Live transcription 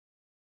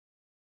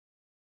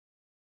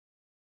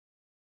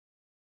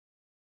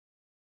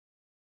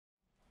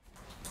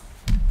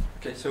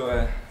Okay,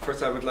 so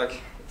first I would like to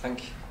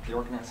thank the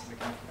organizers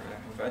again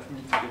for inviting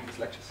me to give these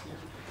lectures here.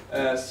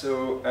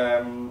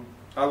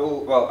 I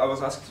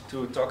was asked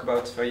to talk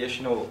about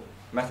variational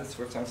methods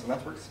for tensor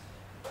networks.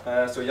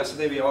 So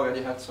yesterday we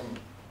already had some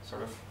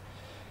sort of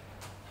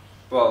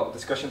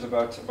discussions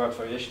about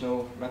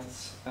variational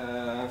methods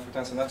for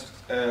tensor networks.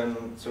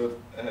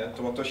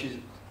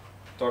 Tomotoshi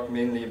talked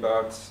mainly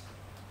about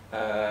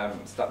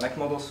stat-mech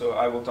models, so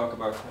I will talk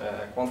about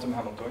quantum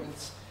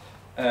Hamiltonians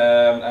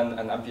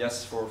and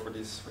MPS for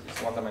these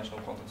one-dimensional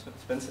quantum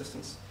spin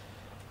systems.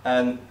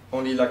 And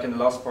only like in the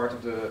last part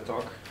of the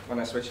talk, when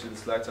I switch to the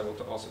slides, I will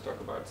also talk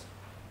about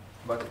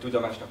the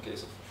two-dimensional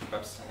case of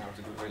PEPs and how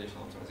to do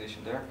variational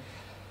optimization there.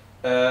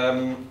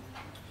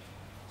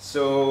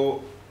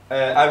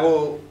 I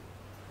will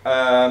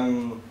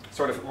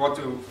sort of want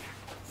to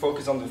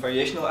focus on the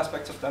variational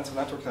aspects of tensor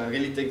networks and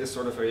really take this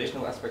sort of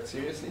variational aspect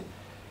seriously,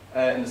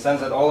 in the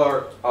sense that all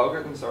our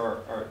algorithms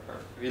are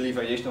really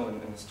variational in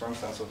the strong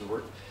sense of the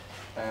word.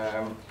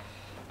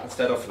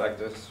 Instead of like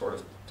the sort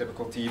of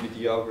typical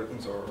TBD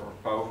algorithms or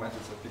power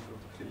methods that people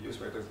typically use,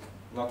 where there's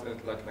not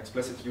like an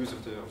explicit use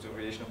of the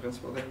variational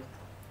principle there.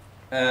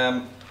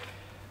 And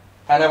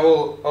I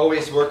will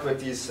always work with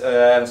these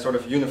sort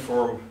of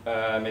uniform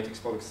matrix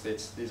product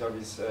states. These are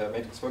these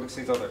matrix product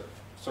states that are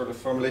sort of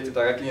formulated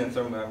directly in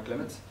thermodynamic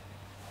limits.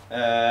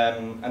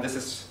 And this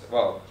is,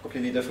 well,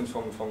 completely different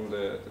from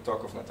the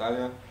talk of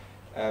Natalia,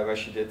 where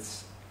she did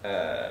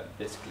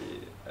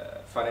basically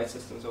finite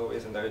systems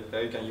always, and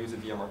there you can use a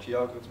DMRG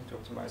algorithm to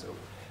optimize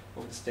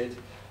over the state.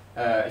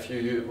 If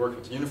you work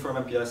with uniform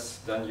MPS,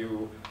 then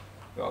you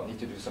need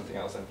to do something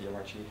else than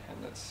DMRG,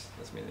 and that's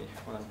mainly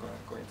what I'm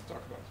going to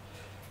talk about.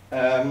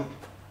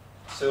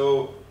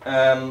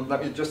 Let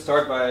me just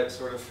start by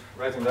sort of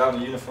writing down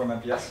the uniform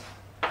MPS.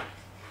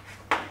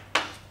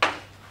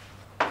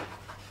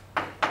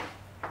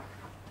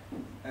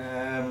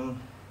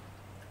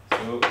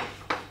 So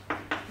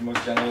the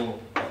most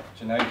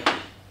generic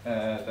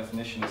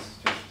definition is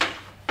just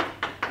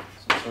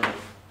some sort of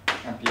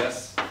MPS,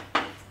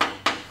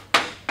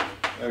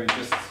 where we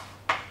just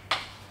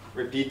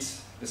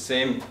repeat the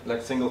same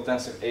like single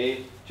tensor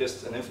A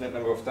just an infinite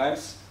number of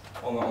times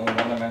on a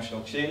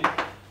one-dimensional chain,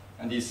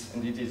 and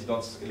indeed these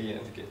dots really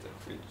indicate that.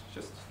 If we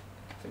just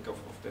think of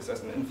this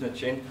as an infinite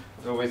chain,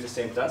 it's always the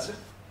same tensor.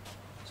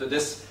 So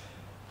this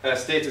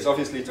state is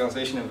obviously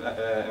translation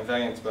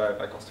invariant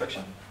by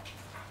construction.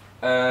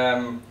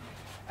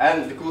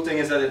 And the cool thing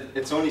is that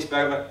it's only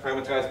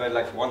parameterized by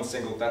like one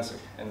single tensor,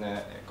 in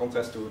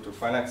contrast to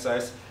finite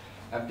size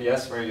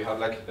MPS, where you have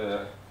like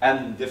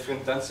n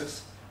different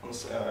tensors on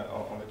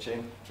the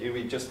chain. Here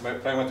we just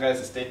parameterize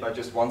the state by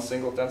just one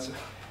single tensor,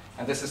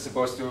 and this is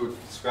supposed to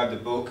describe the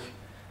bulk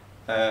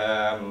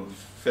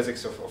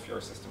physics of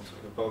your system, so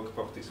the bulk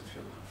properties of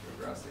your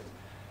ground state.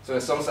 So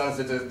in some sense,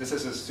 this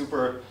is a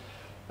super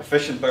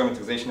efficient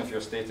parameterization of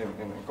your state in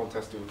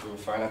contrast to a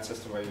finite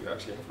system where you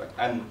actually have like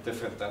n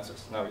different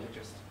tensors. Now you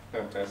just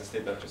parameterize the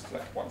state by just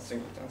like one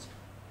single tensor.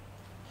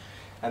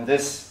 And the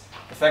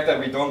fact that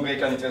we don't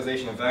break any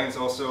translation invariance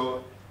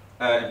also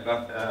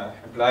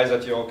implies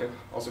that you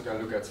also can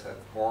look at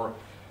more,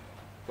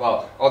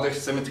 other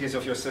symmetries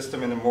of your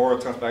system in a more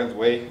transparent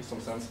way, in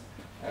some sense,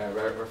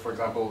 where for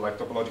example, like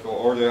topological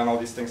order and all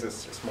these things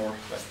is more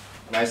like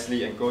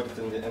nicely encoded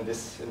in the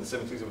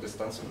symmetries of this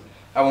tensor.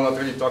 I will not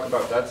really talk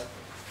about that.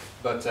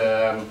 But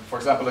for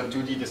example, in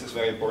 2D, this is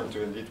very important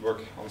to indeed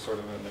work on sort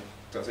of a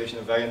translation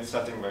invariant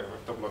setting where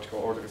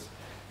topological order is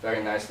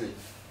very nicely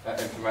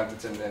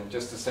implemented in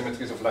just the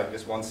symmetries of like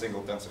this one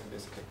single tensor,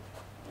 basically.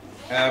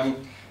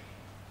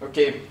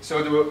 Okay,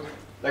 so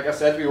like I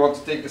said, we want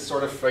to take this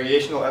sort of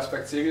variational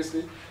aspect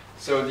seriously.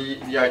 So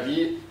the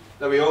idea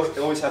that we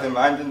always have in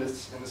mind in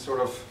this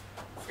sort of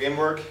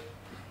framework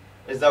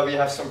is that we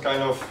have some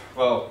kind of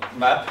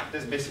map.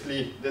 This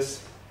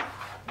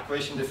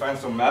equation defines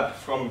some map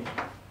from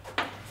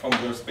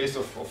the space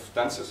of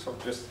tensors, of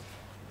just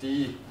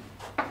d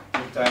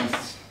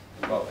times,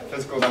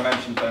 physical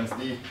dimension times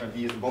d, where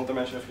d is the bond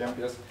dimension of the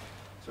MPS.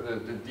 So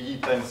the d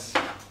times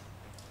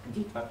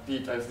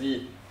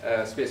d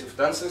space of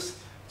tensors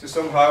to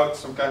somehow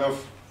some kind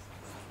of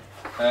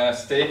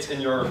state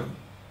in your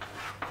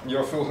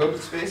full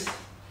Hilbert space.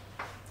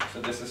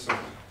 So this is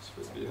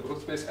supposed to be a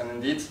Hilbert space, and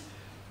indeed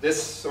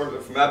this sort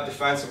of map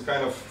defines some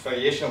kind of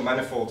variational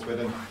manifold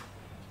within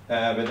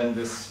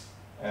this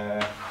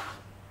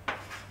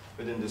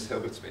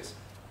Hilbert space.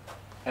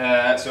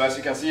 So as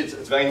you can see,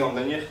 it's very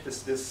nonlinear,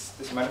 this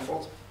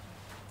manifold.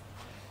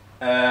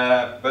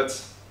 And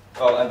this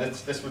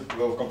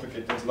will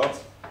complicate things a lot.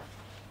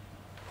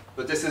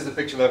 But this is the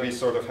picture that we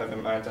sort of have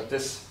in mind, that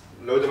this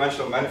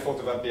low-dimensional manifold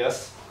of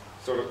MPS,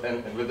 sort of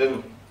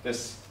within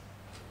this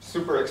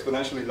super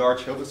exponentially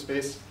large Hilbert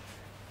space,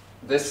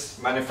 this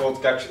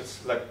manifold captures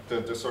like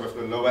the sort of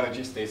the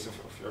low-energy states of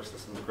your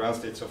system, the ground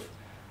states of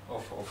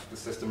the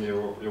system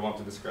you want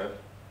to describe.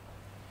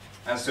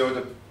 And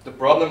so the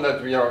problem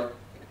that we are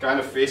kind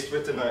of faced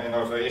with in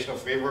our variational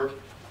framework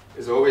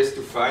is always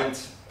to find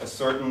a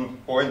certain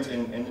point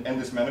in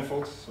this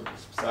manifold, so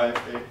this psi of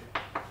A,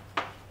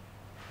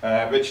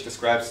 which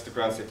describes the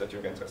ground state that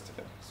you're interested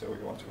in. So we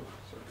want to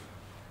sort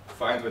of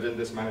find within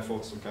this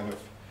manifold some kind of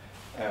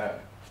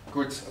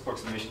good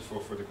approximation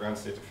for the ground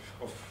state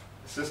of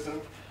the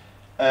system.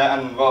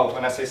 And well,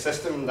 when I say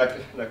system,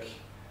 like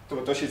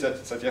Tomotoshi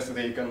said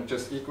yesterday, you can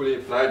just equally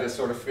apply this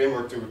sort of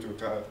framework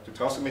to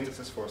transfer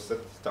matrices for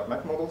set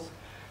map models.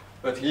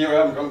 But here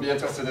I'm going to be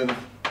interested in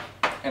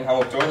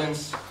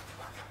Hamiltonians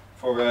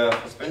for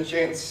spin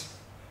chains.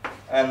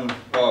 And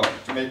well,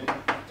 to make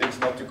things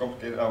not too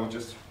complicated, I will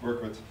just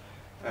work with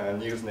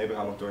nearest neighbor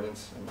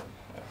Hamiltonians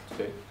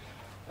today.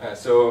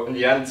 So in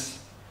the end,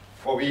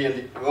 what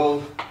we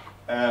will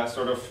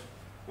sort of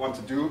want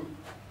to do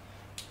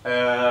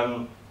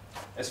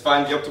is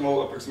find the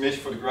optimal approximation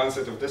for the ground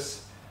state of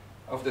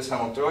this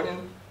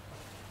Hamiltonian.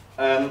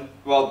 And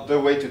well, the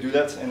way to do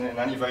that in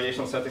any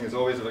variational setting is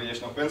always a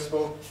variational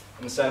principle,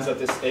 in the sense that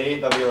this A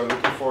that we are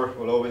looking for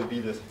will always be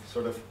the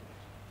sort of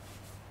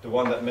the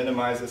one that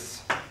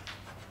minimizes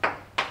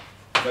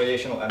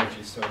variational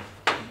energy. So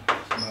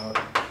somehow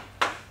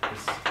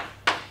this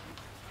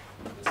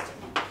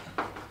thing.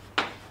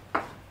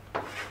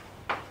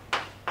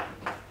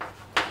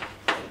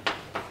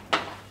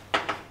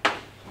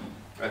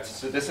 Right,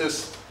 so this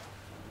is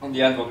in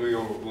the end what we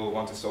will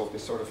want to solve,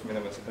 this sort of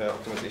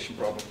optimization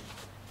problem.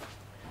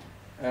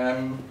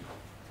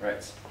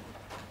 Right.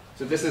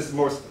 So this is the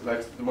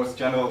most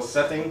general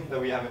setting that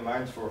we have in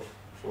mind for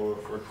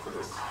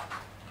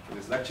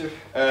this lecture.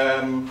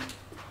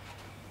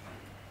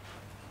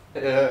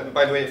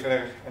 By the way, if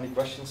there are any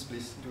questions,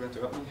 please do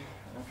interrupt me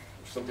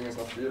if something is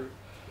not clear.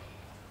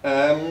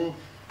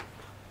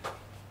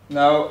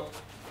 Now,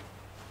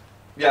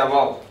 yeah,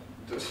 well,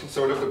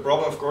 sort of the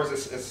problem, of course,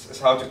 is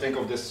how to think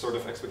of this sort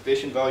of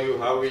expectation value,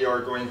 how we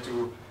are going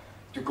to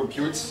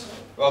compute,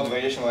 well, the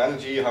variational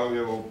energy, how we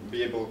will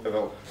be able,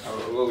 well, how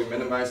will we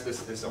minimize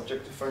this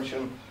objective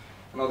function,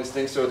 and all these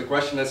things. So the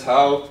question is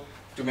how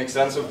to make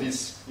sense of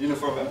these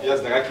uniform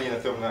MPS directly in a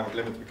thermodynamic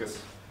limit, because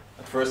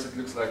at first it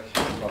looks like,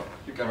 well,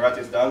 you can write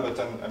this down, but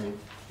then, I mean,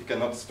 you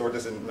cannot store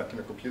this in a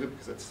computer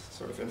because it's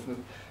sort of infinite.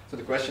 So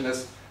the question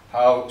is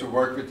how to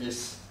work with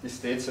these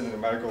states in a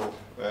numerical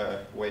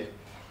way.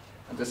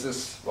 And this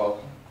is,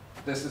 well,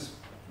 this is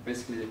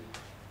basically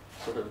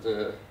sort of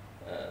the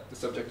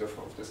subject of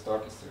this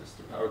talk, is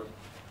to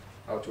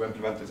how to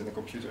implement this in a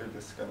computer,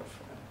 this kind of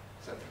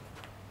setting.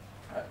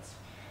 Right.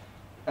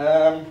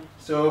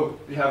 So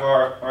we have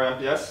our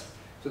MPS.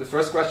 So the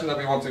first question that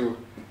we want to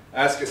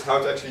ask is how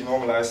to actually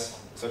normalize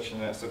such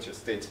a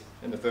state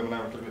in the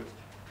thermodynamic limit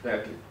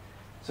directly.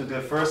 So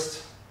the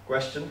first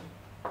question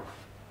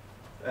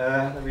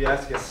that we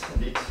ask is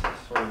indeed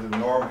sort of the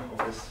norm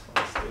of this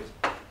state.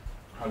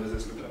 How does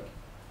this look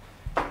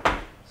like?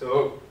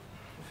 So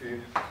if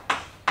you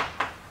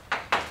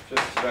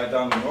just write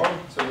down the norm,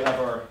 so we have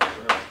our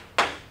sort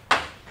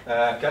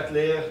of cat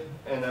layer,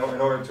 and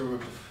in order to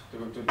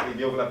take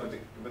the overlap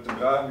with the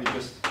bra, we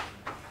just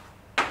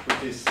put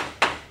these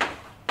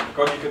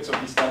conjugates of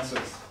these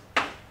tensors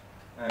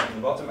in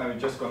the bottom, and we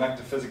just connect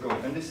the physical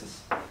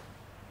indices.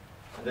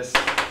 And this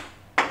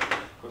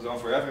goes on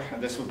forever,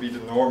 and this would be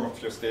the norm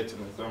of your state in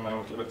the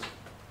thermodynamic limit.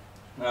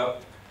 Now,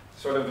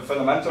 sort of the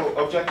fundamental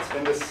object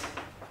in this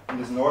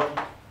norm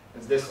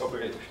is this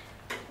operator.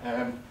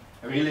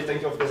 I really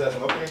think of this as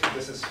an operator.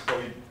 This is what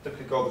we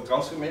typically call the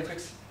transfer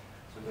matrix.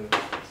 So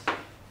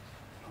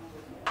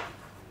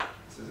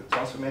this is a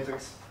transfer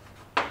matrix.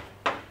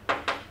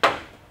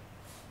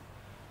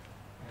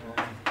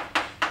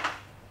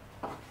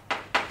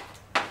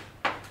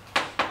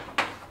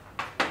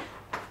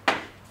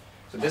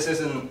 So this is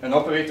an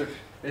operator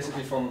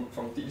basically from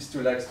these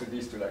two legs to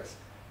these two legs.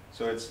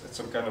 So it's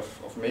some kind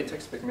of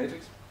matrix, big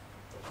matrix.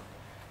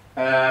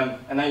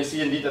 And now you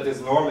see indeed that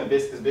this norm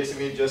is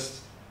basically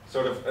just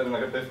sort of a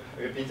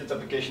repeated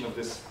application of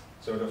this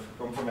sort of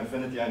come from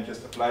infinity and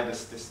just apply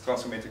this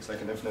transfer matrix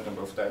like an infinite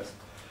number of times.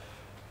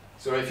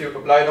 So if you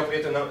apply an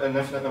operator an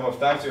infinite number of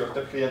times, you're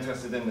typically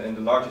interested in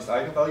the largest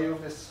eigenvalue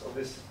of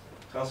this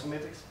transfer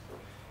matrix.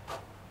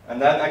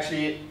 And then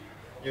actually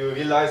you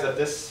realize that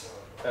this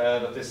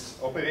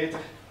operator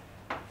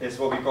is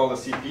what we call a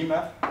CP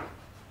map,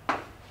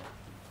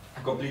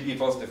 a completely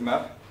positive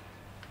map.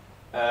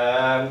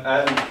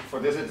 And for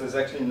this it is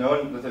actually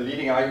known that the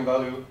leading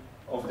eigenvalue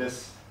of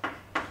this,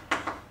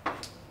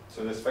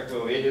 so this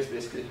factorial radius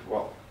basically,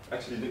 well,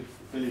 actually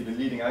really the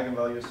leading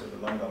eigenvalue, so the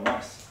lambda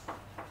max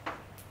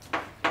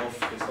of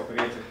this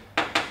operator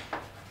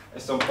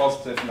is some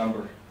positive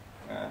number.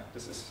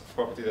 This is a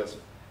property that's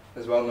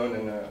well known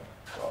in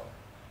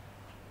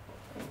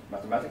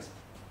mathematics.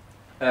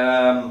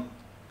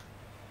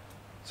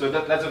 So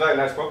that's a very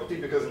nice property,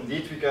 because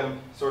indeed we can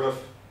sort of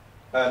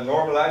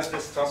normalize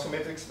this transfer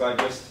matrix by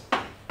just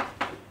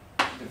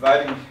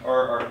dividing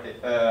our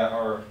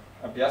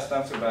MPS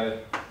tensor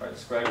by the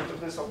square root of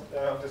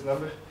this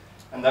number,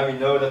 and then we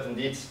know that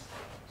indeed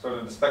sort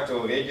of the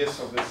spectral radius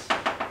of this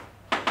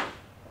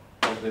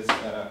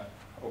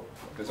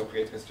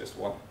operator is just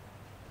 1.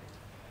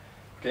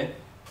 Okay,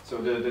 so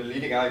the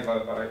leading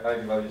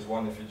eigenvalue is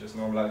 1 if you just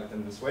normalize it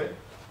in this way.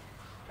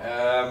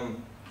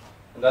 And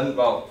then,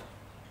 well,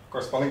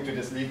 corresponding to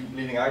this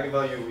leading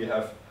eigenvalue, we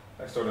have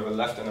sort of a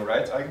left and a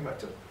right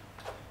eigenvector.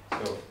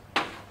 So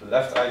the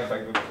left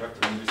eigenvector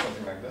will be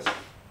something like this.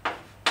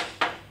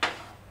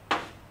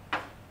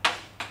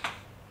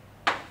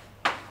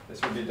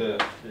 This would be the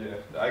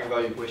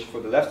eigenvalue equation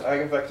for the left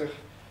eigenvector.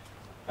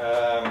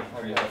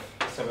 And we have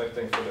a similar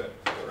thing for the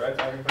right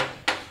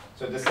eigenvector.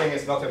 So this thing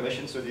is not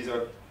emission, so these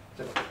are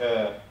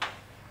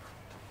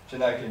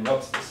generically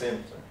not the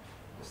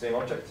same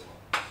object.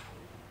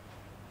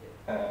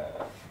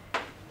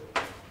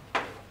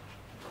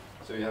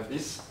 So you have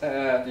these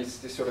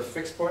sort of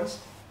fixed points.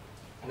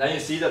 And then you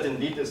see that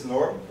indeed this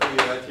norm that we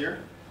write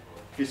here,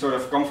 if we sort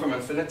of come from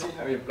infinity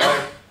and we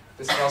apply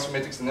this transfer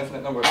matrix an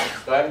infinite number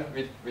of times,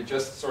 we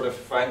just sort of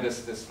find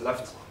this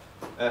left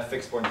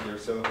fixed point here.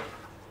 So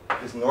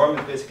this norm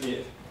is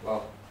basically,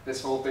 well,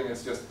 this whole thing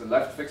is just the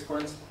left fixed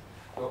point.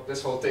 So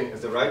this whole thing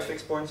is the right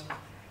fixed point.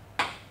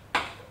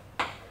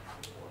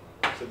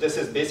 So this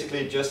is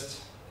basically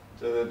just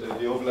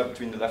the overlap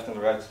between the left and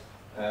the right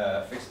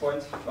fixed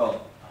point.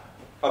 Well,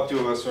 up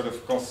to a sort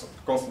of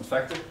constant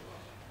factor,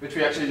 which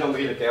we actually don't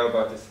really care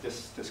about.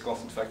 This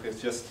constant factor is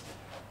just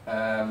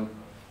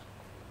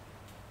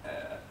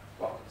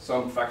well,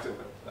 some factor,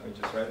 but let me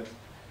just write it,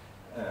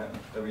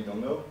 that we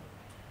don't know.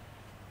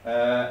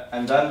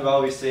 And then,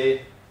 well, we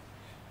say,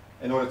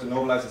 in order to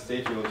normalize the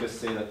state, we will just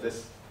say that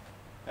this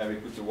we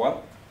put to 1.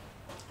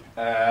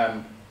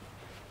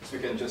 This we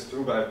can just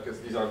do by, because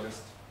these are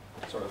just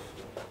sort of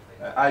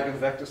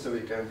eigenvectors, so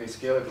we can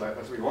rescale it like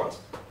as we want.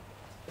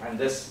 And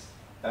this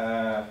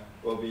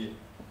will be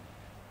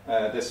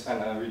this,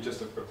 and we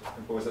just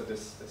impose that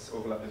this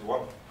overlap is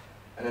 1.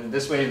 And in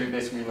this way, we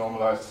basically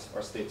normalize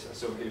our state.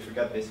 So we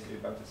forget basically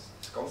about this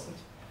constant.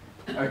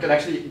 And we can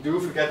actually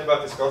forget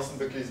about this constant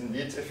because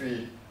indeed, if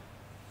we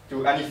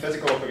do any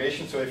physical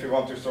operation, so if we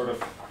want to sort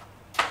of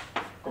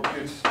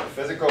compute a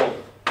physical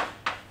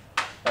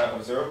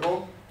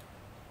observable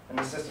in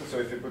the system, so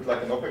if we put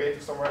like an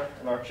operator somewhere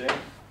in our chain,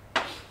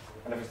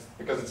 and if it's,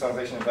 because it's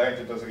translation invariant,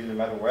 it doesn't really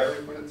matter where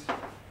we put it,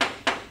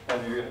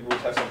 then you would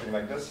have something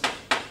like this.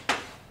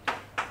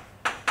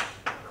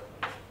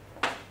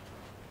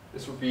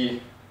 This would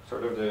be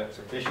sort of the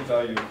expectation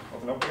value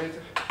of an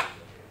operator.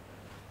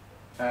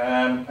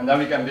 And then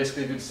we can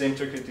basically do the same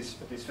trick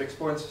with these fixed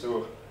points.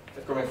 So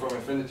if coming from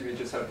infinity, we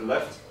just have the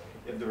left,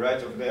 we have the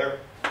right over there.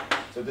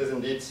 So this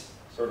indeed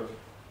sort of,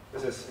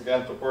 this is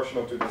again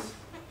proportional to this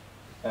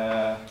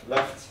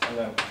left, and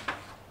then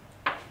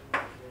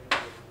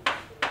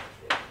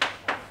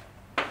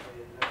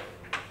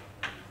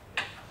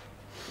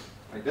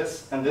like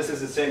this. And this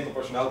is the same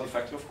proportionality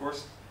factor, of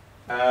course.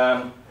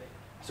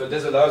 So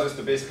this allows us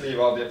to basically,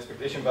 well, the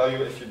expectation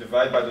value, if you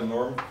divide by the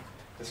norm,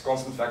 this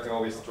constant factor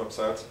always drops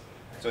out.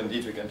 So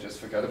indeed, we can just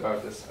forget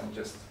about this and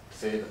just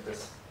say that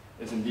this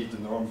is indeed the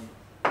norm,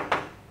 and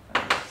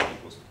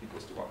this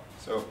equals to 1.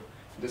 So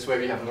this way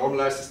we have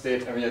normalized the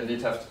state, and we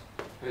indeed have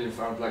really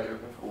found like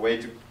a way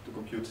to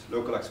compute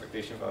local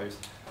expectation values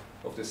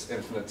of this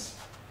infinite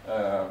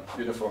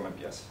uniform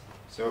MPS.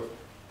 So,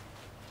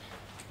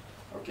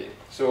 okay,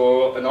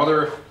 so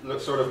another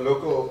sort of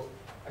local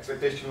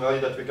expectation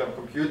value that we can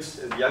compute is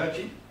the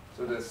energy.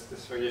 So this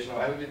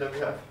variational energy that we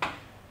have.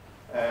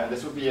 And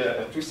this would be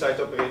a two-side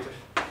operator.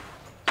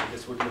 So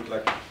this would look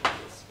like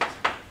this.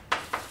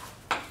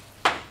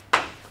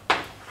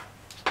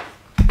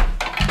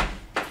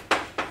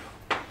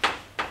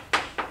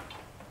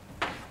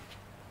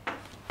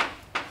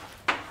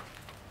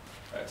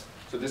 Right.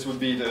 So this would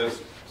be the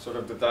sort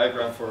of the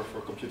diagram for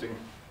computing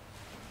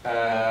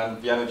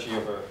the energy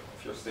of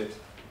your state.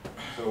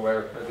 So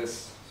where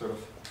this sort of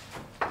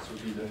this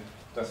would be the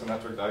tensor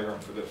network diagram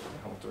for the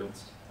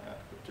Hamiltonians,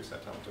 the two-side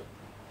Hamiltonian.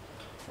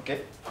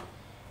 Okay.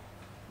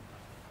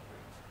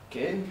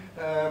 Okay.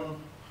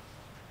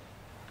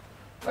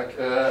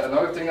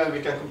 Another thing that we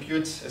can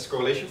compute is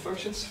correlation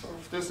functions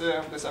of this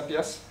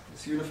MPS,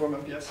 this uniform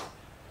MPS.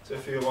 So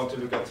if you want to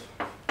look at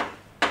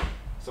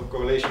some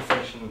correlation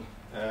function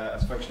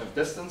as a function of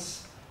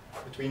distance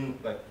between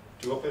like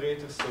two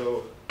operators,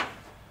 so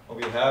what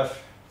we have,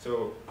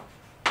 so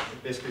we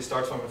basically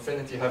start from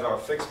infinity, have our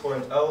fixed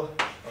point L,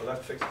 our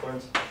left fixed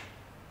point.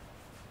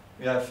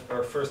 We have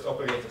our first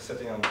operator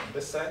sitting on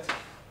this side.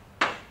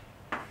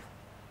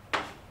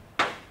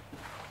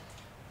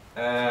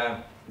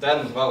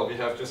 Then, well, we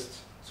have just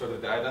sort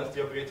of the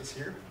identity operators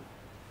here,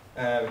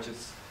 which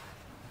is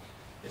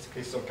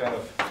basically some kind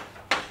of,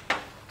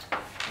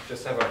 we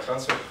just have our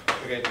transfer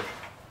operator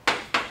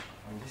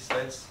on these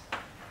sides,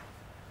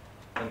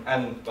 and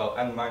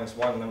n minus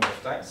 1 number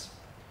of times.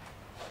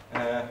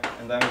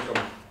 And then we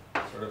come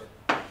sort of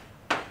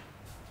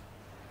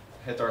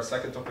hit our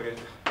second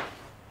operator.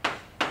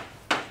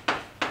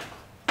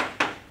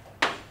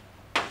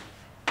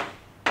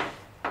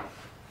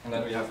 And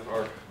then we have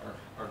our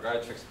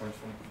right fixed point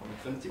from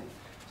infinity.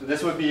 So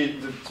this would be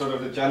the, sort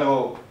of the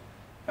general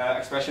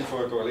expression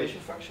for a correlation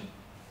function.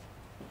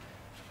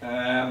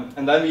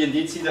 And then we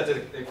indeed see that,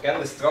 again,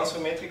 this transfer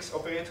matrix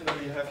operator that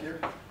we have here,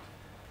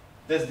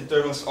 this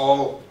determines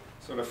all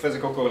sort of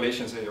physical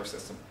correlations in your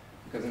system.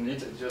 Because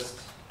indeed it just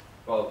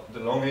well, the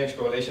long-range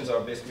correlations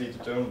are basically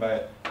determined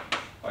by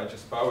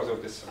just powers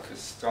of this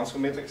transfer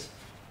matrix.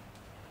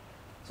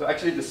 So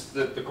actually,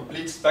 the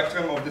complete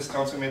spectrum of this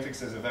transfer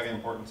matrix is a very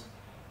important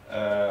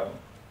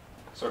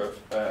sort of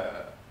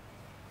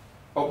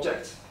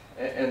object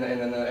in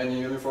a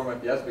uniform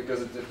MPS,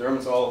 because it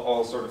determines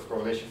all sort of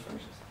correlation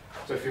functions.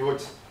 So if you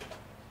would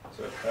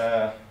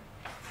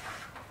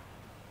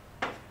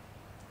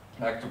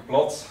like to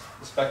plot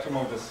the spectrum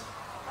of this,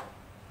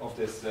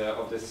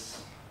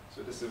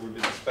 so this would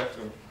be the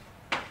spectrum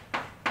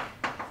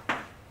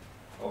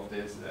of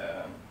this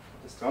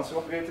transfer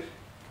operator.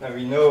 Now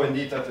we know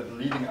indeed that the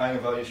leading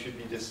eigenvalue should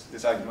be this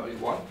eigenvalue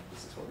 1.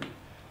 This is what we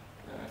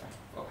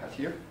had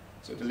here.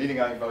 So the leading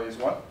eigenvalue is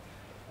 1.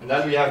 And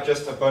then we have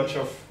just a bunch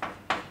of,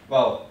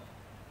 well,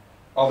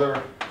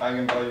 other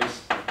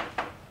eigenvalues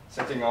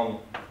sitting on,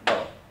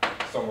 well,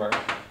 somewhere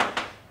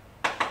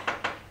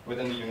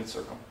within the unit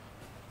circle,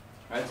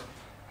 right?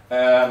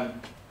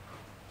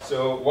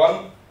 So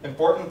one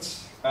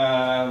important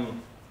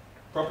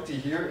property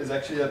here is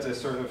actually that there's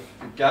sort of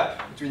a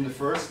gap between the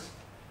first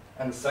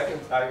and the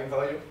second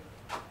eigenvalue.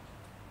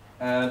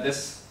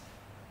 This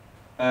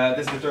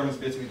determines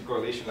basically the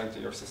correlation length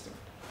of your system.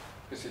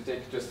 Because you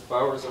take just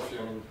powers of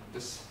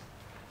this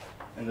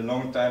in the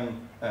long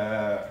time,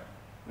 the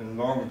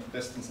long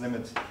distance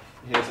limit,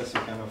 here is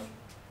you kind of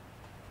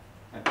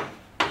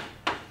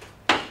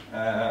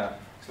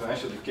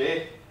exponential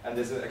decay, and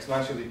this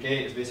exponential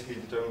decay is basically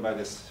determined by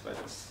this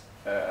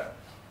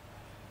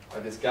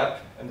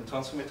gap in the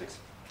transfer matrix,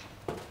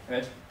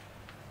 right?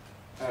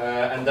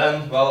 And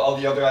then, well, all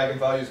the other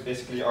eigenvalues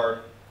basically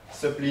are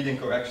subleading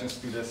corrections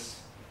to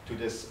this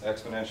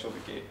exponential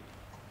decay.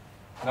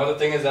 Another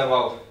thing is that,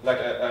 well, like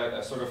I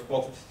sort of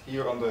plotted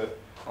here on the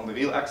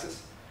real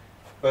axis,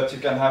 but you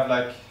can have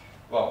like,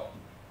 well,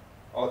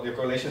 all your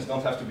correlations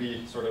don't have to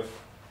be sort of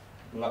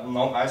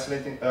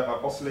non-isolating,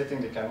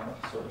 oscillating. They can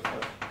sort of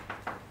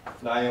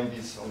fly on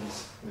these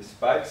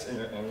spikes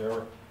in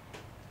your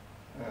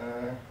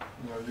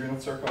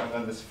unit circle, and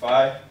then this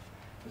phi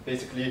is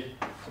basically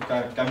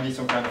can be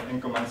some kind of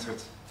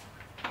incommensurate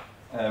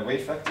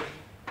wave vector.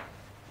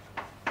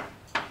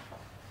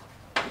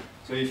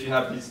 So if you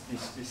have these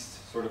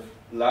sort of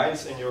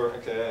lines in your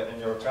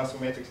transfer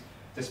matrix,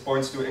 this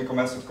points to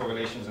incommensurate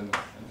correlations in the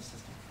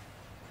system.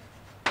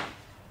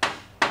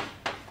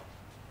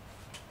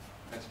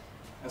 Right.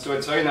 And so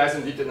it's very nice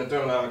indeed in the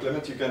thermodynamic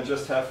limit. You can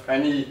just have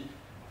any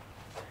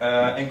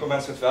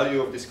incommensurate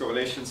value of these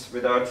correlations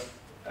without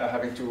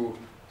having to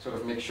sort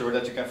of make sure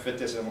that you can fit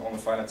this on a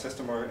finite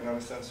system, or in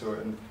other sense. So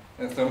in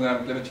the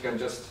thermodynamic limit, you can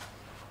just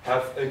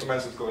have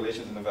incommensurate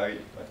correlations in a very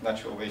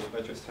natural way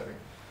by just having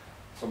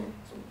some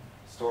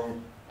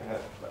strong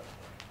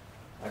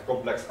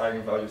complex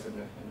eigenvalues in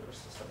your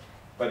system.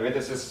 By the way,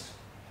 since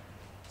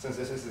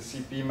this is a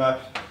CP map,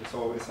 this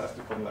always has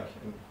to come like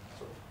in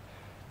sort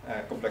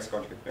of complex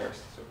conjugate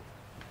pairs. So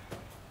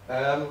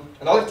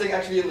another thing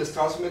actually in this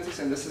transfer matrix,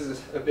 and this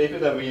is a paper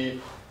that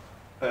we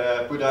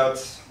put out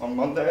on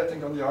Monday, I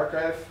think, on the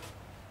archive,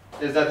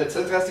 is that it's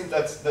interesting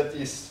that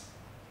these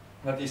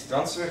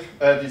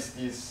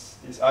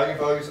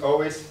eigenvalues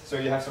always, so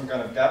you have some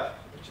kind of gap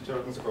which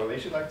determines the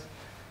correlation length,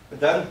 but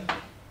then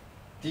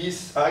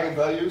these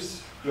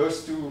eigenvalues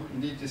close to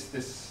indeed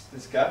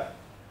this gap,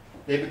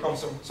 they become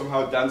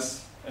somehow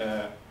dense.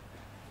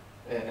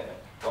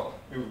 Well,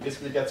 you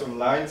basically get some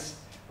lines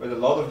with a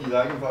lot of these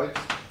eigenvalues,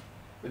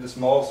 with a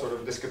small sort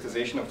of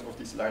discretization of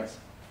these lines.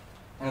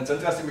 And it's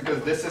interesting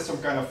because this is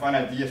some kind of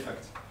finite D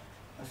effect,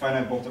 a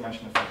finite bond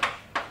dimension effect.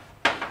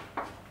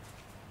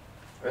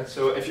 Right,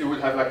 so if you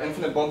would have like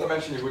infinite bond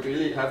dimension, you would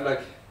really have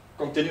like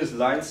continuous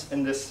lines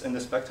in the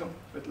spectrum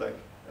with like,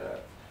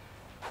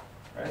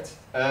 right?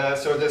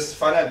 So this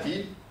finite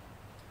D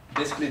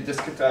basically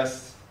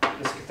discretizes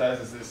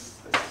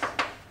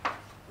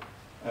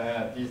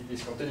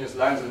these continuous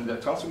lines in the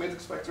transfer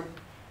matrix spectrum.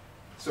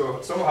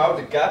 So somehow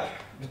the gap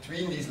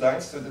between these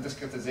lines, so the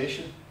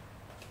discretization,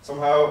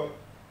 somehow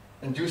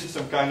induces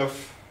some kind of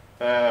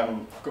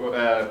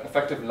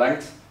effective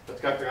length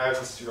that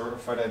characterizes your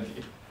finite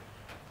D.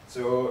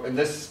 So in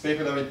this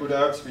paper that we put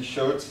out, we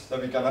showed that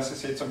we can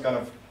associate some kind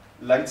of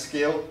length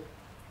scale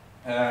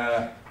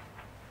to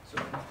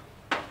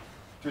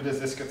this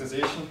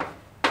discretization,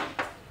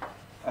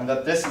 and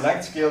that this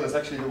length scale is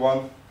actually the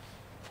one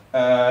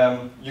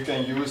you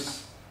can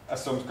use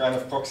as some kind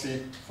of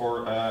proxy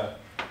for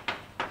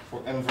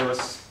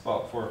inverse,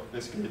 well, for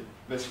basically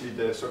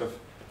the sort of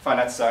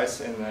finite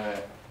size in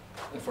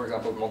for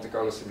example, Monte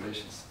Carlo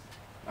simulations.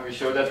 And we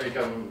show that we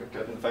can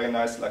get very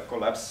nice like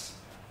collapse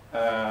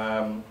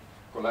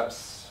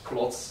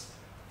plots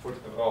for,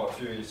 well,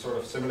 if you sort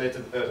of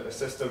simulated a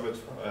system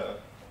with a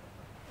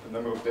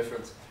number of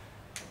different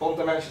bond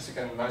dimensions, you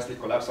can nicely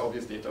collapse all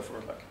these data for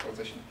like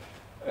transition.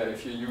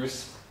 If you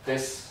use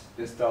this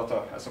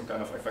delta as some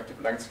kind of effective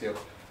length scale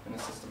in the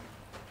system.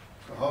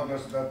 So how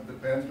does that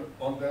depend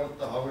on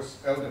delta? How is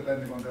L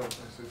depending on delta?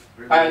 Is it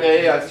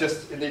really yeah, it's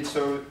just indeed.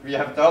 So we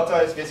have delta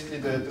is basically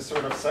the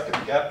sort of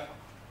second gap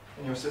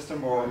in your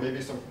system, or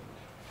maybe some,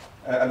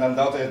 and then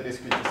delta is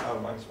basically just L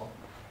minus 1.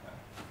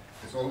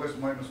 It's always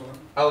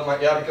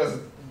 -1? Yeah, because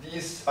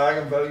these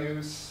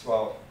eigenvalues,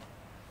 well,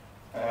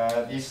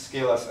 these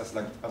scale as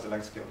a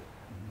length scale.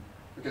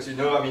 Because you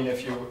know, I mean,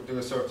 if you do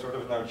a sort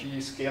of an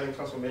RG scaling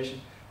transformation,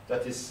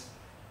 that is,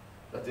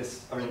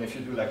 I mean, if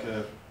you do like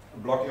a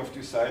blocking of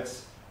two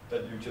sides,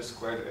 that you just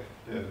square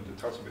the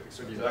transfer matrix.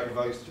 So these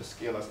eigenvalues just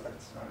scale as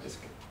lengths,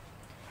 basically.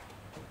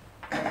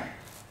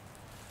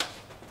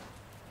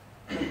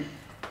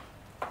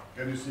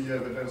 Can you see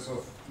evidence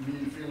of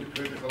mean field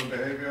critical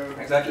behavior?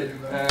 Exactly.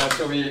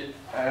 So we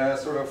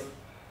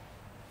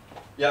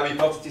we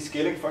plotted these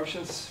scaling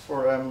functions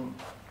for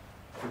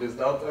this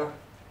delta,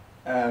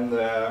 and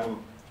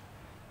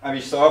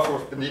we saw for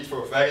the need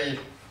for very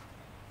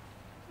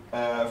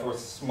for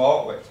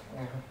small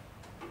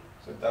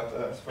so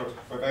delta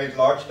for very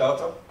large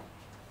delta,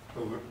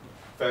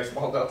 very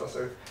small delta.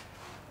 So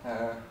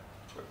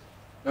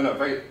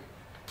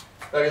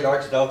very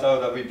large delta,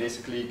 that we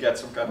basically get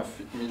some kind of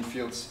mean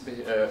fields,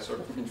 sort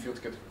of mean field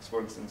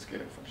exponents in the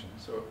scaling function.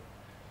 So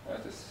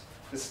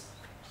this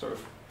sort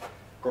of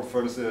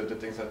confirms the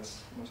things that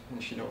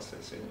Nishino was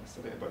saying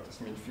yesterday about this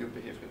mean field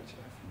behavior that you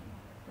have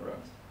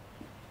around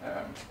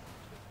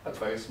at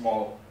very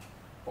small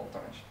point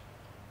dimension.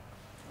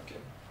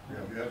 Okay.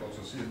 Yeah, we had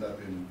also seen that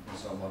in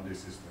some 1D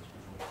systems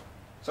before.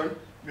 Sorry?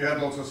 We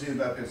had also seen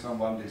that in some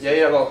 1D systems.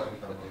 Yeah, well,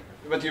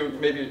 but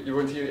maybe you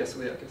weren't here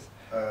yesterday, I guess.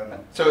 No.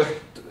 So,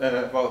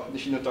 well,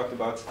 Nishino talked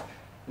about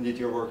indeed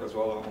your work as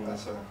well on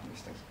this,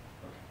 these things.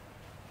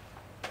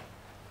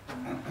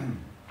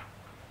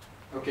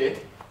 Okay.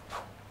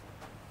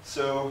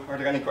 So, are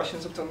there any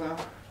questions up till now?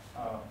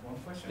 One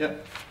question. Yeah.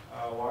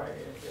 Why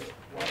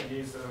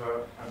these?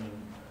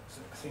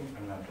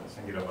 I'm not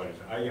singular values.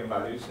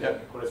 Eigenvalues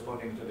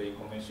corresponding to the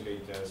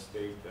commensurate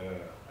state.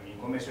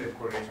 Commensurate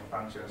correlation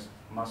functions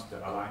must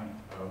align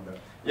around the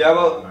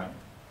line.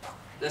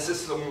 This is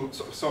some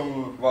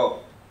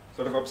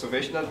sort of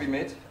observation that we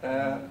made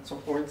at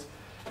some point.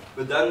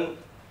 But then,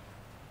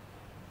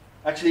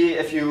 actually,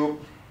 if you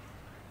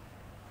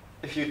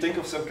think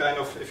of some kind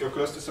of, if you're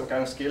close to some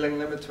kind of scaling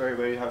limit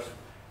where you have,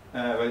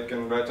 where you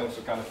can write down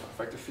some kind of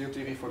effective field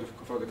theory for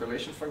the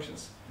correlation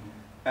functions,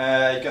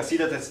 you can see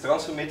that this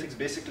transfer matrix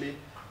basically,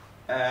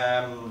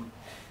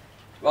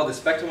 the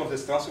spectrum of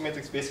this transfer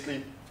matrix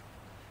basically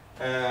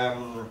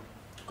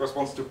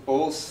corresponds to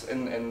poles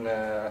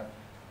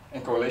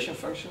in correlation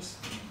functions,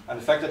 and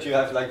the fact that you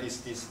have like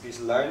these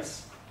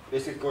lines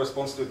basically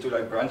corresponds to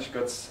like branch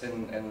cuts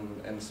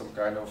in some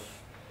kind of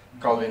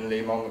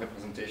Calvin-Lehmann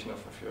representation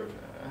of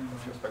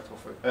your spectral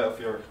of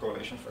your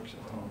correlation function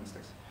and all these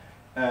things.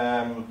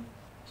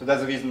 So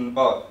that's the reason.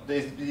 Well,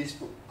 these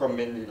come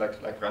mainly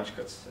like branch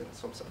cuts in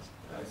some sense.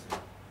 I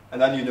see.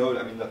 And then you know,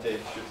 I mean, that they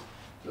should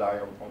lie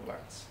on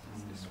lines.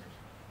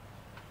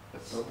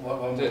 That's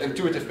the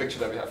intuitive picture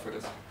that we have for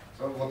this.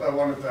 So what I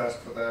wanted to ask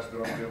for the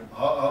astronomy,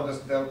 how does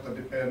delta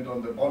depend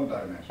on the bond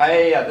dimension?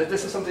 Yeah,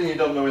 this is something you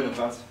don't know in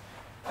advance.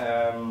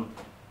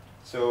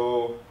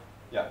 So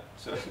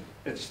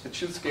it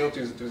should scale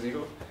to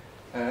 0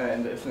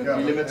 in the infinite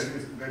B limit,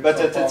 but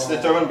it's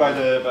determined by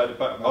the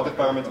other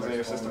parameters in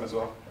your system as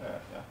well.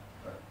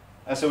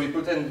 And so we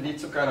put in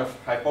some kind of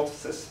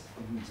hypothesis,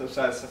 so it's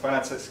a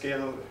finite size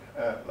scale,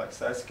 like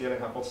size scaling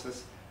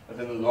hypothesis, that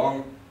in the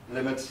long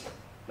limit,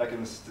 like in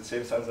the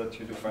same sense that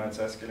you do finite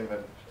size scaling,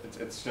 that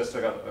it's just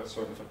a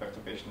sort of a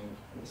perturbation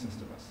in the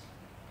system.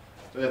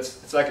 So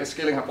it's like a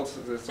scaling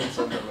hypothesis in some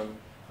sense, and then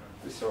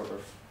we sort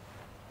of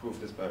prove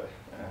this by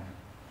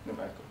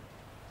numerical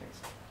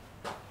things.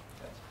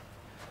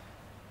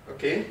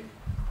 Okay.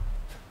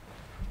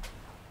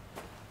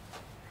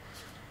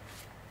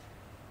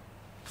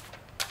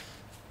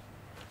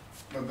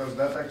 But does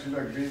that actually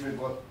agree with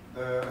what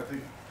I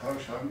think Carl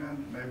Schangen,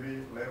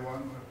 maybe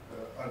Lewan,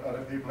 and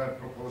other people have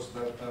proposed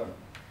that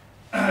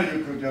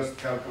you could just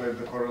calculate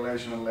the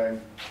correlation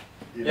length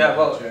in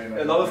the chain?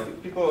 A lot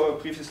of people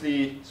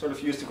previously sort of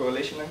used the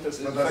correlation length as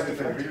but does it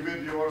agree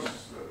with yours?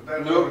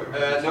 No,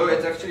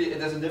 it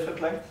has a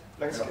different length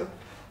scale.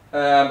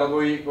 But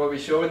what we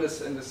show in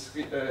this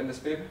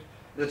paper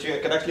is that you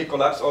can actually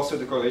collapse also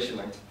the correlation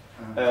length,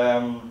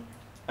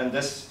 and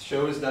this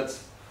shows that.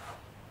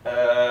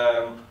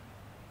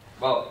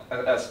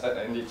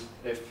 Indeed,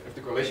 if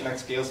the correlation length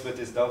scales with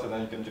this delta,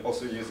 then you can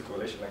also use the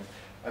correlation length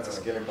as a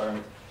scaling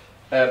parameter.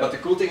 But the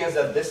cool thing is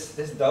that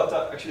this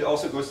delta actually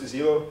also goes to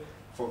 0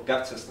 for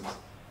gapped systems,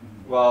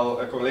 while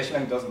a correlation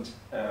length doesn't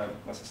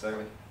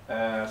necessarily.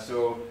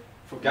 So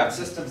for gapped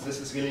systems, this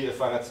is really a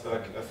finite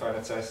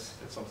size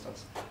in some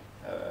sense.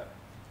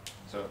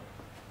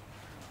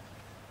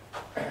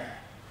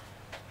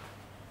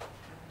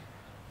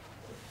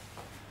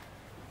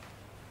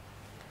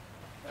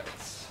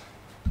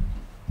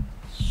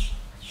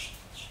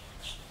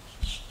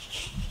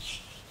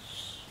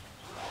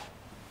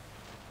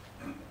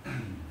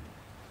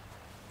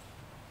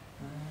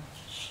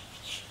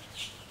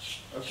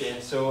 Okay,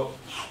 so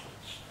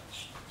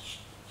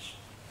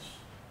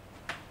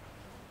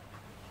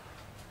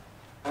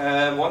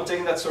one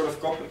thing that sort of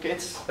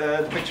complicates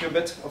the picture a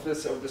bit of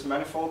this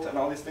manifold and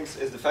all these things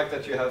is the fact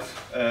that you have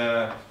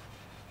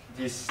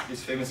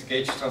these famous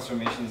gauge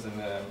transformations in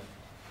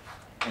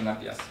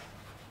MPS.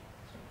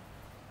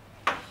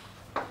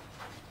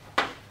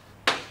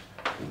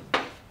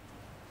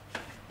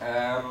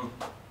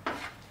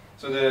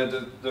 So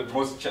the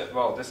most,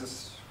 well, this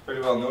is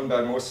pretty well known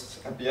by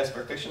most MPS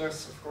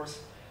practitioners, of course.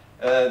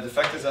 The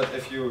fact is that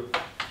if you,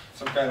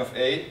 some kind of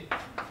A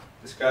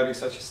describing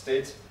such a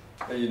state,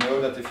 you know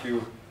that if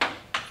you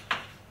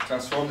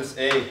transform this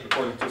A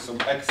according to some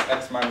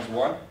x minus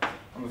 1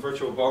 on the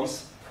virtual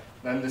bonds,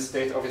 then this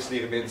state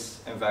obviously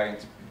remains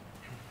invariant.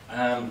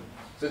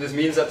 So this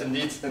means that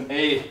indeed an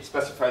A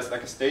specifies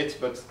like a state,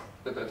 but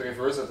the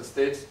reverse of the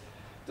state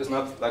does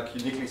not like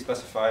uniquely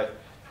specify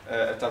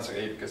a tensor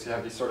A, because you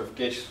have these sort of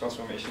gauge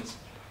transformations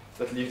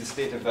that leave the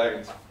state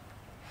invariant.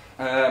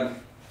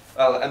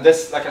 Well, and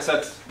this, like I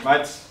said,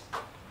 might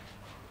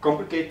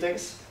complicate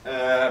things,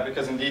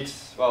 because indeed,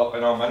 well,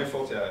 in our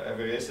manifold, I've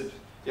erased it,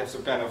 you have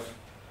some kind of,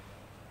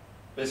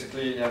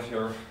 basically you have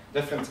your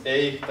different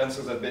A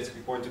tensors that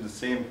basically point to the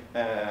same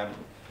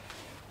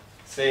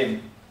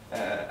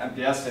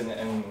MPS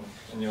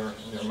in your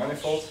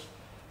manifold.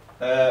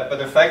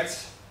 But in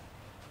fact,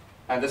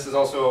 and this is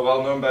also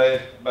well known by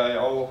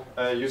all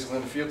users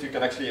in the field, you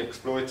can actually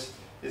exploit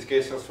these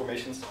gauge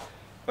transformations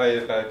by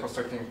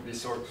constructing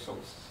these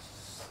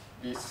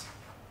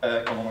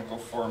canonical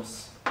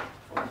forms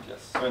for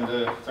MPS. So in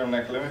the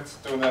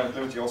thermodynamic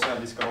limit, you also have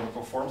these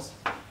canonical forms.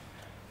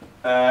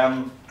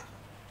 And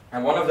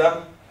one of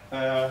them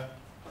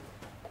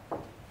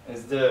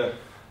is the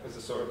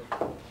sort of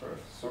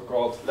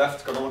so-called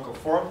left canonical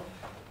form.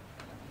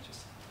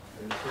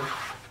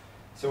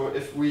 So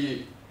if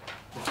we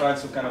define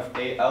some kind of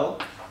AL,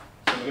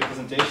 so the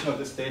representation of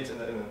the state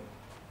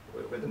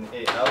with an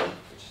AL,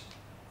 which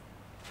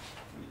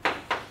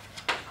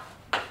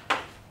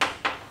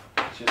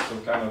is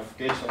some kind of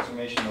gauge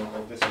transformation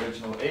of this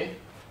original A,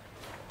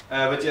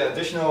 with the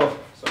additional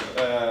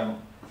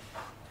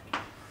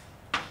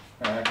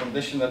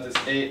condition that is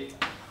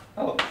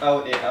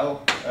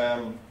LAL,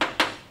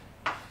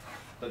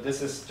 that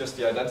this is just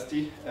the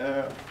identity.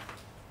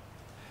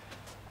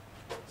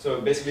 So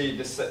basically,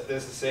 this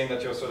is saying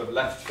that your sort of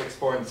left fixed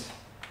point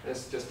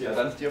is just the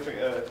identity of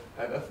the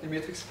identity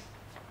matrix.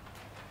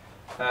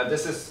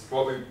 This is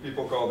what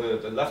people call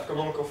the left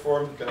canonical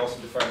form. You can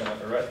also define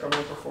a right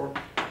canonical form,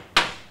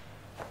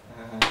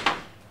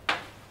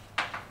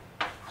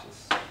 which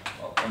is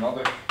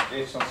another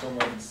gauge transform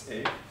of this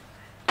A.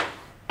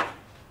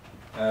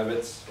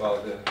 With,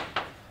 well, the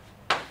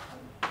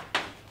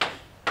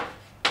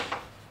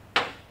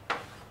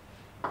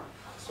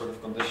sort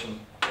of condition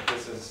that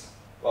this is,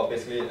 well,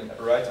 basically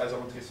a right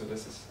isometry, so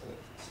this is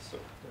the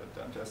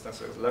MPS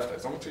tensor is left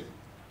isometry.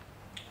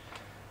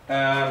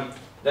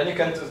 Then you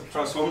can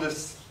transform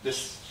this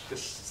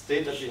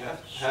state that we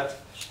had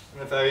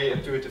in a very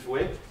intuitive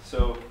way.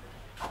 So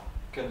you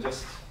can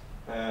just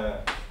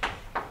write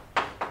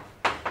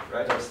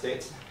our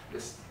state,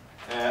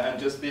 and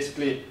just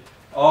basically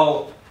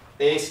all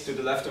A's to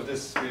the left of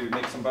this, we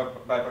make some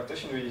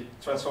bipartition, we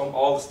transform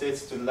all the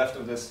states to the left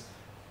of this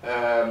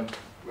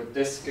with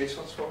this gauge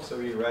transform, so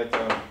we write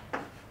down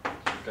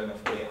kind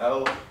of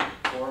AL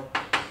form.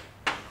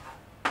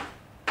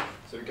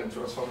 So we can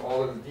transform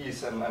all of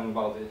these, and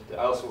well, the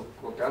L's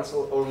will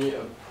cancel, only,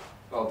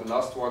 well, the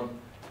last one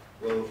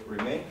will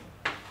remain.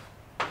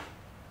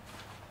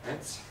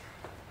 Right.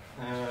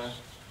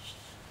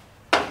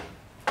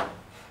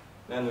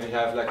 Then we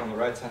have, like on the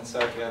right hand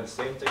side, we have the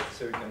same thing,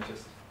 so we can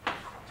just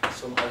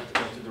transform out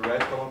to the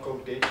right canonical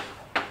gauge,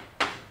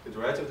 to the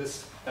right of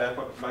this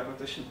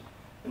bipartition.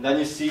 And then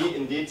you see,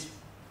 indeed,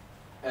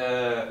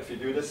 if you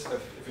do this,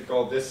 if you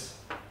call this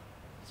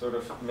sort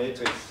of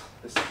matrix,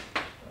 this,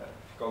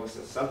 call this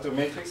a center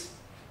matrix,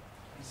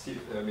 matrix C,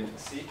 then we can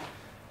see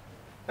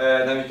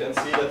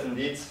that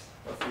indeed,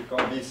 if we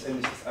call these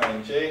indices I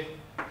and J,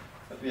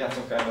 that we have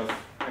some kind of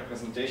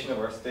representation of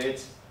our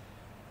state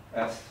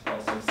as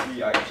also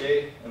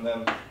Cij, and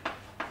then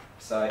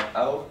psi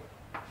L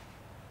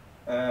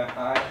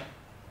I,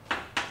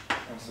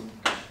 and some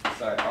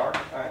psi R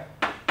I.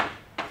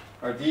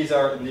 Or these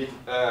are indeed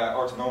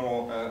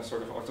orthonormal,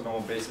 sort of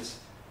orthonormal bases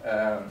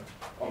on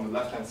the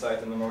left-hand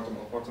side and an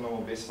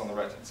orthonormal basis on the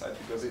right-hand side,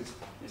 because these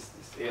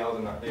ALs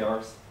and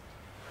ARs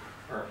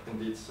are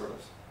indeed sort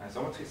of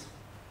isometries.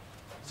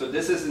 So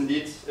this is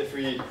indeed, if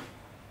we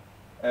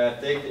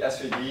take the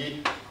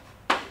SVD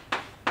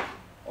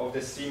of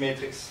this C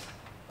matrix,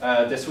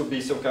 this would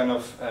be some kind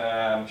of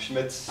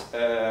Schmidt's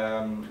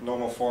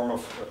normal form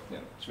of,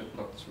 not Schmidt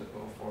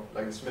normal form,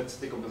 like the Schmidt's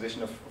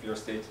decomposition of your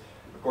state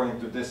according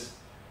to this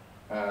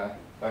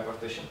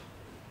bipartition.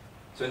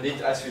 So indeed,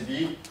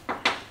 SVD,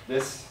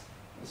 this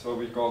is what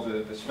we call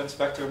the Schmidt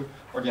spectrum,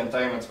 or the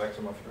entanglement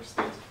spectrum of your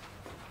state.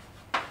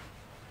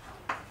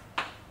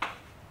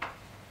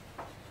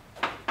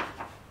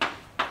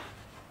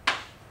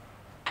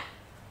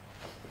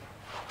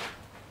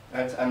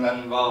 Right, and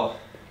then, well,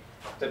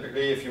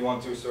 typically if you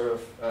want to sort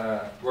of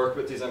work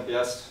with these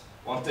MPS,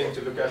 one thing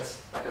to look at,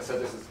 like I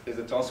said, is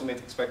the transform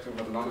matrix spectrum,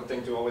 but another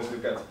thing to always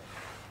look at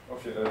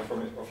of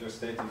your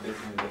state is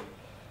basically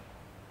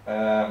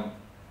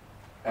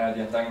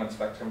the entanglement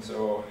spectrum.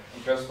 So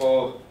in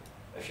principle,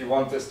 if you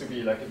want this to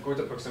be like a good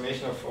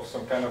approximation of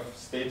some kind of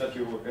state that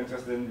you're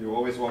interested in, you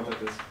always want that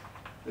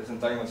this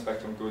entanglement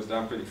spectrum goes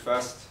down pretty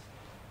fast.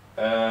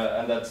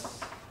 And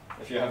that's,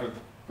 if you have a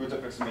good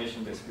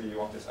approximation, basically you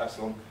want this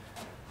epsilon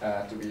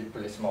to be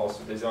pretty small.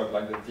 So these are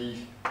like the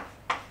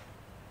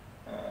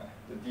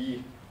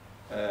D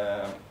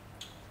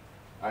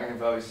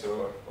eigenvalues.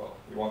 So well,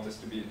 you want this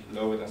to be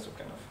lower than some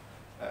kind of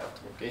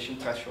truncation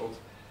threshold.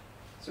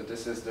 So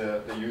this is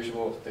the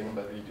usual thing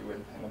that we do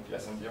in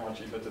MPS and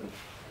DRG, but in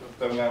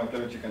thermodynamic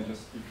limit you can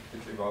just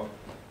quickly well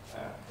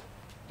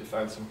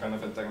define some kind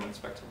of entanglement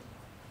spectrum.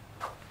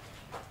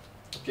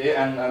 Okay,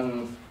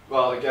 and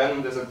well,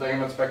 again, this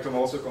entanglement spectrum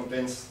also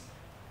contains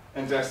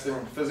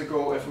interesting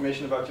physical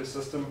information about your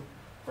system.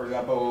 For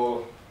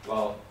example,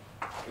 well,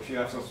 if you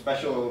have some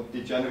special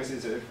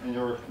degeneracies in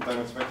your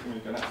entanglement spectrum,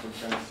 you can have some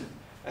kind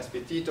of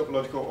SPT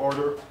topological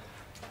order.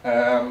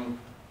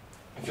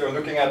 If you're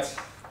looking at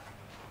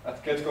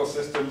critical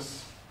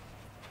systems,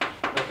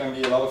 there can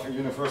be a lot of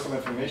universal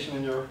information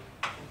in your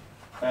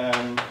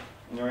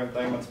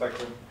entanglement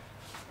spectrum.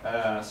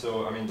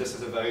 So, I mean, this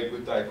is a very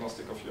good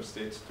diagnostic of your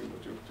state to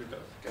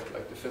get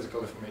like the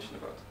physical information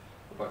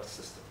about the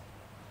system.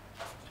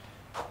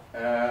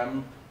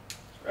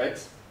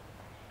 Right?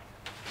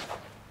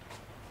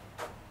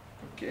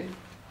 Okay.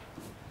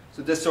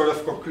 So this sort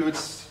of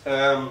concludes,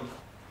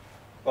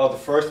 well, the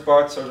first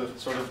part,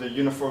 sort of the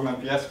uniform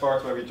MPS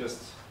part, where we just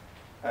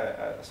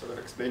sort of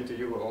explained to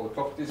you all the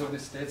properties of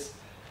these states.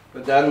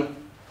 But then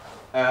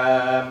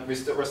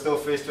we're still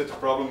faced with the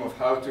problem of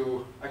how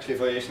to actually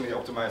variationally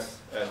optimize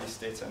these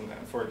states, and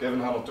for a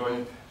given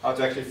Hamiltonian, how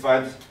to actually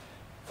find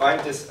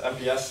this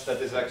MPS that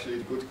is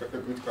actually a good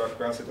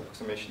ground state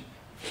approximation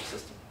for the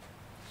system.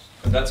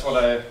 And that's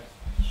what I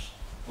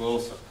will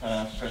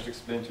try to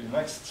explain to you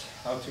next,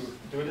 how to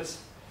do this.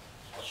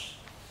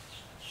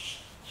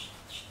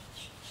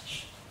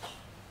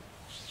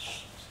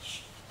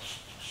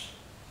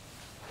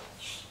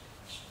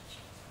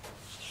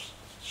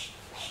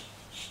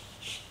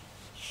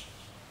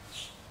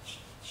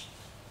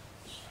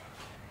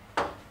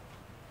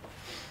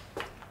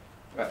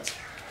 Right.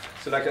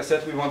 So like I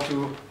said, we want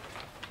to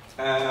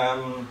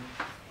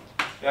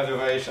have the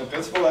variation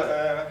principle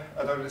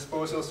at our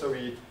disposal, so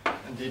we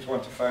indeed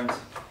want to find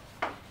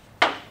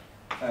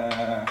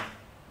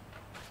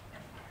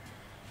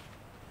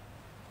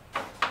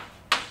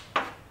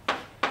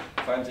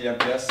the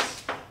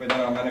MPS within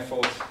our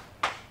manifold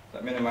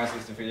that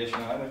minimizes the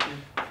variational energy.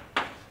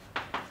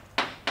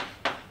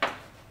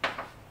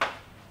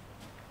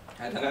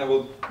 And then I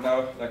will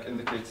now like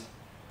indicate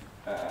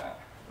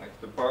like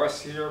the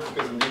bars here,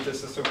 because indeed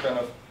this is some kind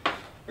of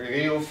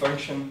real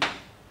function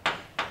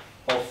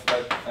of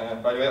like,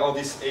 by the way, all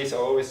these A's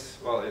are always,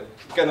 well, you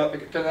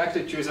can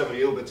actually choose a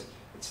real, but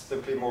it's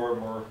simply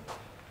more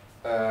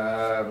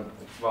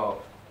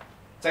well,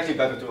 it's actually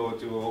better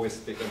to always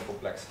take them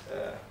complex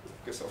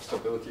because of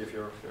stability of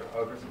your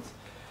algorithms.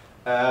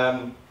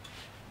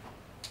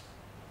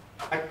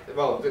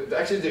 Well,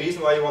 actually the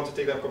reason why you want to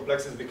take them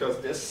complex is because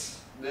this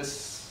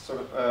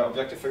sort of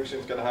objective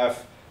function can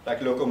have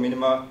like local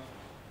minima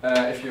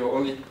if you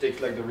only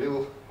take like the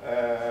real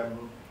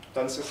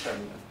tensors,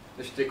 and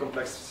if you take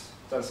complex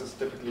tensors,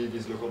 typically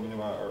these local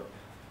minima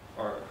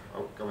are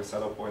with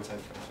saddle points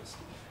and just.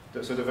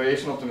 So the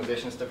variation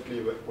optimization is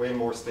typically way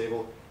more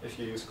stable if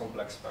you use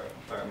complex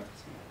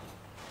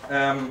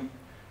parameters.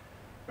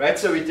 Right,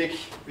 so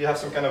we have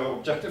some kind of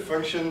objective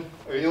function,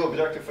 a real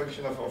objective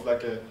function of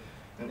like an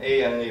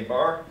A and an A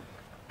bar,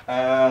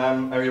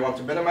 and we want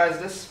to minimize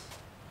this.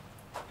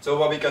 So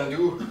what we can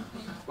do,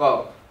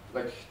 well,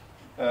 like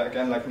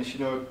again, like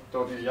Nishino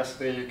told you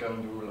yesterday, you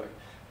can do like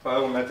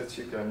spiral methods,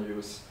 you can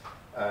use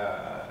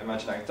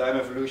imaginary time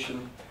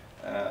evolution.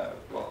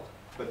 Well,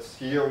 but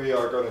here we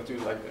are going to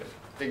do like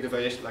take the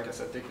variation, like I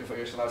said, take the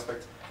variational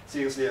aspect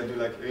seriously and do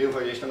like real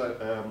variational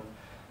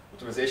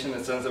optimization, in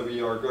the sense that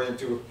we are going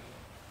to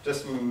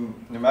just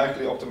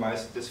numerically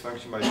optimize this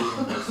function by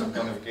doing some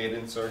kind of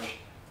gradient search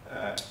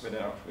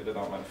within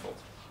our manifold.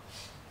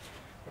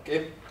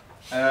 Okay,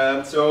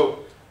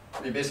 so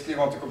we basically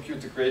want to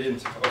compute the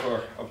gradient of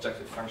our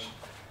objective function.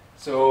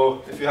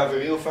 So if you have a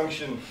real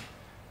function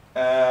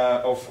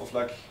of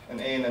like an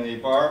A and an A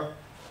bar,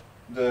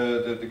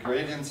 the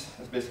gradient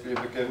is basically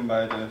given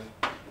by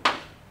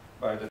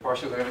the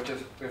partial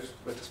derivative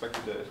with respect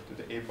to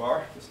the A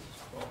bar. This is,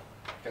 well,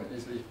 you can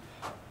easily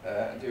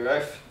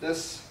derive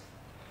this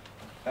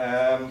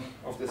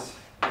of this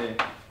A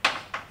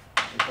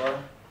bar.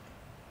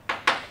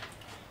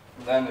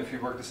 And then if you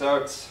work this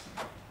out,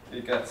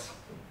 you get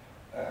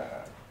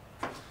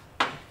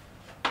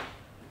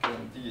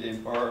dA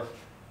bar.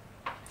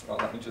 Well,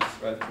 let me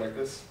just write it like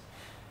this,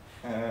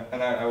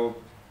 and I will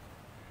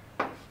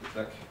put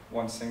like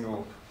one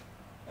single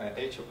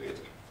H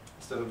operator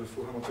instead of the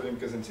full Hamiltonian,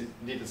 because indeed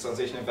it's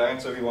translation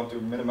invariant, so we want to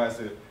minimize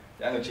the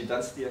energy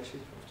density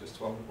actually of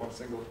just one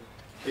single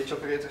H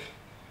operator.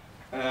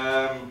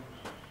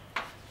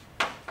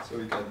 So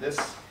we get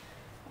this.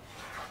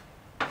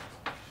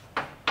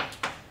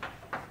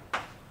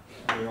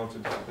 And we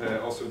want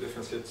to also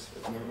differentiate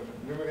with the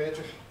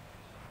numerator.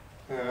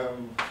 So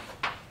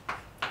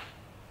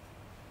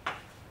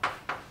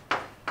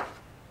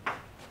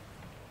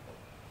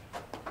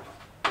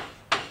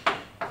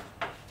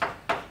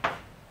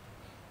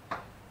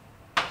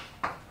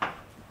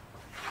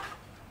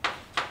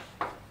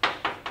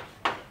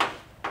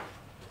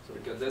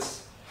we get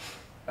this.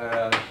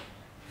 So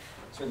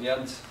in the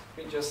end,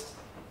 we just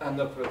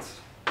end up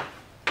with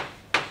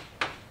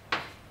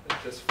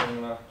this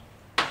formula.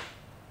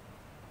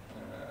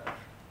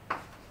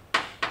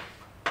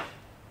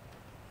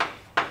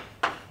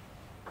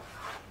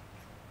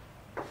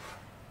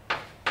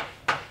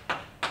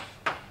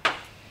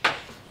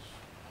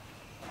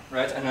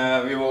 Right,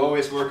 and we will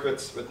always work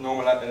with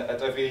normal at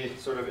every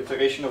sort of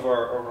iteration of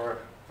our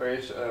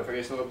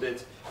variational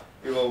update.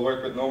 We will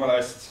work with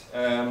normalized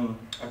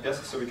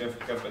guesses, so we can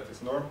forget about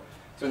this norm.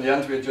 So in the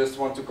end, we just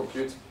want to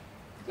compute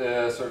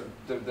the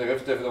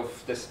derivative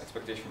of this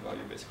expectation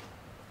value, basically.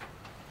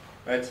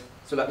 Right.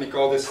 So let me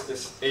call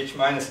this h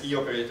minus e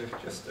operator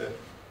just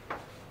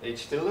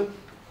h tilde.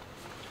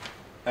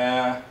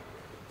 Then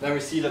we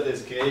see that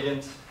this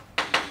gradient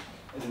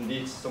is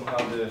indeed somehow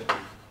the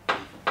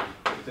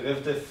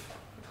derivative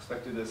with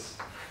respect to this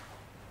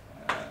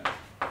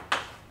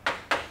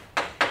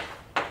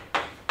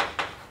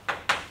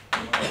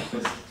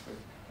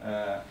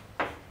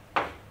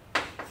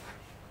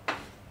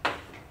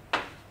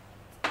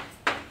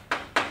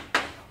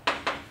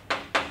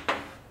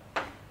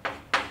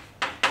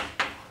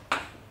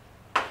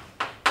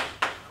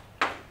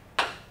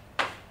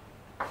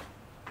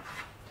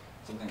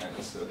something like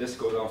this. So this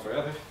goes on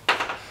forever.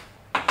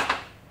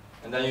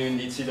 And then you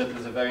indeed see that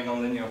there's a very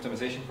nonlinear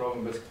optimization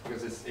problem,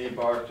 because this a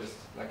bar just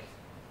like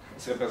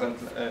it's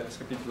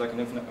repeated like an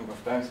infinite number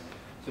of times.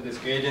 So this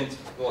gradient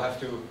will have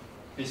to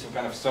be some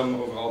kind of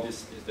sum over all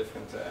these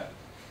different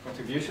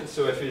contributions.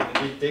 So if we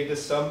indeed take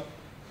this sum,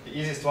 the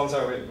easiest ones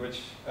are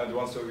the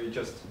ones where we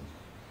just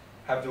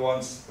have the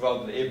ones,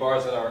 well, the a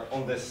bars that are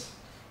on this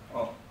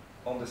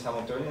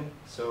Hamiltonian.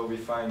 So we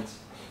find,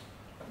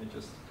 let me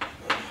just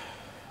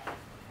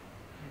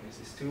use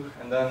these two,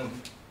 and then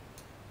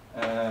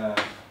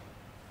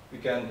we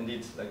can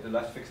indeed, like the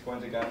left fixed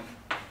point again.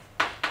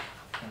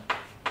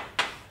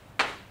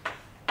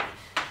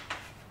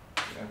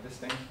 We have this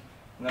thing.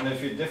 And then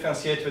if you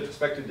differentiate with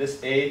respect to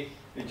this A,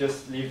 we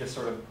just leave this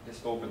sort of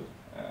this open.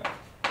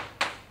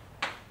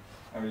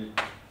 And we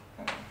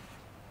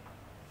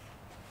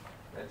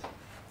right.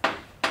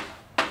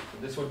 So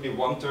this would be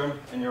one term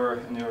in your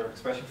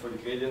expression for the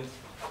gradient.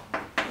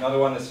 Another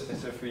one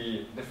is if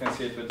we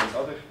differentiate with this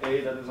other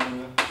A that is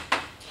on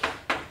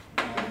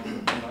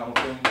the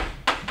Hamiltonian.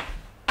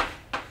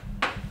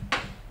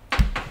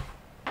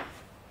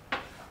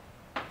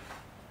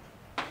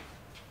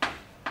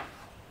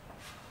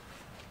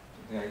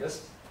 Like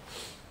this,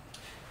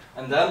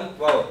 and then,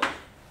 well,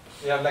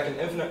 we have like an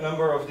infinite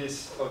number of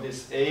these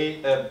tensors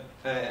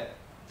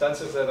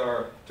that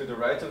are to the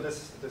right of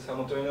this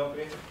Hamiltonian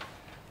operator.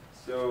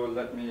 So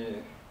let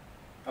me,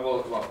 I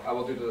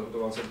will do the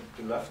ones to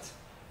the left.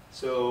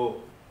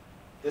 So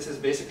this is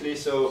basically,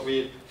 so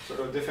we sort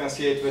of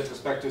differentiate with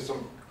respect to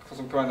some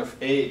kind of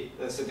A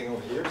that's sitting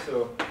over here.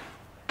 So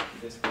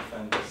basically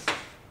find this.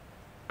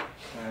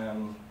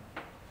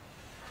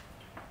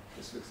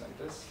 This looks like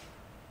this.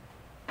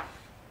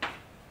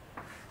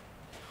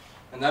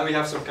 And then we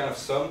have some kind of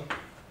sum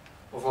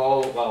of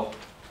all, well,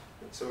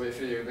 so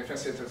if you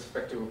differentiate with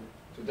respect to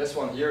this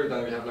one here,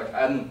 then we have like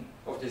n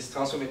of these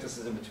transfer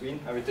matrices in between,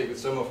 and we take the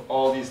sum of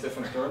all these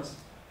different terms.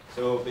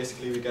 So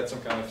basically we get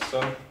some kind of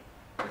sum,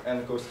 like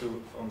n goes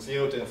to from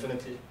 0 to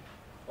infinity,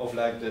 of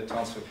like the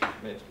transfer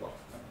matrix block.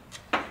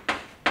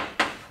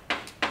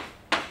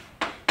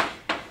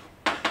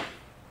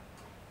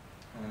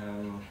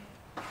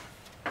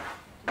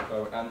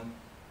 Power n,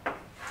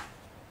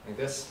 like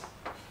this.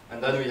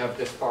 And then we have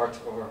this part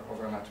of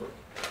our network.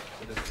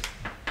 So this.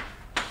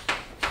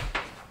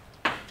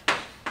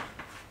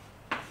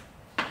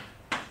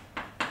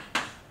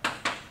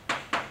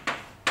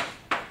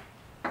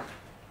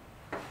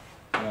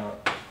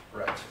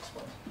 Right.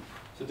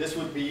 So this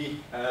would be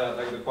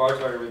like the part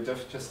where we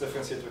just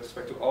differentiate with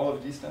respect to all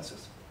of these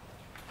tensors.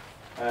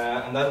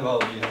 And then, well,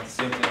 we have the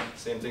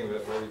same thing where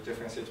we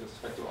differentiate with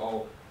respect to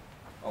all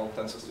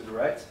tensors to the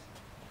right.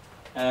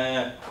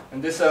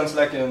 And this sounds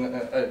like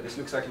this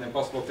looks like an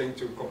impossible thing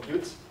to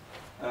compute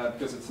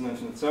because it's an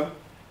infinite sum.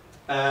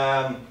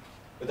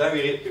 But then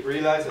we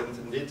realize that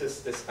indeed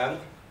this n.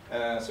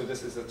 So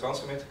this is the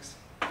transfer matrix.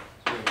 So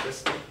we have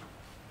this thing.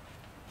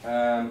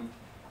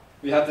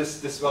 We have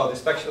this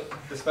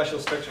special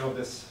structure of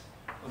the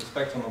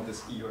spectrum of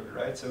this E order,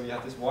 right? So we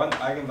have this one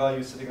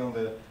eigenvalue sitting on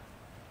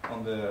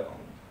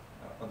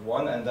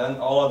one, and then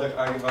all other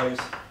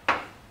eigenvalues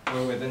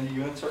were within the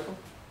unit circle,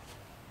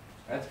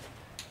 right?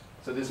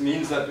 So this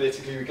means that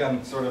basically we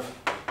can sort of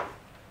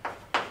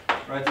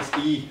write this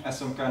E as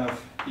some kind of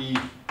E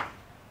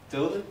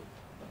tilde,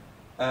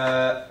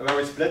 where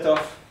we split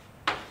off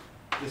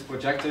this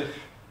projector.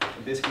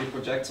 It basically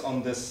projects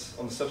on the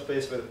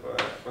subspace with,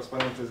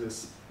 corresponding to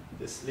this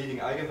leading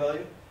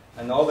eigenvalue,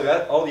 And all the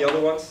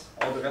other ones,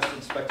 all the rest of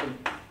the spectrum,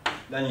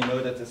 then you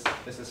know that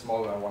this is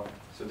smaller than 1.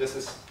 So this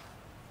is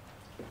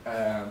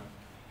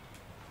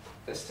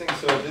this thing.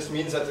 So this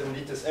means that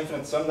indeed this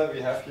infinite sum that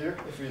we have here,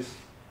 if we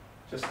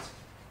just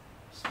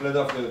split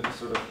off the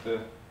sort of the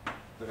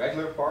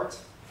regular part,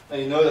 then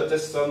you know that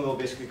this sum will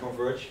basically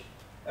converge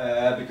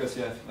because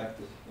you have like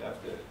the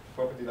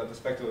property that the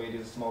spectral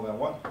radius is smaller than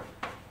 1.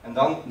 And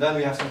then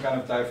we have some kind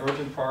of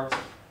divergent part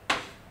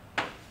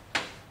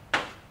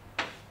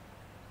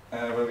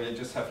where we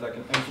just have like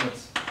an infinite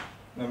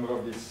number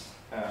of these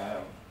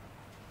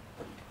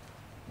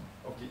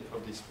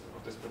of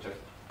this project.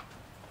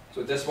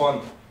 So this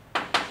one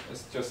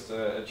is just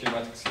a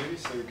geometric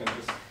series, so we can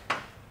just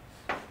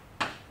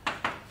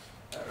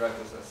write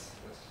this as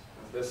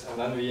this, and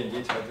then we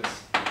indeed have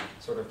this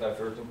sort of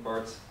divergent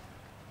part,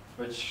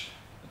 which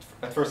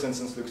at first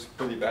instance looks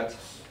pretty bad.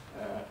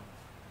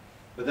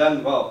 But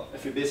then, well,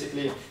 if you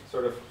basically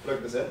sort of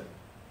plug this in,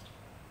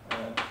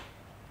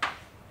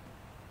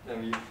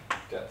 then we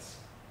get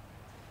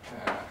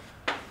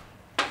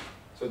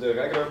so the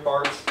regular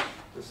part,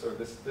 so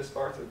this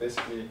part is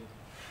basically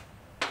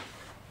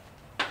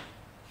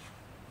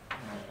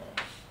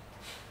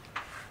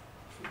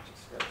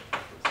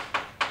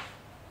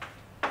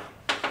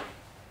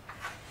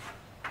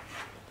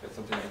get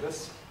something like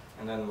this,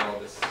 and then well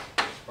this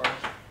part.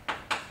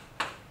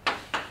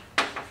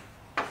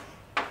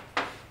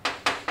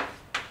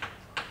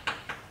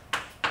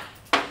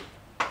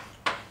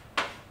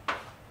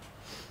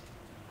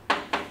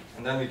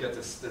 And then we get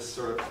this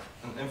sort of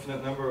an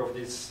infinite number of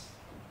these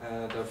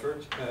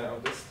diverge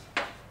of this.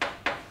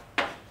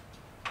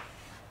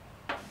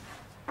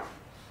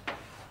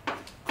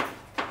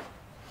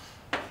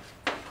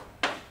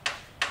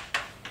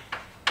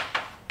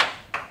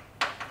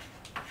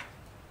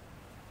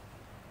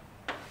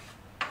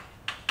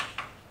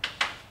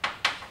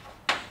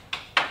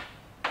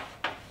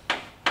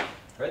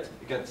 Right,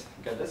 you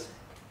get this.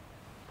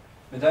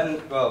 But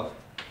then, well,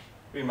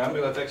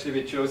 remember that actually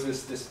we chose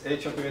this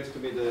H operator to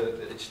be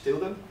the H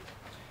tilde.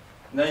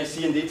 And then you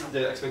see indeed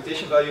the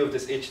expectation value of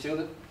this H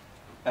tilde.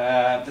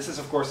 This is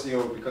of course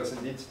 0 because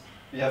indeed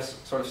we have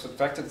sort of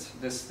subtracted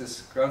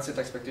this ground state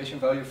expectation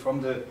value from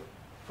the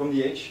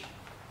H.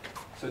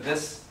 So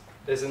this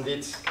is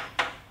indeed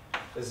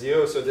a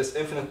 0, so this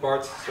infinite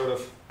part sort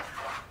of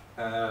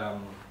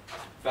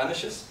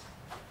vanishes.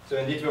 So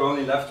indeed we're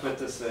only left with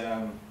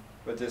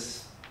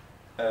this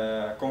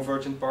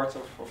convergent part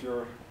of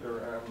your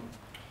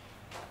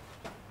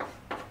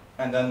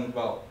and then,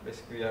 well,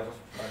 basically we have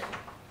like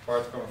a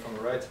part coming from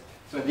the right.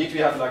 So indeed we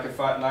have like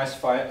a nice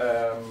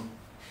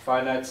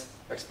finite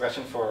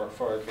expression for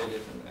a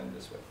gradient in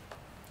this way.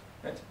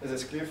 Right? Is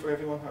this clear for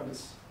everyone how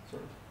this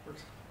sort of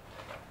works?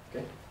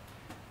 Okay.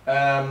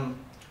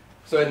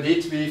 So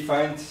indeed we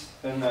find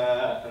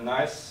a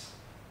nice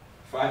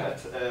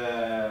finite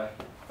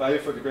value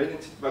for the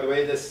gradient. By the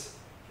way, this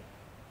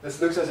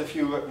looks as if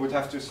you would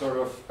have to sort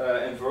of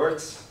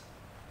invert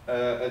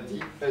a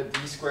d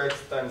squared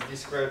times d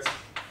squared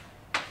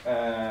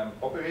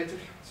operator.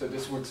 So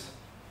this would,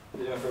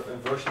 the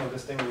inversion of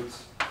this thing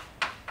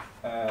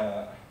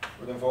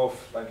would involve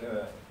like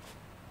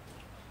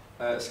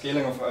a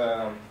scaling of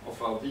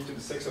well, d to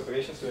the 6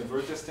 operations to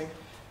invert this thing.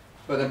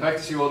 But in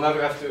practice you will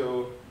never have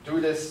to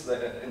do this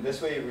in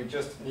this way. We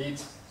just need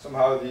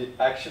somehow the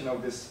action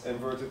of this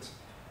inverted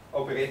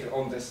operator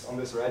on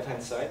this right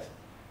hand side.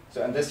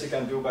 So and this you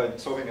can do by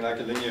solving like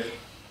a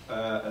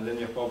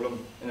linear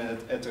problem in an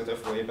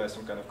iterative way by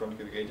some kind of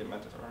conjugate gradient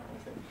method or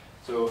anything.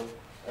 So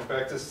in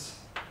practice,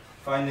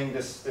 finding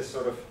this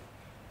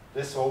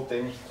whole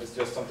thing is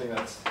just something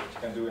that you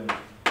can do in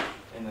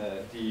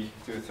a d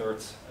to the third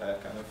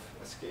kind of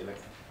a scaling.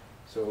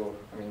 So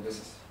I mean this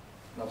is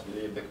not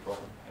really a big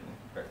problem in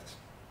practice.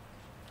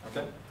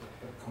 Okay.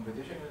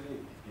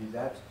 Computationally, is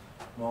that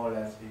more or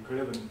less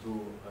equivalent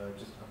to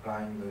just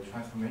applying the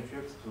transfer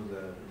matrix to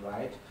the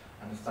right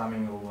and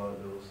summing over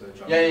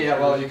those yeah.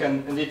 Well, you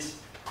can indeed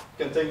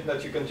think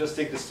that you can just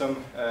take the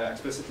sum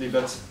explicitly,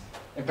 but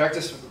in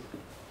practice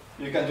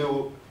you can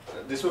do.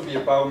 This would be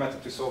a power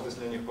method to solve this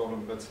linear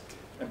problem, but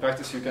in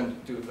practice you can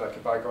do like a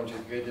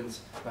biconjugate gradient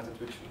method,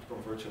 which would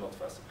converge a lot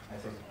faster. I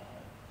think.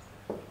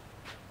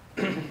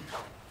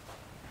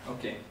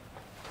 Okay.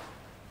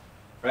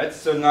 Right.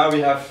 So now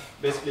we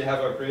basically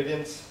have our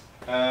gradients,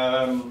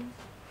 and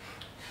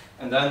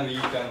then we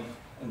can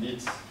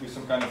indeed do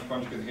some kind of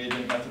conjugate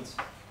gradient methods.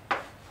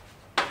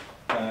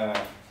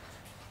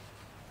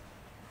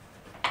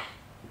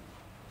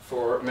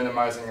 For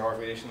minimizing our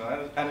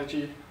variational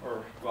energy,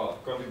 or well,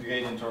 conjugate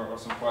gradient, or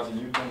some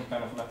quasi-Newton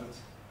kind of methods,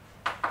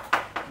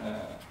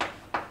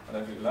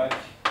 whatever you like.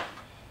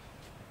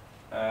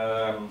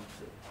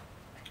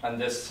 And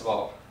this,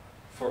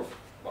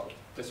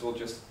 this will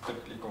just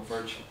typically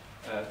converge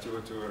to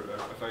a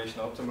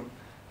variational optimum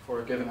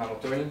for a given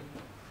Hamiltonian.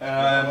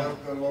 The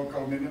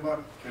local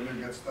minima, can you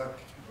get stuck?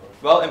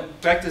 Well, in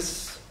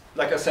practice,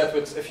 like I said,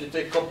 if you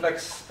take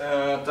complex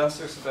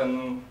tensors,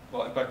 then,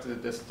 well, in practice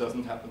this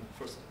doesn't happen.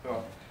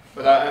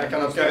 But I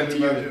cannot guarantee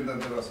you. Imagine that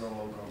there was no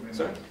local. I mean,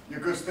 Sorry? You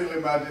could still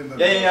imagine that.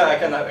 Yeah. I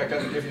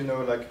can give you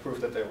no like proof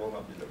that they will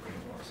not be local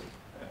anymore. So,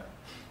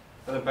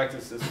 but in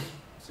practice, this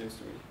seems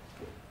to be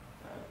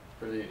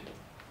pretty.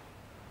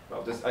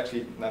 Well, this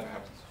actually never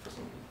happens for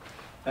some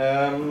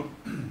reason.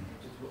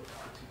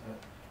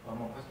 One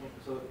more question.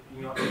 So,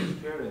 in your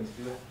experience,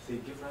 do you see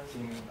difference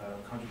in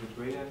conjugate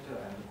gradient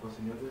and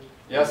quasi-Newton?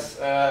 Yes,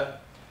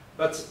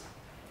 but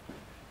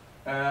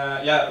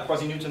yeah,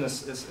 quasi-Newton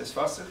is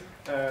faster.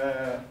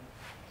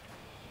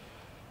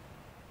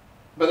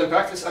 But in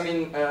practice, I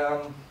mean,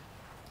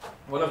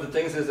 one of the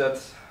things is that,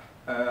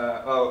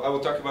 well, I will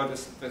talk about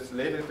this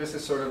later. This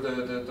is sort of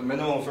the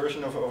minimal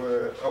version of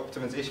our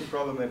optimization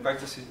problem. In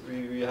practice,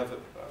 we have a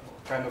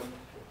kind of,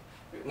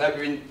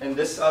 in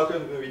this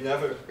algorithm, we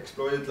never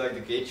exploited like the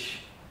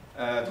gauge,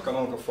 the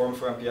canonical form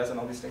for MPS and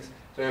all these things.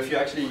 So if you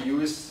actually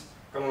use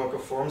canonical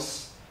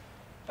forms,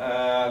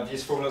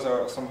 these formulas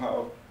are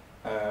somehow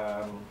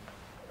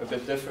a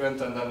bit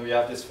different, and then we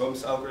have this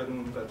FOAMS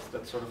algorithm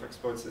that sort of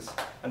exploits this.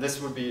 And this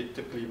would be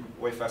typically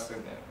way faster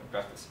in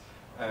practice.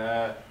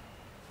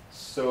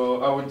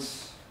 So I would,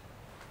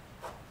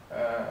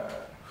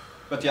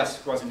 but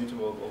yes, quasi-Newton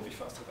will be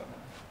faster than that.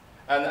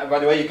 And by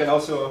the way, you can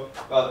also,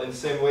 well, in the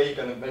same way, you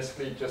can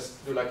basically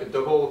just do like a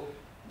double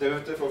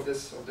derivative of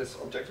this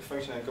objective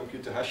function and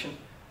compute the Hessian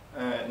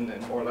in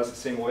more or less the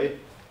same way.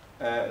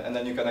 And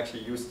then you can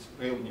actually use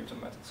real Newton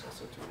methods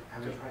also to.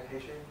 Have you tried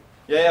Hessian?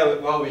 Yeah,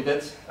 well, we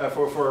did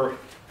for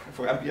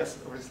MPS,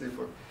 obviously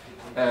for.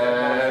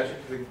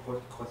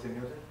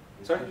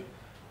 Sorry.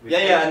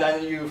 Yeah, and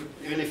then you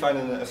really find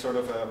a sort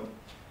of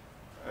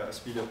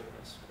speed up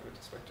with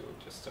respect to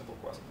just simple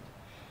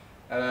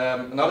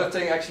quasi-Newton. Another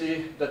thing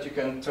actually that you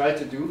can try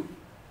to do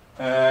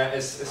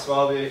is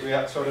well, we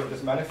have sort of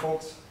this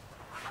manifold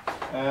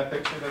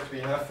picture that we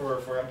have for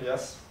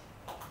MPS.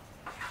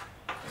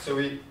 So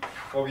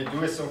what we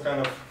do is some kind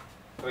of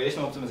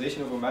variational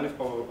optimization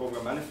over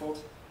a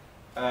manifold.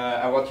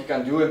 And what you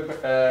can do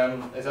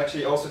is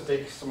actually also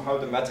take somehow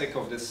the metric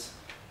of this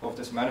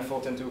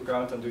manifold into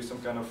account and do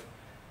some kind of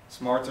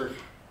smarter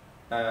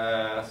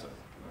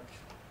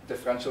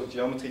differential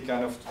geometry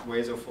kind of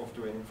ways of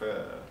doing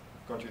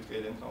conjugate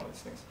gradient and all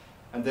these things.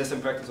 And this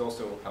in practice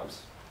also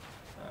helps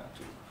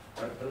too.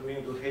 But when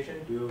you do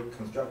Hessian, do you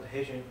construct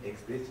Hessian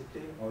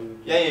explicitly, or you?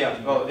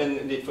 Yeah. Well,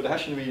 for the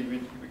Hessian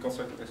we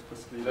construct it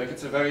explicitly. Like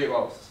it's a very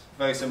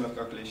similar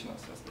calculation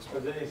as this one.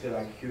 But then it's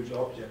like huge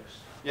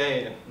objects.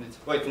 Yeah.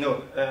 Wait,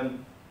 no.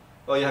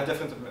 Well, you have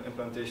different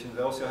implementations.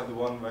 I also have the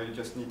one where you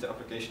just need the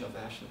application of the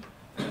Hessian,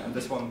 and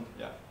this one,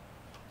 yeah,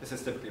 this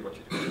is typically what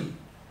you do.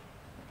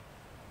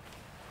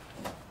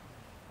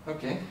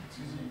 Okay. It's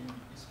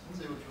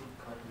expensive to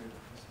calculate.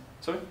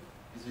 Sorry?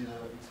 Is it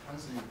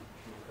expensive?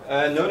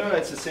 No,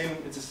 it's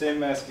the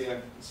same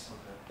scale.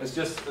 It's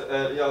just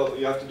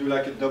you have to do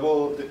like a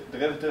double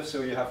derivative,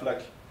 so you have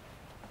like,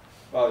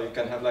 well, you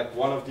can have like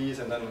one of these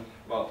and then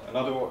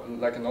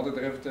another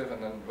derivative,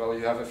 and then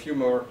you have a few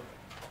more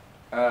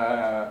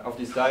of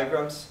these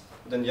diagrams.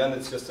 But in the end,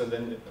 it's just a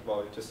linear.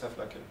 Well, you just have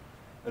like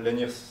a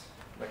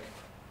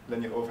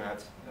linear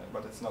overhead,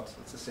 but it's not.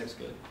 It's the same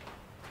scale.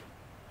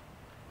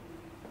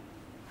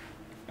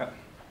 Yeah.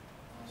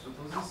 So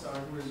does this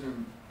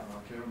algorithm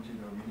guarantee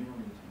the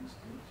minimum integral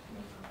state,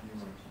 like a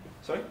DMRT?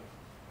 Sorry?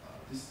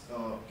 This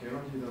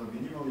guarantee the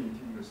minimally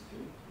integral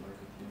state, like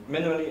a DMRT?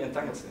 Minimally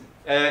entangled state.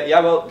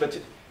 Yeah, well,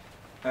 but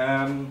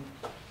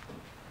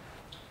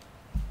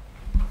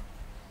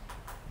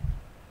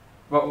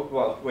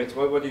well, wait.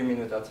 What do you mean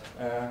with that?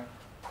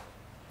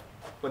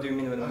 What do you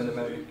mean with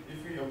minimally?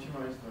 If we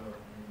optimize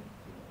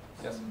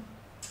Yes.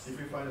 If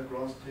we find a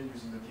ground state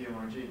using the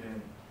DMRG,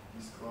 then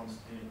this ground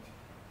state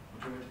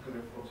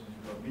automatically flows into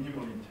the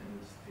minimally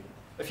integral state.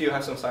 If you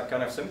have some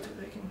kind of symmetry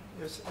breaking,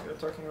 you're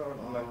talking about.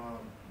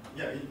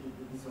 Yeah,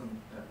 it's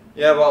on.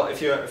 Yeah, well,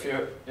 if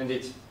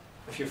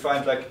you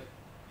find like,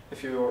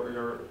 if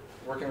you're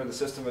working with a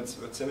system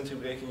with symmetry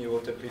breaking, you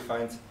will typically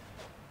find,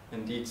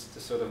 indeed,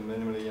 the sort of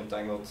minimally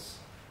entangled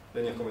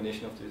linear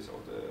combination of these.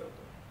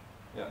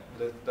 Yeah,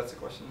 that's the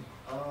question.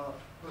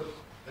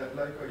 But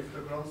like if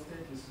the ground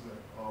state is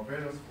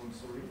variance from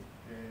solid,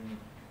 then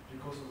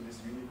because of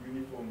this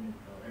uniform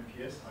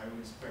MPS, I will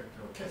expect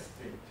a test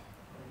state.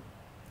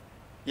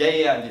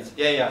 Yeah, indeed.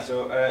 Yeah.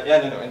 So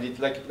no, indeed.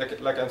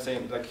 Like I'm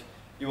saying, like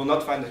you will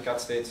not find the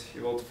cat state.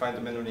 You will find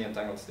the minimally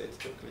entangled state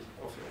typically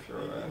of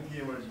your. In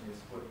the emerging,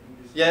 yes, but in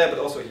this. Yeah, but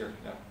also here.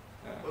 Yeah.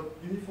 But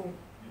uniform.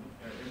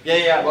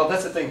 Yeah. Well,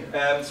 that's the thing.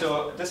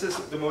 So this is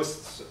the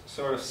most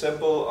sort of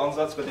simple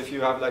ansatz. But if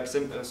you have like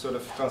sort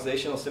of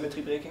translational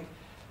symmetry breaking,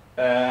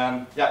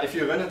 if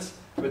you run it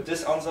with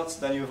this ansatz,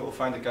 then you will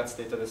find the cat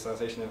state that is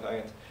translation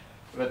invariant.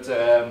 But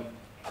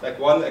like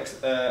one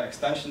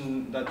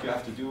extension that you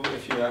have to do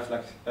if you have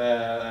like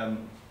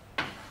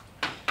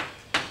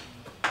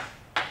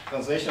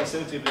translational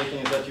symmetry breaking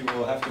is that you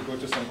will have to go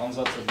to some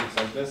ansatz that looks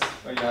like this,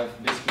 where you have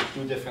basically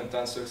two different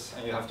tensors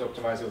and you have to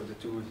optimize over the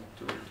two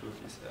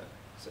of these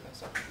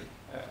separately.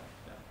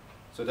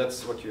 So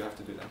that's what you have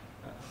to do then.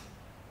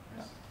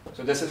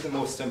 So this is the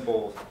most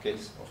simple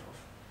case of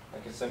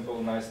like a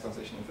simple, nice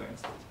transition invariant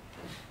state.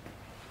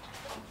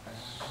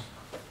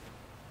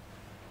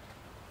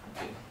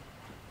 Okay.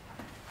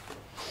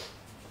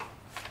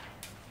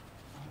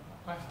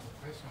 I have a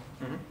question.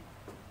 Mm-hmm.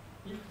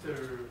 If the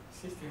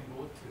system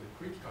goes to the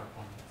critical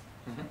point,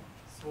 Mm-hmm.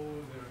 so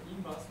the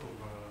inverse of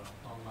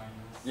 1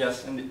 minus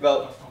Yes, indeed. Well,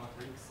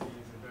 matrix is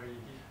very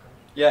difficult.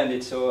 yeah,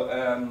 indeed.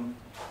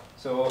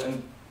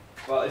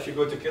 Well, if you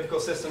go to critical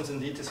systems,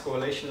 indeed, this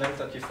correlation length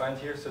that you find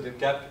here, so the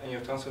gap in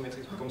your transfer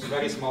matrix becomes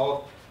very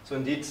small. So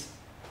indeed,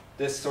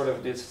 this sort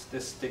of this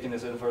taking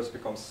this inverse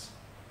becomes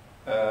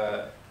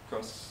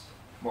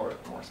more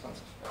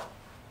expensive. Yeah.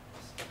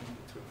 That's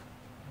definitely true.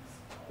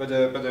 But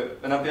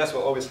an MPS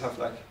will always have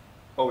a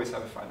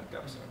finite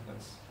gap. So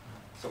that's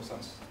in some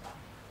sense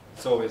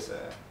it's always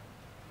okay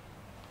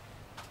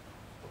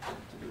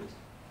to do it.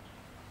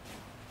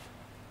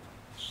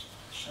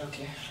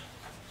 Okay.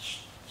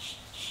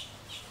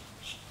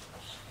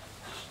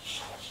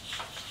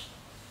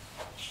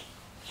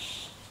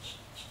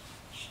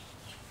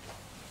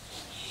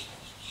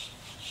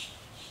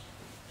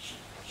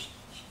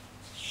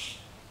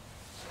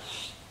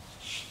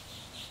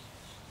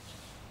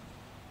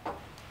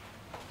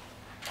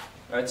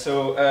 Right,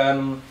 so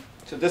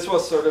this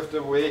was sort of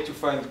the way to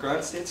find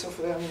ground states of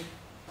a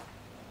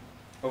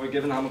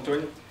given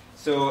Hamiltonian.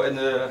 So in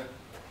the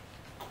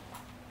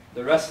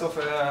rest of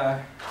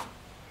the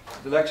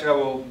lecture, I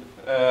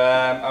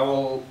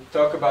will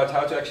talk about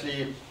how to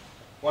actually,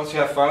 once you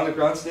have found the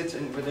ground states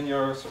within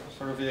your sort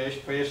of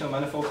variational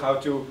manifold, how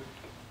to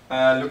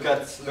look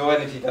at low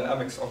energy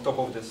dynamics on top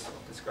of this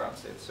ground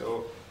state.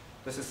 So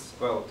this is,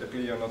 well,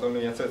 typically you're not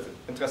only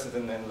interested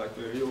in like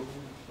the real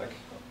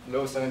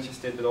lowest energy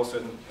state, but also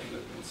in the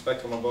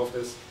spectrum above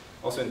this,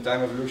 also in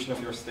time evolution of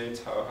your state,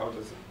 how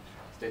does the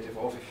state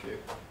evolve if you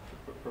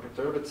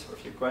perturb it or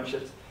if you quench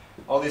it,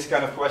 all these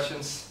kind of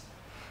questions.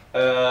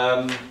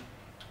 And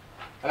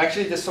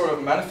actually this sort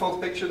of manifold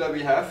picture that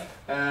we have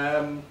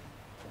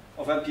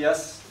of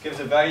MPS gives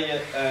a very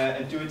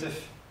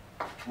intuitive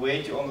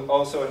way to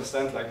also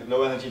understand like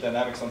low energy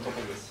dynamics on top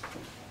of this.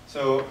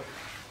 So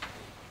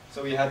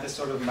we had this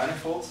sort of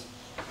manifold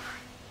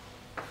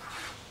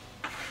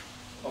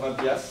of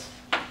MPS,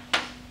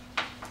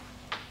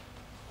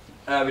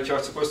 which are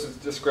supposed to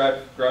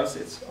describe ground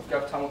states of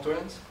gapped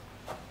Hamiltonians.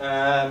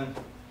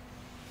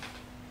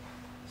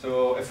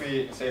 So if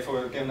we say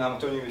for a given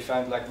Hamiltonian we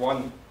find like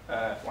one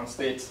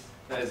state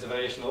that is the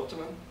variational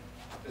optimum,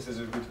 this is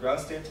a good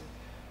ground state.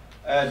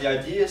 The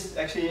idea is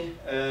actually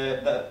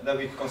that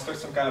we construct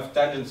some kind of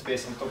tangent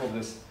space on top of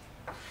this,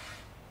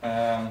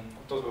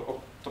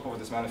 top of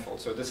this manifold.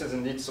 So this is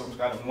indeed some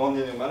kind of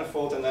nonlinear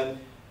manifold, and then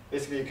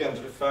basically you can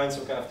define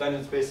some kind of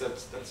tangent space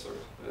that's sort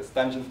of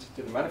tangent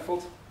to the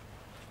manifold.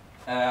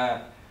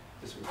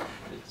 This would be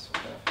some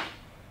kind of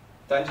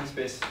tangent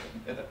space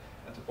at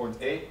the point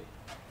A.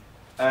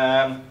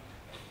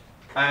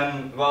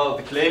 And well,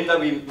 the claim that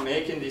we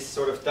make in these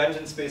sort of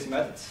tangent space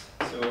methods,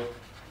 so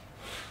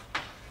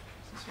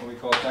this is what we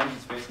call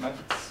tangent space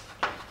methods.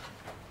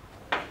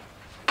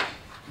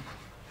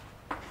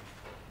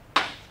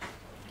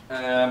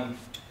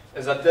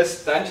 Is that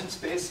this tangent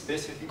space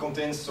basically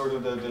contains sort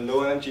of the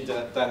low energy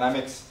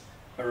dynamics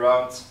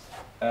around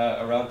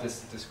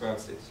this ground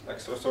state, like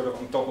sort of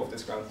on top of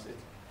this ground state.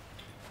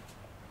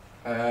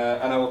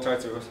 And I will try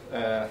to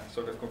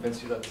sort of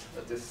convince you that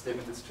this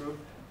statement is true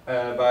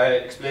by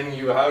explaining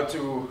you how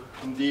to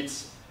indeed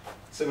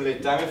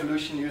simulate time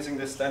evolution using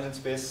this tangent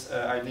space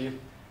idea,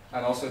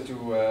 and also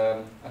to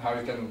how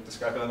you can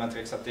describe elementary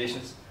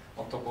acceptations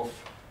on top of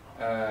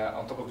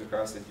the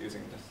ground state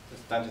using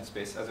this tangent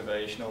space as a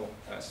variational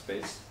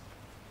space.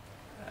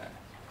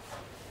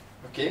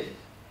 Okay,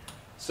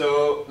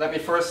 so let me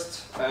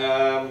first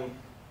write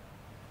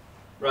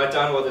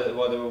down what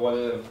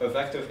a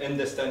vector in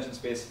this tangent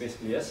space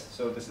basically is.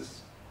 So this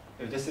is,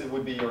 if this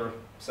would be your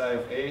psi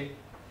of A,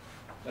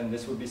 then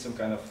this would be some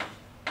kind of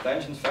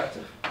tangent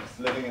vector that's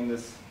living in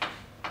this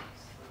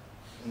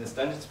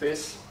tangent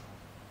space.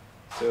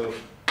 So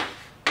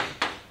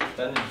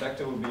tangent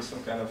vector would be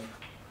some kind of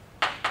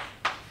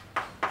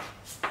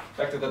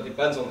vector that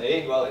depends on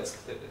A. Well, it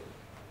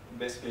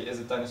basically is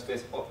a tangent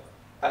space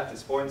at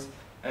this point,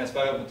 and it's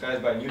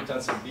parameterized by a new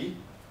tensor B.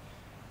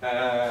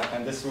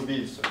 And this would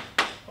be, so,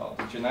 well,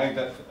 the generic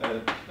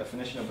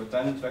definition of a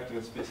tangent vector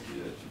is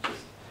basically that you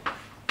just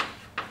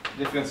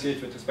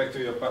differentiate with respect to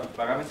your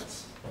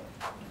parameters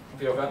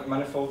of your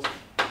manifold. So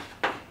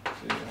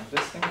you have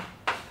this thing,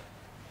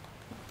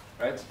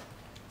 right?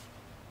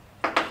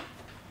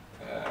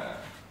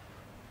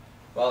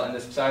 Well, and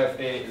this psi of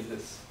A is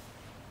this.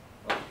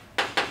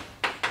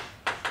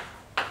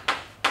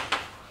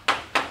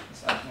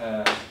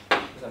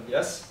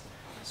 MPS.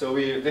 So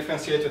we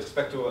differentiate with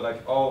respect to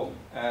like all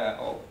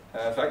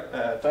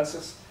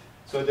tensors.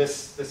 So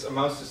this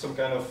amounts to some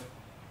kind of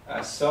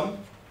sum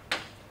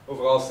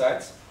over all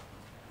sides,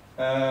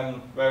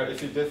 where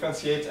if you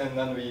differentiate and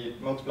then we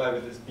multiply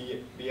with this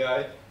bi,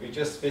 we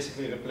just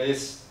basically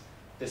replace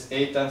this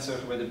A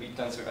tensor with a B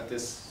tensor at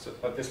this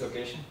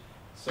location.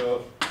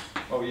 So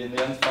what we in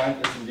the end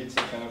find is indeed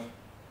some kind of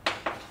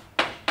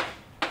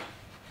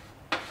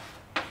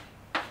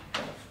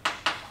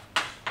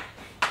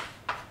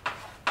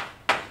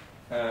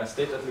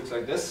state that looks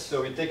like this.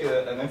 So we take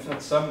an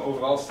infinite sum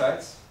over all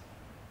sides,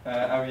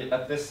 and we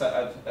at this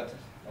at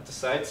the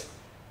sides,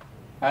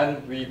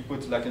 and we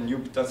put like a new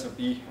tensor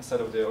B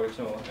instead of the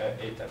original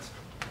A tensor.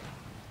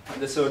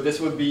 And so this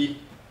would be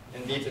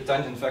indeed a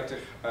tangent vector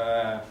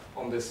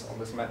on this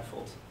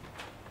manifold,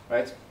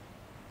 right?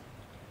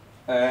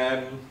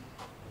 Then,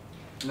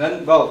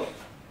 well,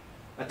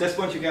 at this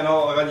point you can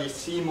already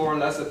see more or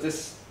less that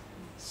this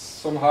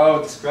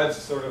somehow describes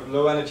sort of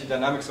low energy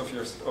dynamics of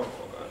your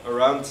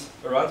around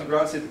the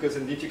ground state, because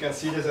indeed you can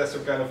see this as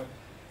some kind of,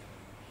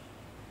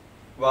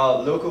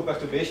 well, local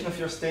perturbation of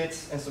your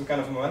states and some kind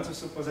of momentum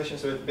superposition.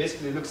 So it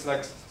basically looks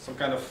like some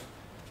kind of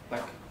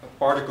like a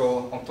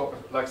particle on top,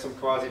 like some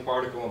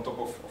quasi-particle on top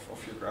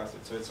of your ground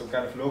state. So it's some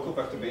kind of local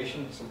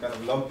perturbation, some kind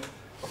of lump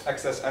of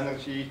excess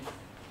energy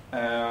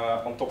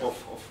on top of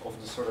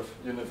the sort of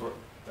uniform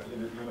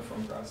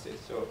ground state.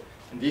 So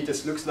indeed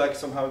this looks like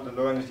somehow the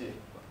low energy.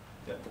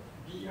 Yeah.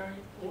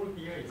 All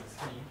BI is the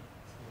same.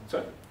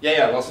 Sorry?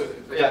 Yeah, also,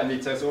 yeah,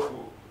 indeed. There's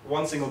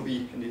one single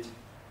B, indeed.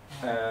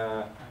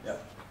 Yeah.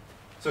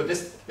 So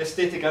this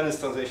state again is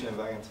translation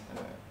invariant,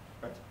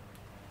 right?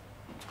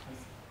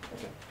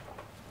 Okay.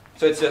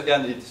 So it's yeah,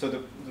 indeed. So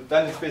the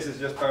tangent space is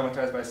just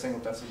parameterized by a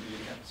single tensor B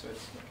again. So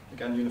it's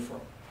again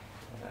uniform.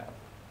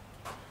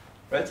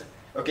 Right?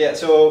 Okay.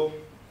 So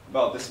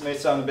well, this may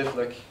sound a bit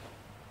like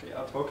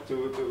ad hoc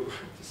to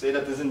say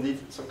that this is indeed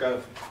some kind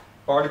of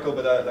particle,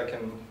 but like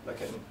in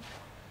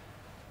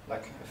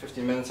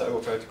 15 minutes I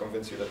will try to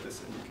convince you that this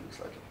indeed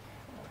looks like a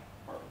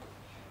particle.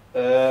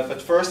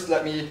 But first,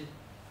 let me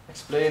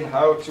explain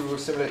how to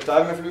simulate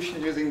time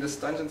evolution using this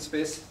tangent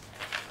space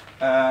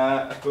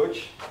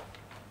approach.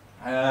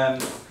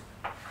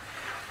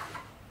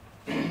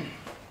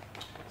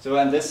 So,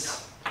 and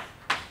this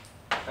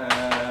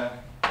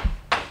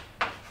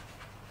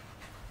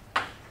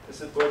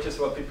approach is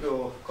what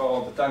people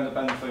call the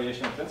time-dependent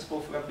variational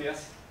principle for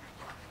MPS.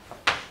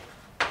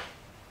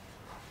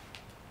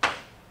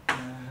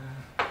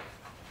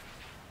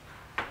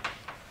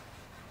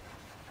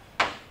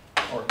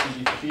 Or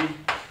TDP.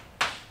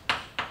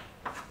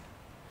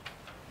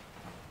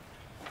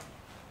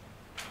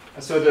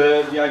 And so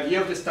the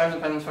idea of this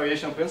time-dependent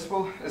variational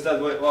principle is that,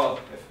 well,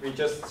 if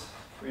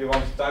we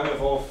want to time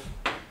evolve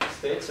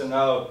states, and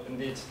now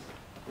indeed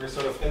we're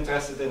sort of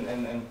interested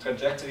in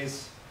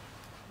trajectories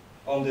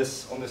on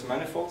this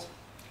manifold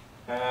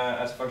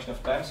as a function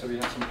of time. So we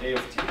have some A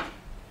of t,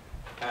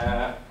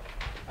 and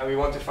we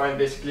want to find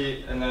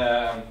basically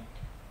a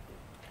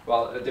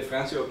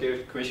differential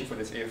equation for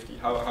this A of t.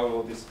 How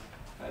will this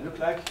look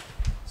like?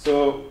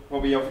 So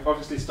what we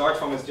obviously start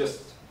from is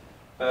just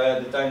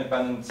the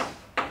time-dependent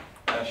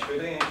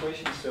Schrödinger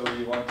equation. So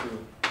we want to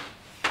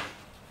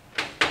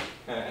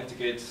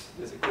integrate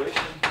this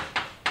equation.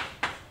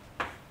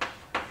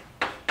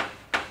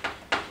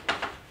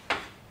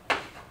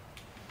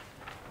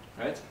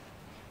 Right?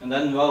 And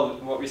then, well,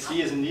 what we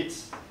see is indeed,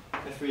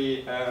 if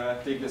we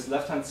take this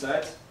left-hand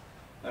side,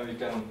 we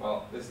can,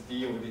 well, this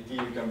d over dt,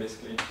 we can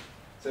basically,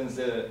 since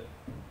the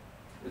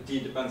t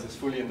depends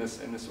fully in this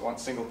one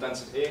single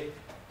tensor A,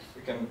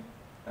 we can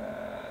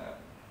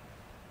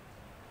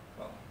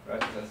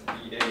write it as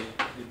dA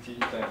dt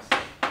times d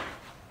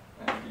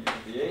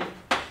over dA.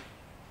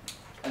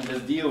 And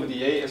this d over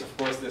dA is of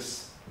course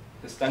this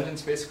tangent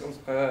space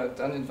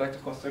tangent vector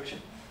construction,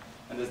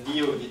 and this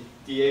d over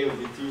dA over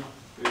dt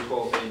we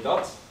call a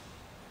dot.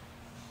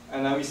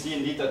 And then we see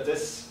indeed that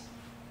this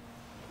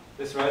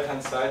right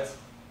hand side is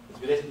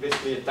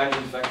basically a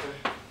tangent vector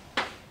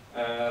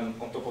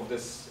on top of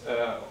this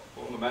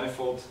on the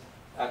manifold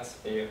at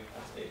A.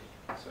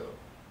 So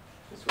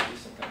this will be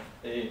some kind of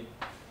A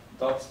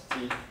dot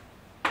T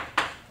A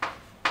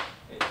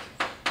T.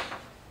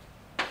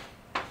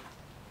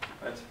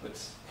 Right,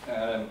 with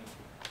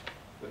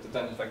the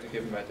tangent vector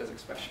given by this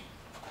expression.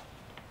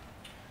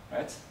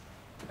 Right.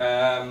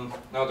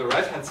 Now the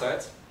right hand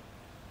side,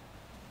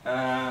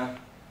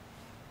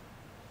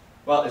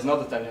 well, is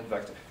not a tangent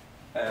vector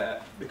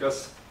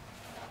because,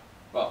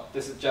 well,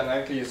 this is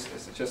generically is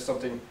just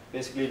something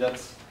basically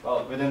that's,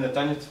 well, within the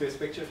tangent space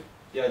picture.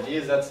 The idea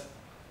is that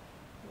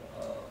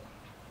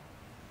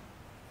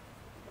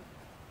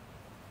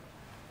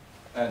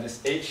this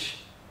H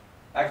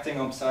acting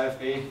on psi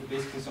of A is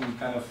basically some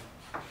kind of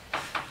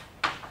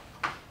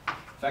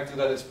vector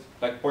that is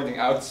like pointing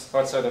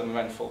outside of the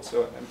manifold.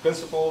 So in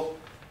principle,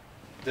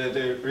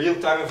 the real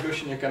time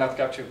evolution you cannot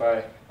capture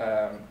by,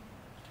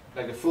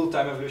 like the full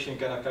time evolution you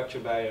cannot capture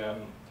by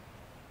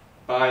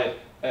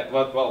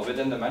well,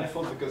 within the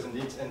manifold, because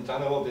indeed in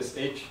general this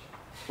H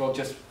will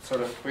just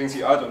sort of brings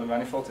you out of the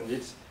manifold.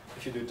 Indeed,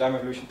 if you do time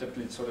evolution,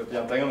 typically sort of the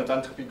entanglement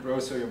entropy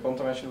grows, so your bond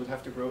dimension would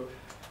have to grow.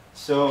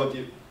 So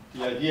the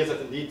idea is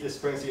that indeed this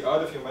brings you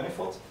out of your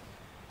manifold.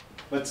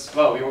 But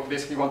well, we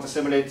basically want to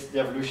simulate the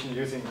evolution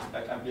using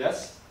like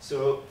MPS.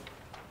 So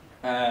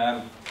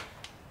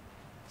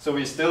so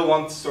we still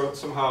want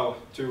somehow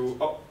to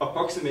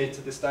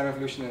approximate this time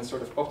evolution in a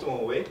sort of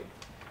optimal way.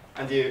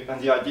 And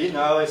the idea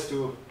now is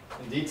to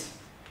indeed,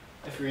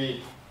 if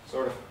we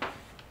sort of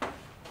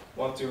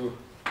want to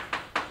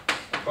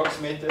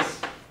approximate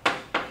this,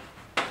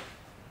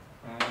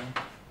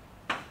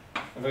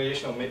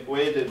 variational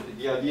way,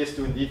 the idea is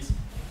to indeed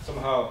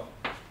somehow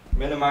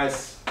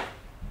minimize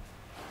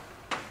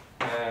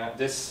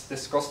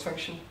this cost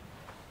function.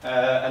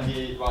 And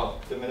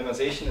the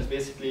minimization is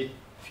basically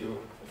if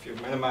you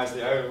minimize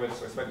the error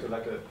with respect to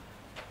like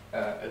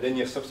a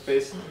linear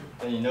subspace,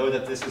 then you know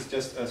that this is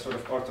just a sort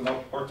of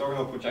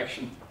orthogonal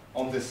projection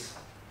on this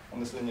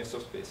linear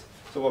subspace.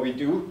 So what we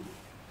do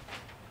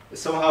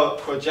is somehow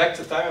project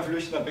a time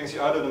evolution that brings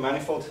you out of the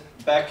manifold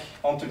back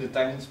onto the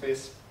tangent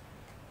space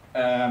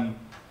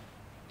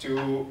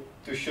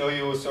to show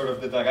you sort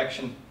of the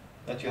direction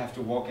that you have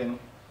to walk in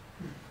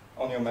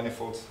on your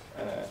manifold.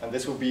 And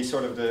this will be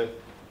sort of the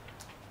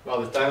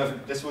time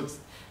of, this would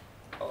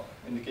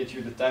indicate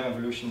you the time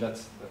evolution that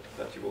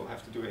you will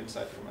have to do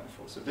inside your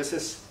manifold. So this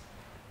is,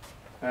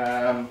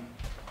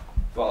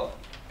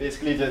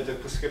 basically the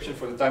prescription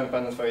for the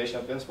time-dependent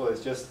variational principle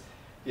is just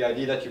the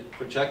idea that you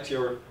project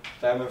your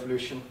time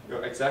evolution,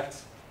 your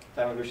exact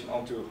time evolution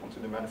onto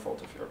the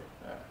manifold of your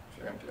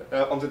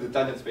MPI, onto the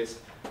tangent space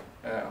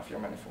of your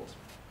manifold.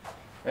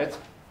 Right?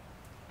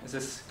 Is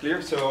this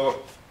clear?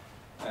 So,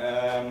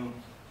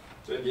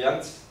 so in the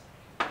end,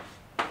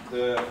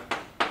 the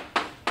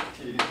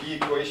TDP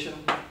equation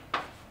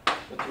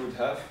that you would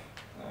have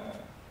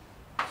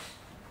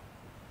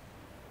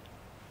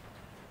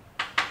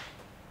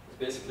is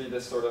basically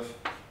this sort of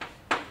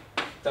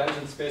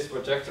tangent space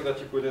projector that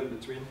you put in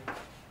between.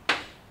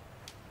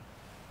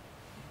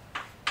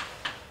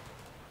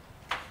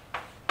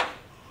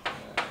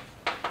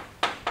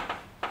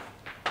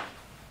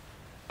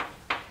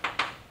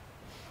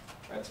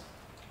 Right.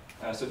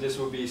 So this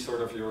will be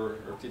sort of your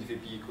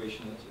TDVP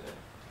equation that you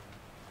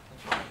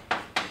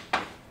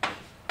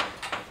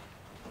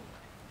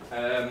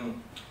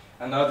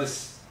and now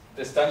this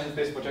tangent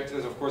space projector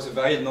is of course a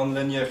very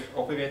nonlinear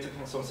operator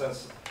in some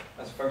sense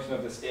as a function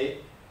of this A.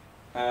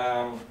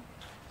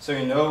 So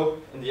you know,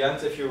 in the end,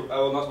 I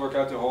will not work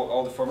out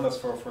all the formulas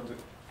for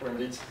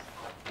indeed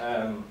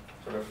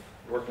sort of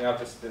working out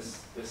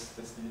this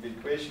TDP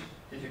equation,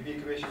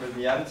 but in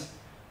the end,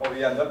 what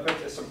we end up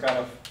with is some kind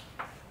of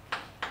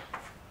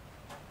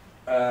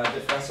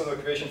differential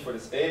equation for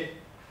this A,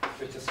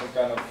 which is some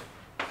kind of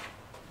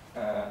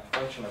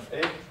function of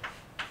A,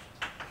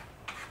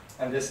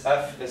 and this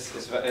F is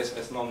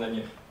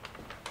nonlinear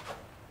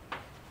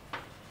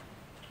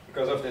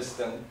because of this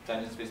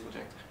tangent space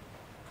projector.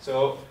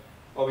 So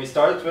what we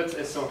started with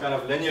is some kind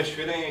of linear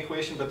Schrödinger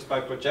equation, but by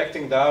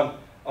projecting down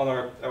on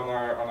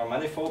our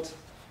manifold,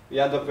 we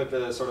end up with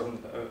a sort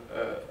of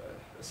a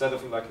set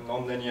of like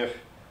nonlinear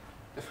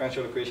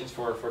differential equations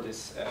for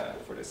this A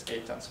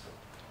tensor,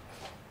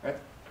 right?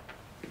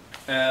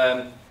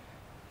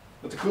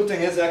 But the cool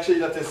thing is actually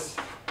that this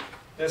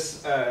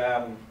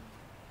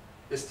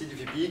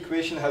TDVP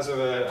equation has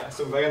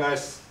some very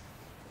nice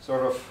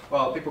sort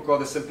of, people call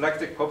this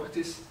symplectic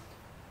properties,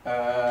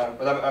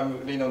 but I'm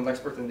really not an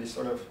expert in these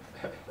sort of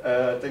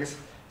things.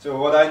 So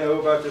what I know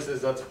about this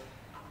is that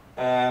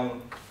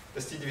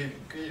this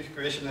TDVP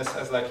equation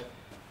has like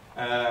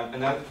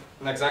an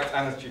exact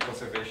energy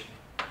conservation,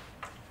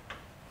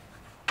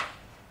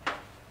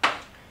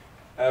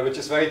 which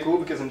is very cool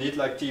because indeed,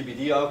 like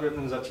TBD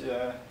algorithms that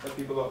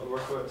people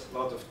work with, a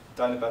lot of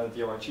time-dependent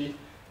DRG,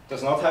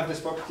 does not have this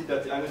property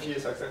that the energy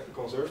is exactly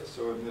conserved.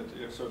 So that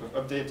you sort of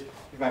update,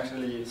 you can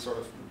actually sort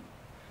of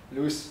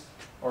lose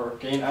or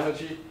gain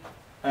energy,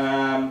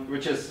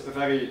 which is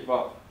very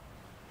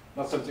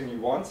not something you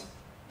want.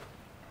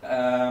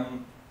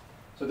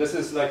 So this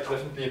is like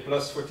definitely a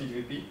plus for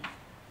TDVP.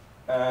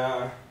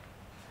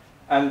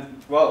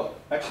 And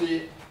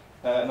actually,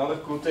 another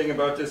cool thing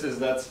about this is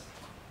that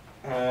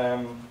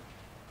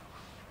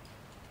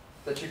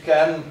that you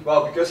can,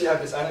 because you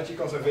have this energy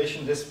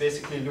conservation, this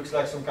basically looks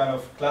like some kind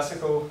of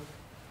classical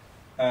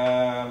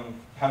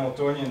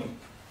Hamiltonian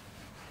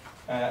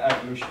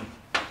evolution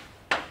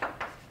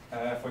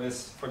for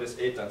this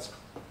A tensor.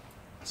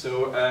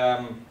 So,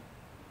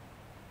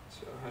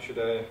 so how should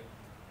I?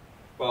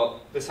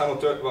 This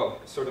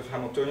sort of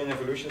Hamiltonian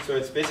evolution. So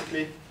it's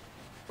basically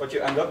what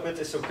you end up with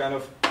is some kind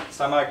of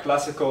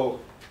semi-classical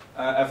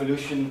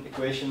evolution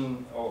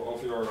equation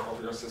of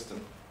your system,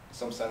 in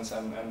some sense.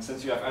 And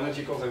since you have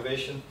energy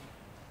conservation,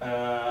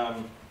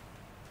 you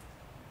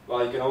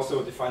can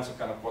also define some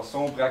kind of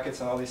Poisson brackets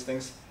and all these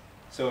things.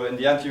 So in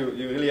the end, you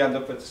really end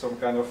up with some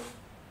kind of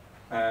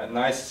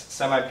nice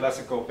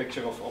semi-classical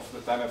picture of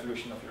the time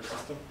evolution of your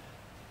system.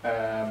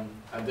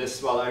 And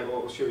this, I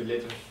will show you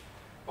later,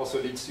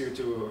 also leads you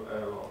to,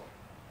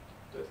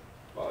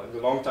 in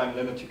the long time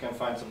limit, you can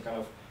find some kind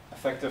of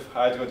effective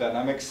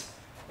hydrodynamics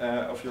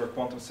of your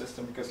quantum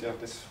system because you have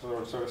this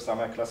sort of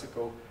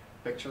semi-classical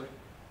picture.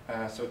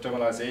 So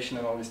thermalization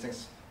and all these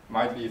things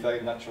might be a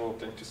very natural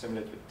thing to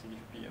simulate with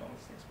TDP and all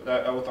these things.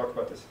 But I will talk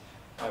about this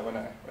when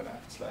I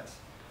have the slides.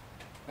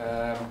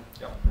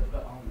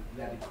 But on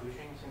that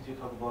equation, since you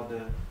talk about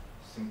the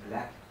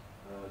symplectic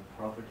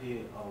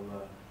property of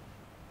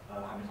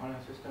a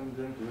Hamiltonian system,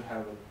 then do you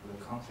have the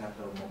concept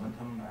of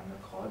momentum and the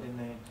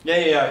coordinate?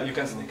 Yeah. You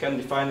can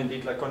define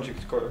indeed like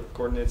conjugate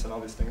coordinates and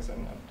all these things,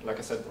 and like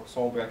I said,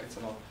 Poisson brackets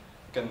and all.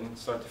 You can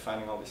start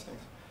defining all these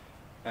things.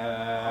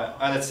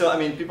 And it's still, I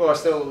mean, people are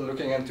still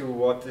looking into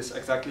what this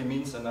exactly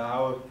means and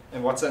how,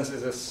 in what sense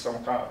is this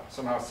somehow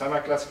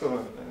semi-classical,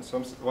 in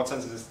what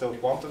sense is it still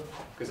quantum?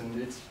 Because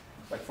indeed,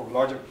 like for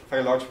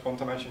very large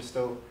quantum dimensions, you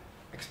still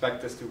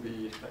expect this to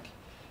be like.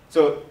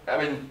 So, I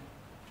mean,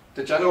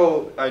 the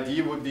general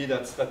idea would be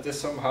that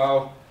this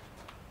somehow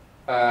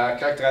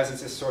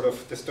characterizes this sort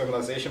of this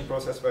thermalization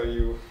process where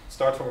you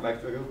start from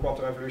like the real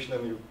quantum evolution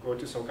and you go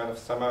to some kind of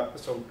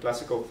some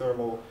classical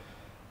thermal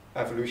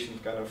evolution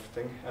kind of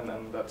thing, and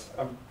then that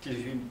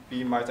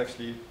TGV might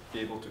actually be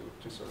able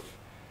to sort of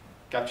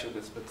capture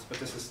this, but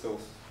this is still,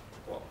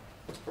 well,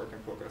 it's work in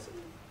progress.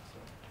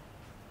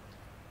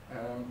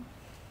 So,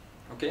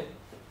 okay,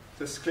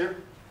 this is clear.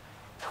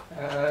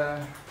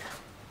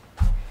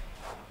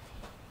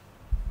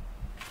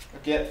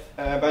 Okay.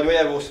 By the way,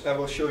 I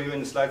will show you in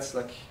the slides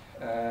like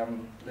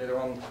later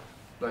on,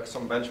 like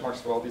some benchmarks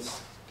for all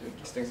these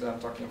things that I'm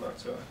talking about.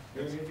 So.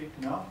 You're using it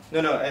now?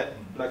 No,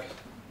 like.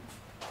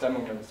 Demo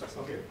minutes or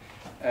something.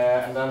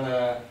 Okay. And then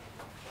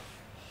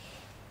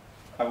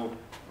I will,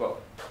 well,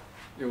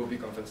 you will be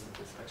convinced that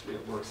this actually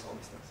works, all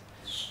these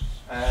things.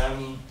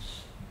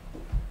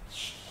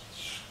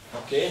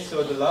 Okay,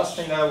 so the last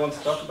thing that I want to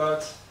talk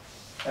about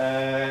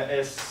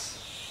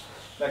is,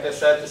 like I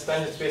said, this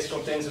tangent space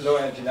contains a low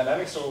energy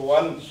dynamic. So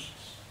one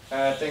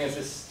thing is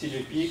this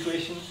TJP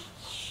equation.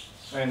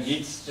 And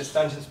indeed, this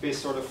tangent space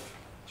sort of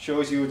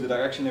shows you the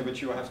direction in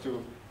which you have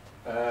to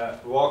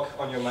walk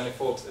on your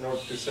manifolds in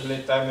order to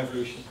simulate time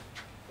evolution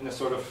in a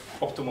sort of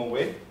optimal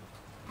way.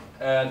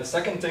 The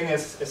second thing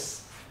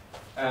is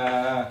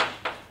that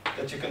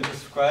you can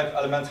describe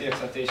elementary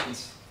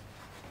excitations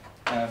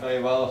very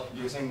well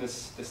using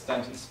this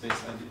tangent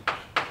space idea.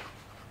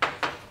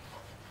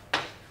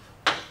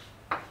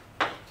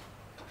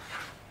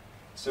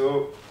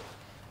 So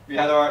we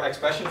had our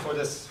expression for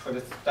this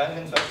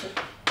tangent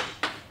vector.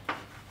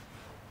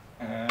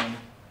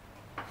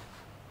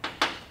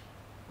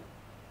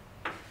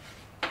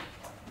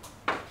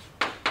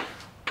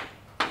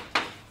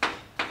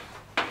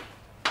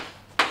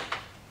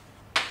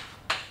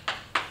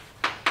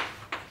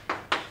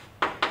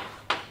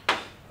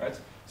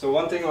 So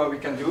one thing what we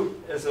can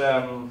do is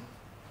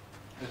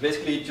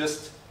basically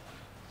just,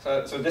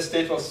 so this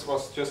state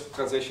was just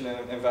translation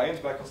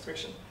invariant by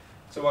constriction.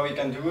 So what we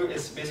can do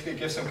is basically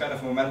give some kind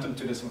of momentum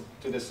to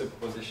this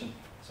superposition.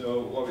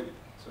 So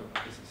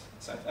this is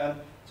side n.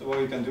 So what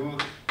we can do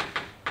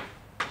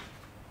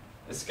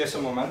is give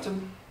some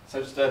momentum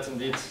such that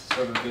indeed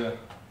sort of the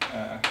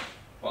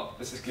well,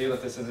 this is clear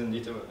that this is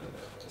indeed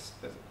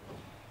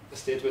a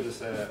state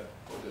with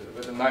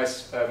a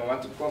nice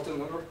momentum quantum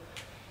number.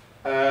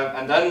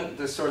 And then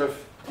the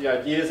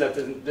idea is that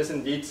this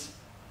indeed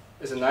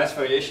is a nice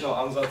variational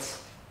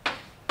ansatz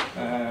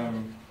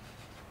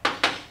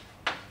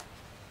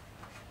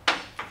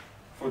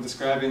for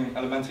describing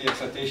elementary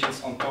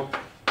excitations on top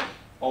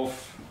of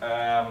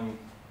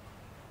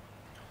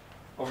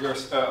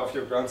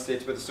your ground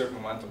state with a certain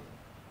momentum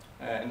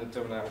in the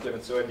thermodynamic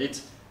limit. So indeed,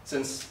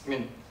 since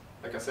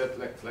like I said,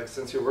 like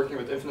since you're working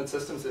with infinite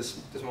systems,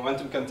 this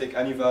momentum can take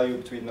any value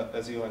between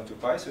 0 and 2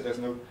 pi. So there's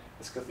no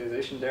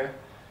discretization there.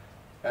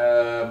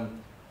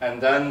 And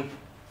then,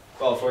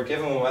 well, for a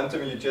given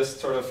momentum, you just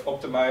sort of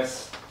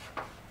optimize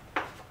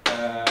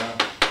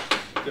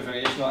the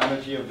variational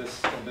energy of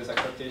this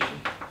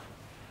excitation.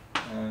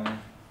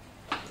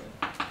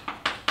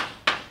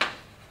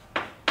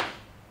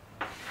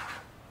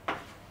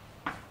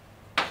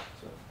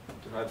 So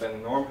divide by the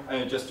norm, and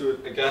you just do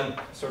again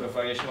sort of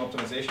variational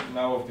optimization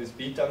now of this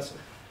B tensor.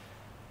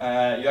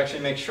 You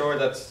actually make sure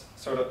that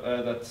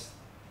that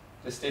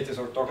the state is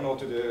orthogonal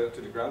to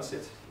the ground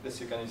state. This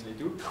you can easily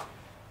do,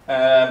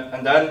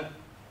 and then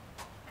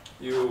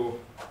you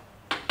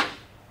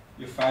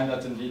find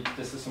that indeed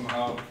this is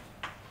somehow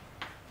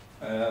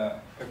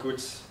a good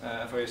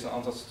variational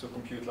ansatz to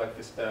compute like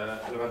this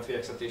elementary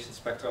excitation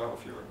spectra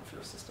of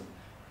your system,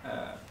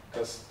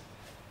 because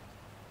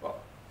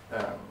well,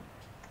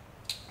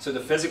 so the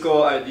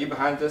physical idea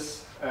behind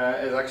this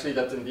is actually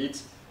that indeed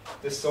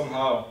this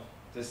somehow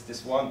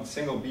this one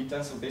single B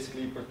tensor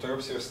basically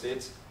perturbs your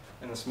state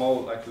in a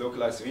small like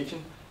localized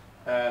region.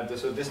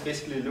 So this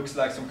basically looks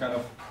like some kind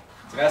of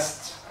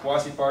dressed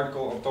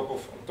quasi-particle on top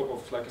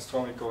of like a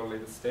strongly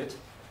correlated state.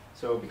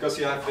 So because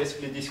you have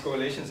basically these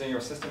correlations in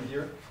your system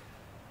here,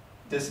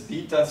 this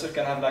B tensor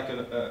can have like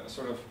a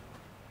sort of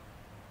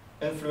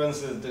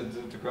influence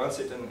the ground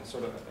state in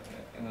sort of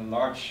in a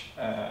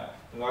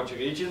large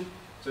region.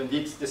 So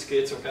indeed, this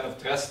creates some kind of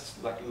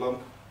dressed like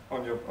lump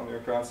on your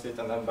ground state,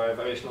 and then by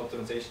variational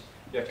optimization,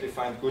 you actually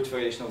find good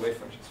variational wave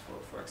functions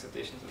for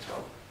excitations as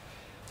well.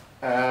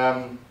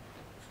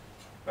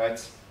 Right.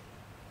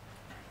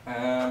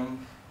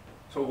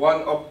 So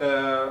one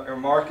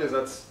remark is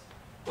that,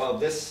 well,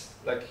 this,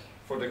 like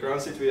for the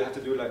ground state, we have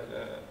to do like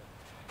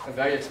a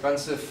very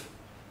expensive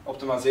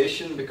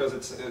optimization because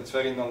it's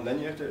very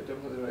non-linear, the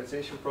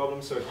optimization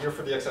problem. So here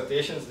for the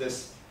excitations,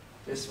 this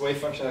wave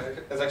function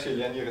is actually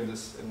linear in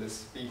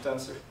this B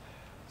tensor.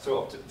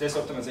 So this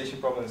optimization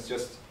problem is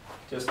just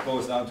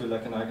boils down to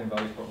like an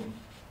eigenvalue problem.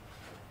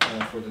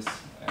 for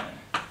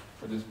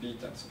this B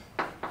tensor.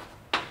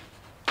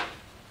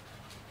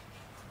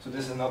 So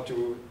this is not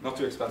too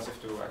expensive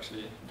to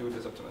actually do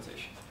this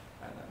optimization.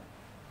 And,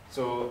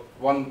 so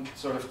one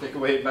sort of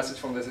takeaway message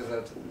from this is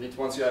that indeed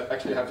once you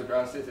actually have the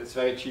ground state, it's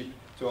very cheap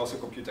to also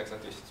compute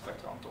excitation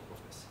spectra on top of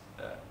this.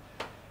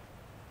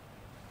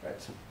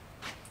 Right.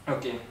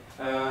 Okay.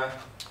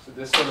 So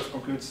this sort of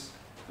concludes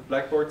the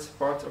Blackboard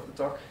part of the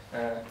talk.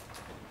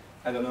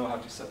 I don't know how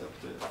to set up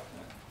the.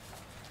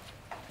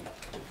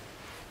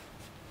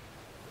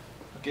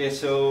 Okay.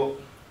 So,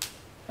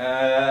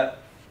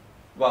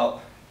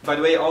 well, by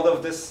the way, all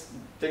of these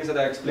things that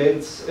I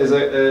explained is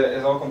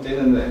all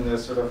contained in the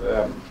sort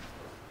of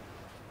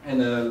in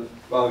a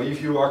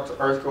review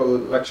article,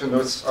 lecture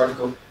notes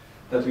article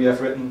that we have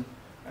written.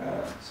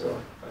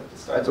 So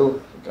this title,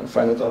 you can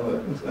find it on the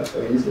internet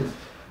very easily.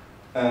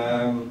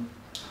 And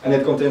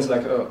it contains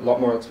like a lot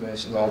more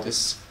explanation on all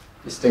these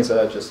things that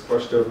I just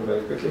brushed over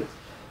very quickly.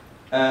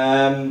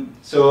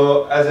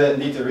 So as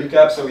indeed a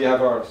recap, so we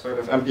have our sort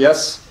of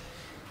MPS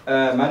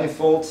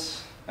manifold,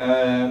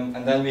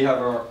 and then we have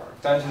our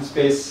tangent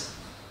space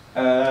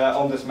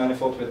on this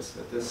manifold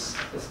with this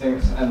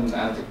thing. And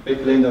the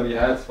big claim that we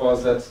had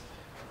was that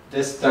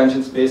this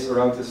tangent space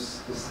around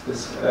this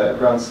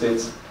ground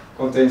state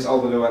contains all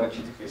the low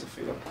energy degrees of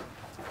freedom.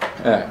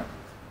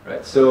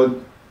 Right. So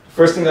the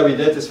first thing that we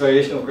did is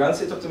variational ground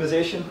state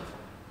optimization.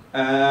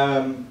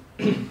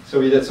 So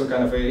we did some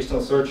kind of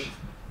variational search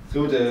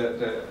through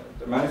the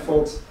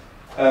manifold.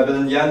 But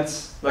in the end,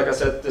 like I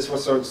said, this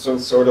was some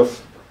sort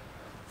of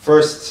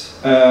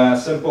first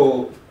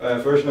simple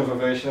version of a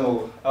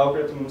variational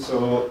algorithm.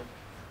 So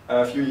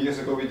a few years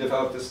ago we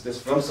developed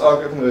this Vrum's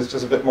algorithm, which is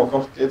just a bit more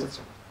complicated,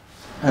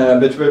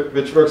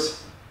 which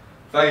works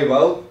very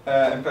well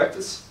in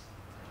practice.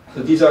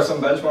 So these are some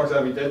benchmarks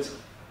that we did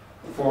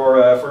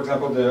for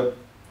example,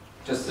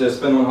 just the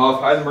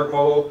spin-1/2 Heisenberg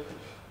model.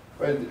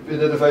 We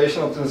did a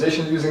variational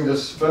optimization using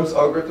this Vrum's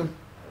algorithm.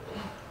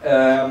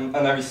 And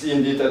then we see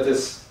indeed that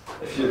this,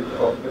 if you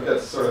look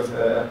at sort of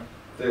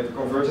the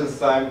convergence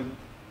time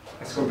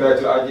as compared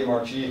to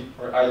IDMRG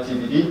or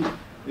ITBD,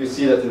 you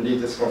see that indeed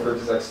this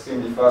converges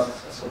extremely fast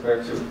as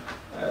compared to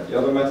the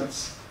other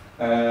methods.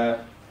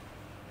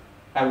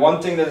 And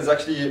one thing that is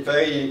actually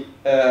very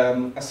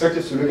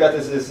assertive to look at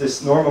is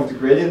this norm of the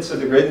gradient, so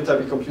the gradient that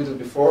we computed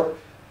before.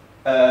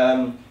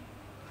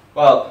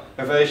 Well,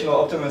 a variational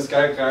optimum is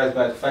characterized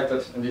by the fact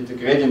that indeed the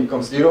gradient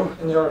becomes 0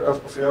 in your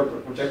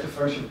objective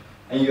function,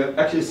 and you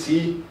actually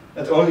see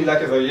that only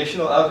like a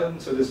variational algorithm,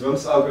 so this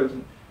Vrum's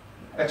algorithm,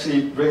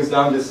 actually brings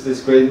down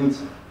this gradient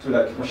to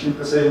like machine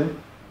precision,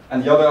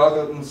 and the other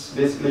algorithms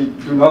basically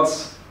are not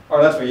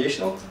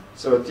variational.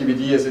 So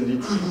TBD is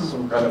indeed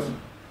some kind of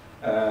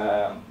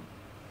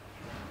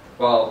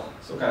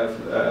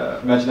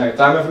imaginary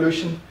time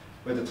evolution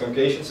with the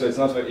truncation, so it's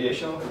not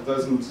variational. It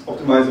doesn't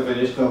optimize the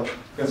variational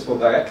principle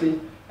directly,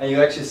 and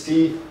you actually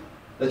see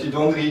that you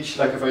don't reach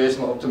like a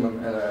variational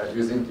optimum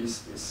using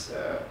these.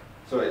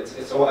 So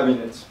it's all. I mean,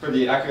 it's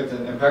pretty accurate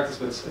in practice,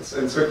 but it's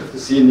instructive to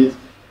see indeed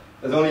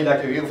that only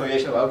like a real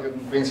variational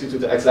algorithm brings you to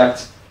the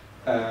exact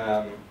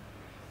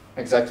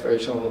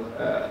variational.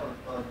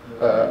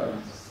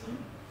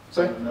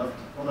 Sorry.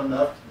 On the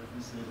left,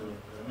 you see the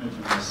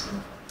energy is.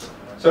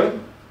 Sorry.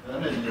 The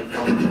energy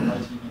from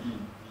ITBD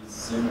is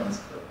same as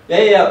the.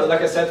 Yeah.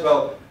 Like I said,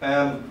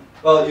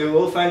 well, you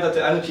will find that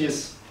the energy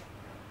is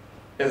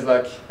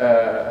like,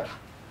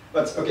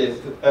 but okay.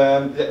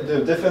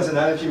 The difference in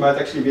energy might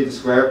actually be the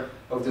square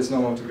of this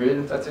normal to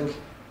gradient, I think.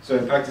 So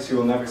in practice, you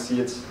will never see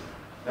it.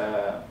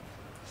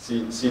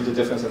 See the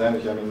difference in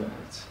energy. I mean,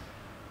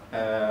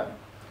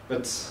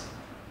 but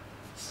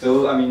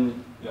still, I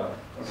mean, yeah.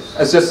 Okay.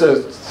 It's just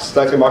a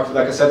slightly marked.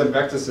 Like I said, in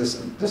practice,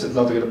 this is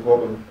not really a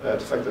problem. The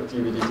fact that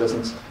TBD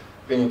doesn't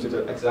bring you to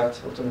the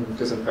exact optimum,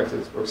 because in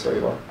practice it works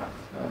very well.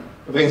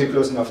 It brings you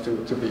close enough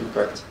to be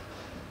correct.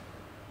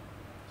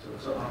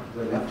 So on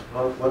the left,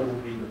 what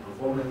would be the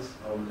performance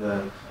of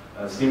the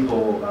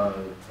simple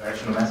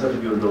variational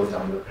method you wrote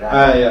on the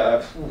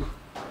graph?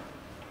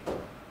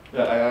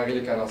 I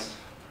really cannot.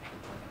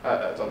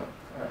 I don't know.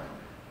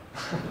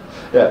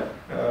 Yeah.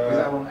 Because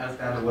I want to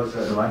understand what's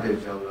the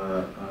advantage of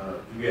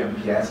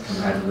UMPS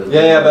compared to the.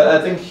 Yeah, but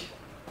I think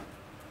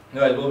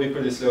no, it will be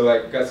pretty slow.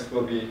 I guess it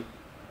will be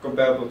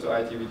comparable to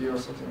ITBD or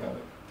something like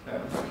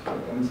that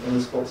in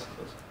the spot.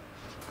 But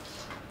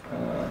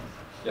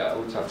yeah, I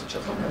would have to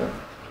check on that.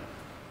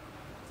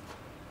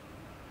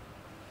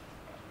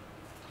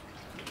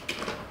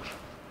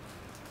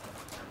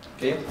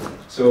 Okay,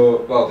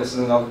 so well, this is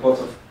another plot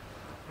of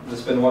the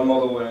spin-1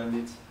 model where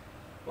indeed,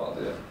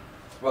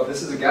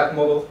 this is a gap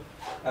model,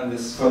 and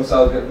this Vrum's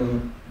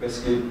algorithm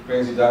basically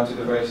brings you down to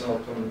the variational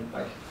optimum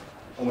like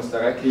almost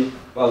directly.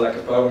 Well, like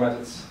a power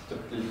method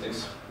typically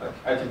takes like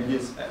ITBD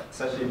is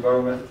essentially a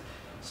power method,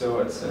 so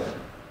it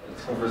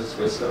converges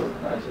very slow in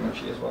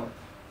ITMG as well.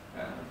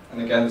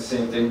 And again, the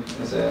same thing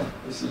as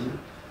you see here.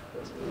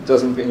 It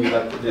doesn't bring you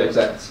back to the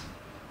exact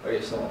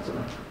variational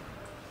optimum.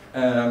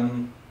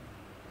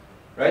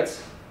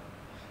 Right?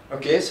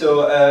 Okay,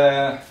 so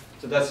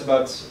So that's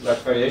about like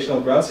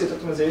variational ground state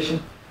optimization.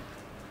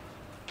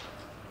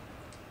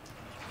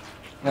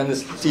 And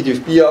this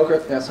TDFP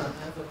algorithm. Yes. I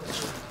have a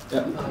question Yeah.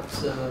 about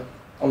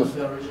On the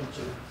version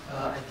to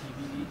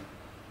ITBD.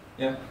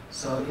 Yeah.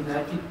 So in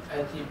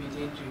ITBD,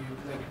 do you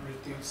like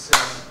reduce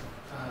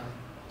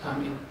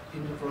time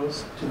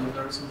intervals to a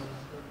very small number?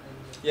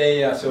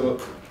 Yeah. So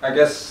I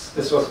guess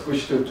this was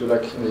pushed to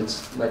like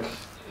it's like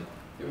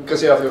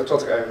because you have your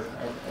tot I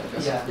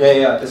guess.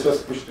 Yeah. This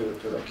was pushed to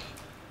like.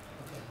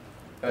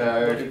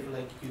 Okay. What if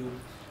like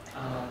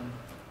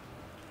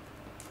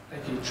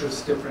you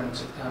choose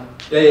different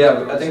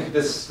Yeah. I think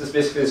this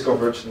basically is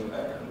conversion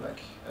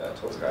like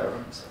tot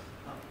and stuff.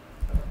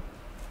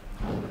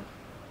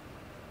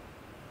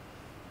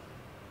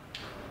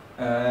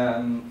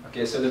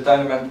 Okay, so the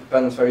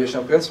time-dependent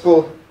variational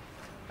principle.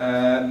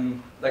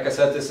 Like I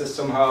said, this is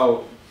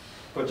somehow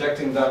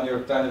projecting down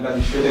your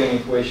time-dependent Schrödinger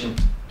equation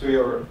to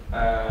your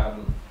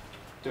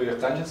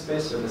tangent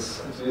space. So this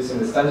introducing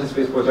this tangent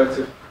space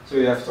projector. So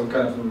you have some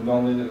kind of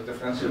nonlinear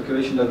differential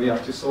equation that we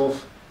have to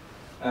solve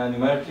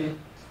numerically.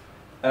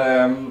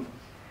 And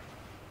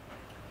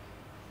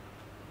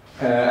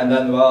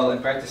then, well, in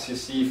practice, you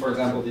see, for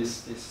example,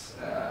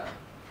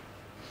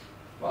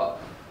 well,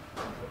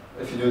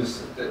 if you do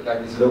this,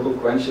 like these local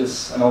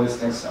quenches and all these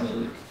things, I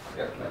mean, you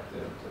get like the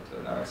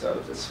dynamics out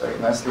of this very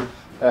nicely.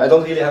 I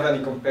don't really have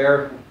any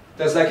compare.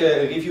 There's like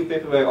a review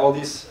paper where all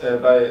these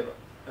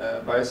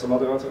by some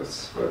other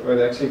authors where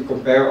they actually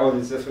compare all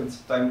these different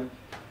time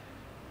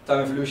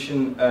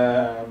evolution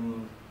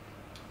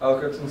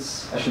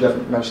algorithms. I should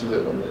have mentioned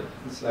it on the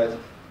slide.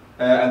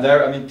 And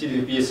there, I mean,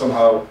 TDP is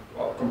somehow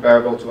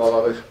comparable to all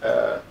other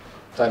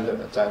time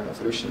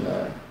evolution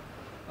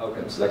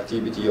algorithms like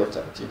TBD or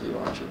TD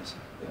origins.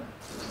 Yeah.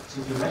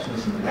 Since you mentioned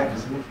symplectic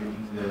symmetry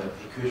in the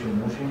equation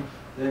motion,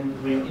 then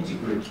when you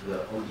integrate the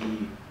ODE, do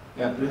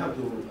you have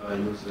to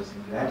use the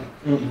symplectic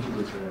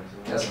integrator?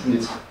 Yes,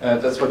 indeed.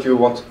 That's what you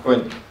want.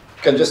 You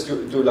can just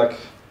do like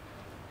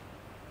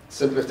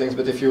simpler things,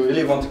 but if you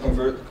really want to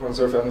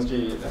conserve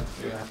energy, then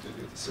you have to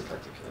do the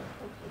symplectic.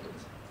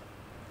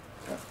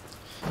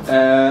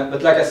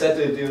 But like I said,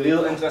 the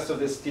real interest of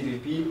this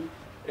TDP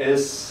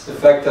is the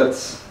fact that,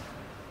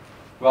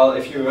 well,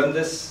 if you run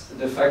this,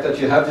 the fact that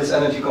you have this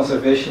energy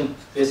conservation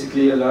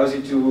basically allows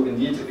you to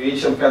indeed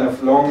reach some kind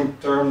of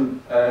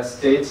long-term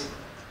state,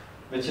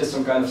 which is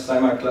some kind of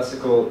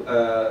semi-classical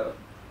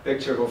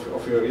picture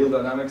of your real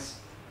dynamics.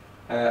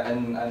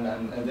 And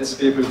in this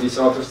paper, these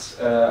authors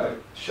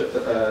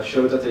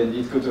showed that they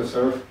indeed could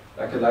observe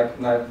like a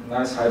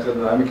nice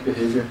hydrodynamic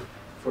behavior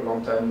for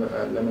long time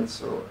limits.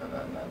 So and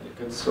you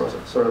could sort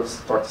of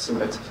start to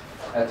simulate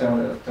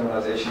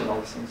thermalization and all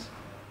these things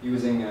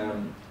using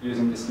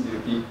this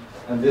TDP.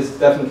 And this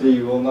definitely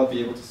you will not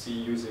be able to see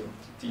using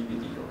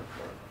TBD or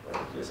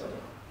these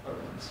other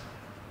ones.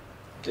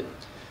 Okay.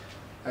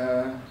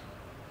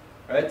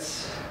 Right.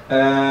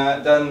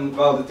 Then,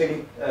 well, the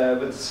thing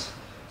with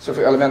so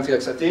for elementary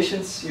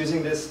excitations,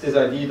 using this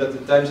idea that the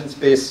tangent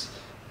space,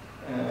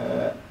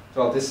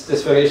 well,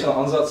 this variational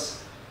ansatz,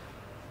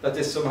 that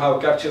this somehow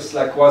captures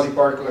like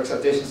quasi-particle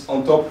excitations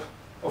on top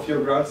of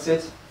your ground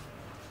state.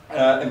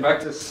 In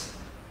practice,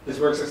 this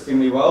works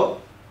extremely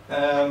well.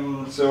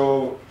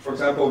 So, for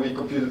example, we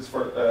computed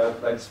for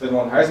like spin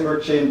 1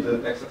 Heisenberg chain,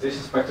 the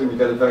excitation spectrum, we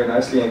get it very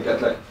nicely and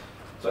get like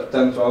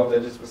 10, 12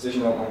 digits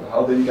precision on the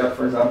Haldane gap,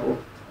 for example,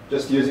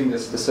 just using the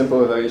simple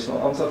variational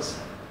ansatz.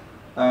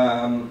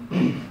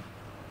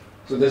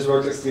 So this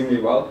works extremely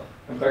well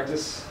in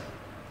practice.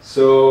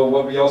 So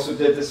what we also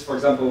did is, for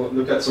example,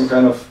 look at some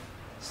kind of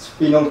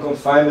spin-on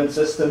confinement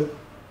system,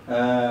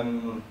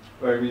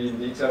 where we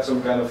indeed have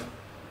some kind of,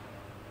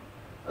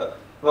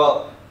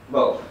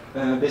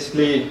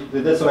 basically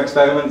they did some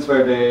experiments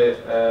where they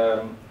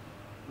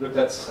looked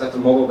at the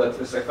model that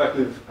is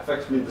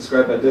effectively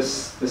described by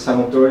this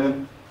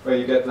Hamiltonian, where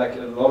you get like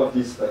a lot of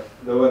these like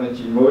low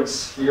energy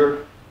modes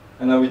here,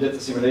 and then we did the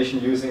simulation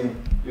using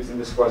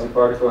this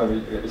quasi-particle, and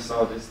we really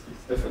saw these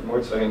different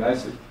modes very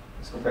nicely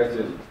as compared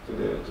to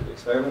the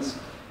experiments.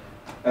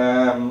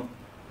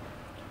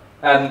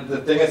 And the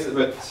thing is,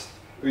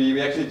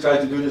 we actually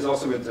tried to do this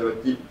also with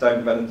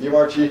time-dependent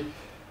DMRG,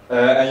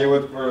 and you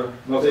were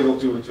not able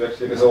to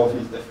actually resolve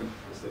these different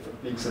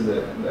peaks in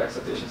the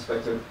excitation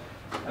spectrum.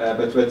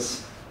 But with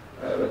this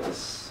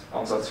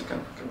ansatz, you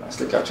can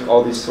nicely capture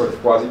all these sort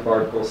of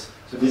quasi-particles.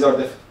 So these are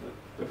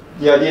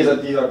the idea is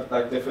that these are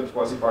like different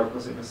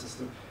quasi-particles in the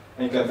system,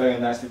 and you can very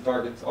nicely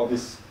target all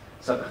these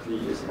separately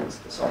using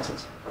this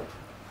ansatz.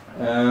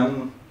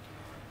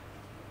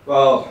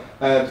 Well,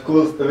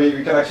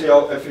 we can actually,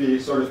 if we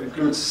sort of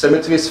include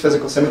symmetries,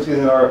 physical symmetries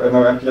in our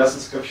MPS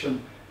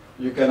description,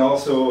 you can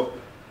also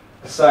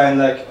assign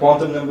like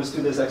quantum numbers to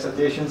these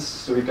excitations.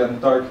 So we can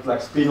target like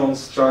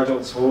spinons,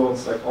 chargeons,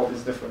 holons, like all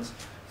these different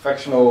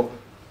fractional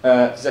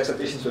these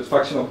excitations with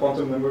fractional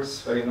quantum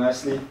numbers very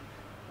nicely.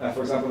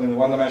 For example, in the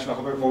one-dimensional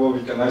Hubbard model,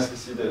 we can nicely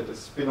see the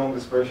spinon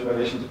dispersion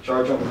relation to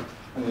chargeon,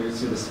 and you can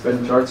see the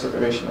spin charge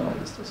separation and all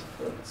this stuff.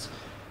 It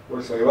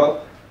works very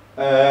well.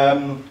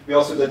 We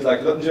also did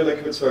like Luttinger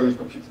liquids where we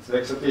computed the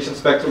excitation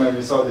spectrum, and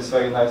we saw this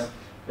very nice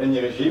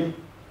linear regime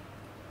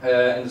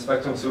in the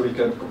spectrum, so we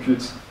can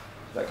compute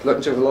like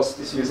Luttinger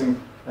velocities using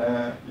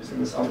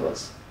this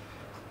ansatz.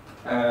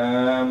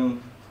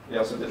 We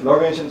also did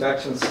long-range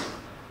interactions,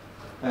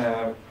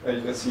 where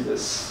you can see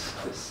this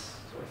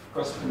sort of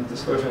cost-benefit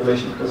dispersion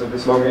relation because of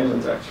these long-range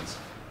interactions.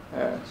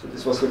 So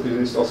this was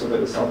reproduced also by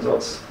this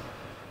ansatz.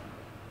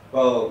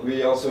 Well,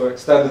 we also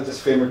extended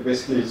this framework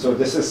basically. So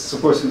this is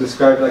supposed to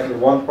describe like a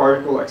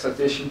one-particle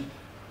excitation.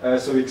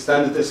 So we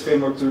extended this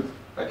framework to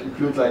like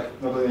include like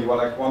not only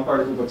one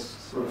particle, but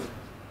sort of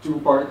two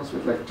particles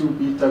with like two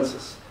beat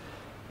tensors.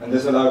 And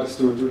this allowed us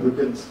to look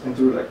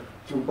into like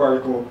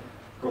two-particle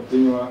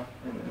continua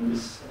in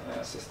these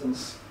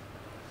systems,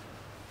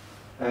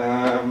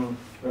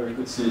 where we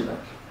could see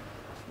like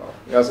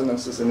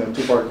resonances in a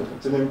two-particle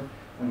continuum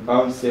and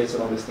bound states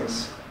and all these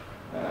things.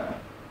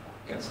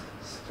 Again,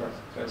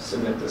 try to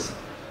simulate this.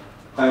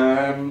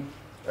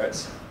 Right.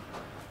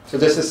 So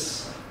this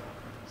is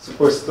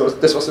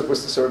this was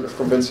supposed to sort of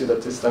convince you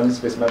that these standard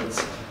space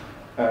methods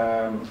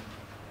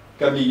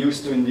can be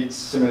used to indeed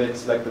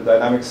simulate like the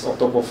dynamics on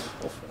top of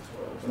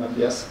an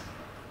MPS.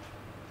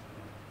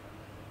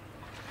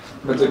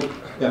 But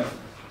yeah,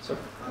 so.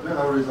 Are there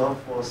a result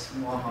for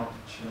small half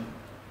chain?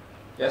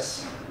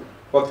 Yes.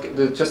 What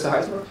just the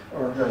Heisenberg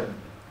or?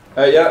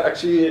 Yeah. Yeah,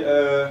 actually.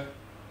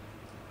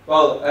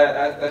 Well,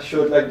 I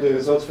showed like the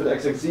results for the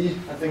exact Z.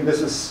 I think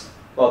this is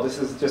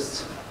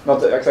just not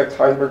the exact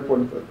Heisenberg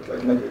point, but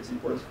like negative Z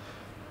point.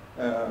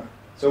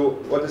 So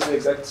what is the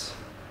exact?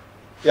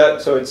 Yeah,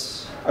 so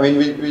it's. I mean,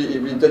 we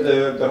did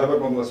the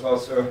Hubbard model as well.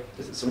 So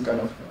this is some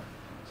kind of.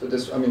 So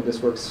this, I mean,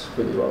 this works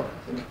really well,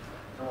 I think.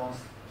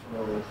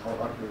 How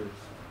accurate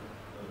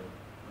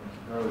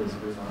is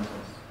based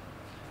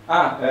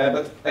on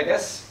but I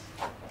guess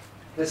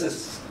this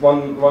is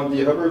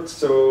 1D Hubbard.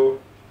 So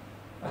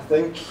I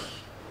think.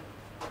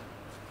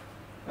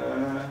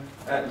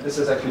 This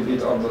is actually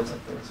beta onset, I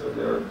think, so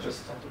they are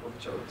just on top of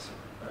each other.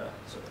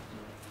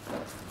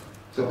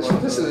 So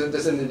this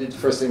is indeed the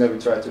first thing that we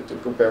try to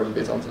compare with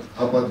beta onset.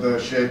 How about the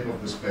shape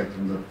of the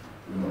spectrum, the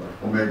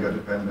omega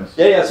dependence?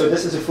 Yeah, so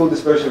this is a full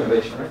dispersion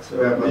relation, right?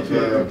 So yeah, but we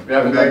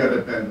have omega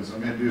dependence. I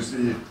mean, you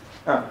see,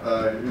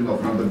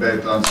 from the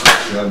beta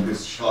ansatz, you have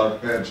this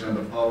sharp edge and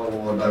the power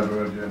law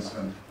divergence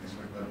and things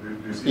like that.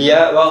 Do you see?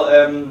 Yeah,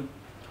 well.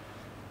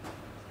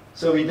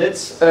 So we did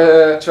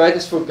try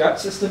this for gap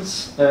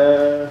systems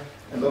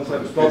and don't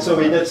have a plot. So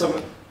we did some.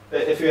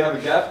 If you have a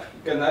gap,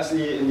 you can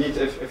nicely indeed,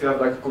 if you have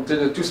like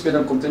a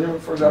two-spin continuum,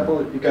 for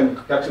example, you can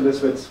capture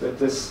this with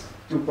this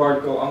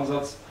two-particle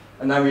ansatz,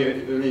 and then we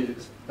really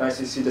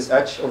nicely see this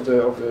edge of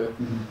the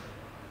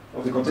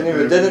continuum.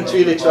 We didn't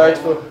really try it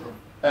for.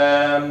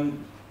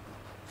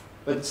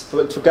 But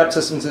for gap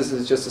systems, this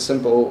is just a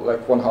simple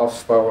like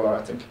 1/2 power law,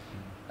 I think.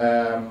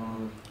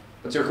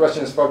 But your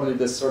question is probably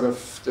this sort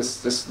of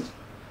this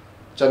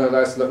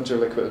generalized Luttinger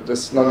liquid,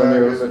 this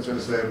non-linear Luttinger.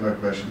 It's the same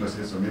question as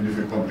this. I mean, if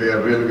you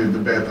compare really with the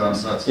beta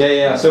ansatz.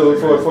 Yeah. So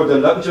for the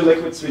Luttinger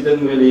liquids, we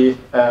didn't really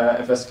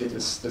investigate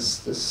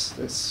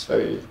this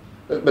very.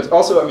 But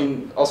also, I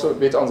mean, also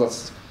beta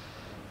ansatz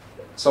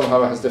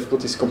somehow has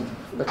difficulties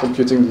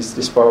computing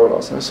these power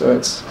laws. So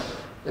it's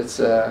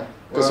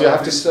because you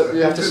have to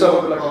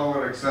solve the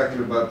power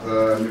exactly, but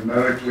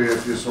numerically,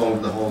 if you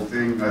solve the whole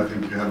thing, I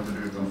think you have to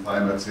do it on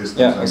finite systems.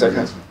 Yeah,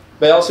 exactly.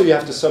 But also you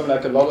have to sum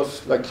like a lot of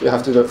you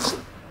have to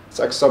it's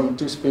like some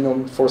 2-spin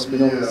on,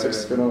 4-spin on,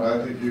 6-spin on.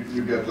 I think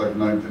you get like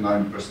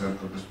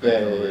 99% of the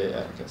spectrum. Yeah.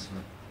 I guess.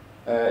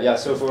 Yeah.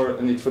 So for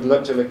the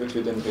Luttinger liquid,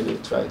 we didn't really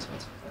try it.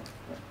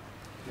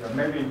 Yeah,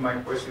 maybe my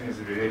question is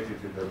related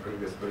to the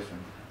previous question.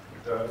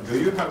 Do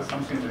you have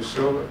something to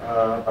show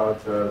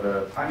about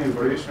the time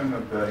evolution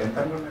of the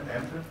entanglement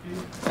entropy?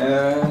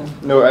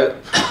 No,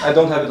 I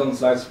don't have it on the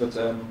slides, but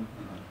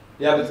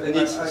yeah, but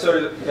indeed.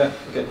 Sorry. Yeah.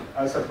 Okay.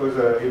 I suppose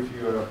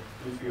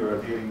if you are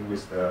dealing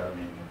with the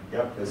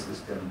gapless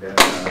system, then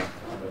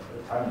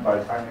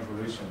by time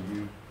evolution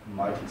you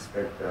might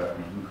expect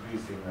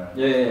increase in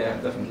yeah,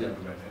 definitely.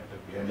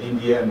 And in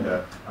the end,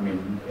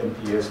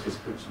 MPS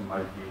description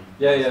might be.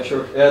 Yeah,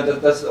 sure. Yeah,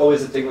 that's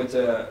always the thing with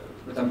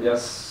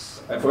MPS.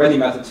 For any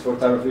methods for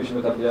time evolution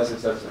with MPS,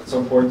 is that at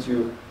some point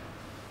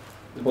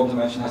the bond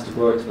dimension has to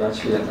grow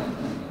exponentially,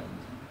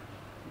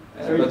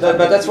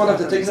 but that's one of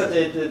the things that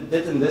they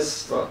did in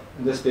this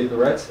paper,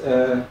 right?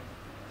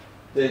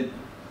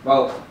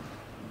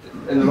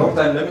 In the long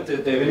time limit,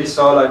 they really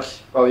saw like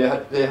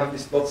they have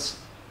these plots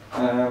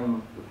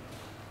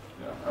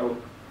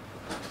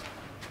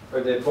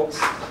where they plot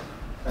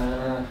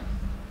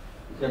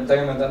the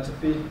entanglement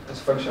entropy as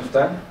a function of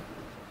time.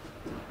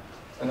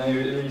 And then you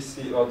really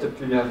see,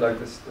 typically you have like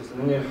this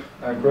linear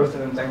growth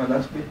in entanglement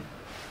entropy.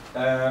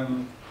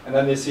 And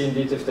then they see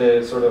indeed if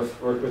they sort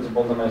of work with the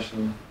bond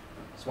dimension,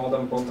 small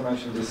bond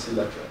dimension, they see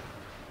like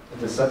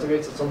it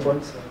saturates at some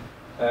point.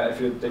 If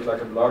you take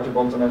like a larger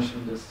bond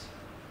dimension, this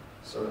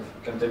sort of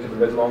can take it a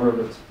bit longer,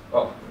 but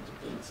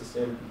it's the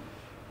same.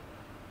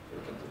 You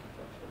can take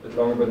it a bit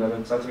longer, but then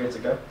it saturates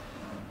again.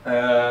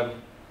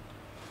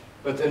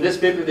 But in this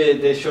paper,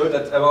 they showed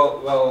that,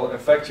 well, in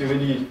fact, you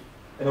really,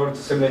 in order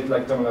to simulate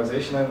like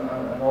thermalization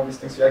and all these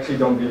things, you actually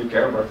don't really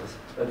care about this.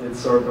 That it's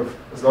sort of,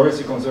 as long as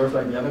you conserve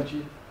like the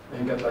energy,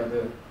 you get like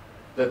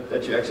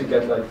that you actually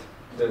get like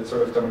the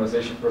sort of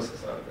thermalization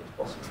process out of it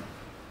possible.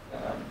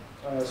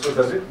 So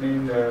does it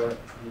mean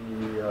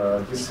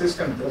this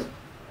system does,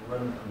 well,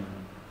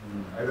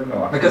 I don't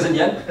know. Because in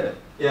the end,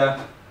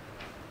 yeah.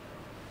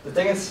 The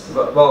thing is,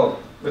 well,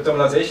 with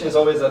thermalization is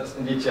always that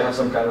indeed you have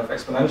some kind of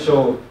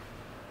exponential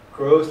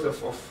growth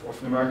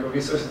of numerical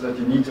resources that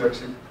you need to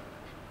actually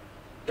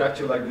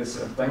capture like this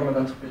entanglement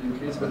entropy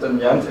increase. But in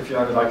the end, if you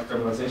have like a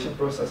thermalization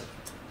process,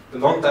 the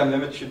long time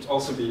limit should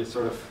also be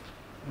sort of,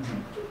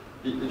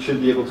 it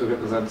should be able to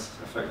represent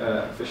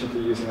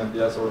efficiently using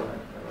MPS or anything.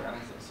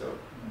 So,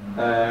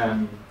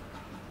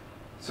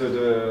 so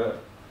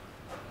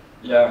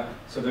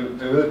the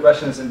real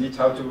question is indeed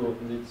how to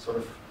indeed sort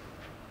of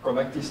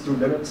connect these two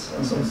limits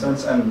in some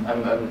sense. And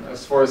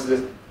as far as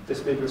this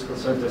paper is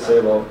concerned, they say,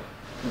 well,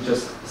 you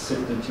just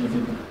sit the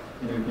GVP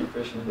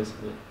equation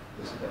basically.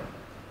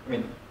 I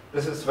mean,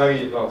 this is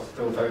very, well,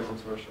 still very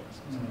controversial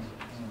in some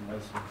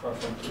sense. Far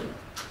from clear.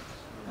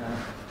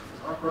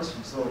 Our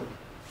question, so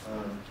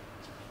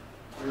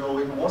we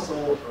can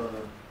also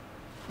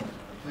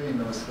play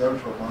in a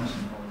spectral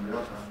function on real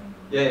time.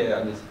 Yeah,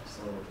 I did.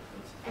 So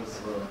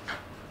it's we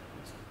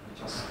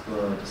just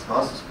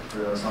discussed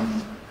some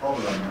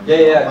problem.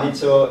 Yeah, indeed.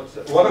 So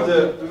one of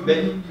the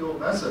maybe your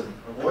method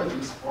avoid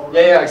this problem.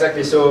 Yeah,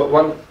 exactly. So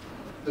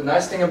the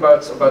nice thing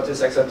about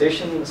this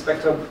excitation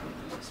spectrum,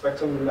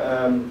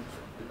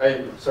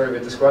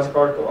 with this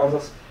quasi-particle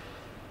answers,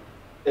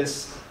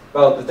 is,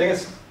 well, the thing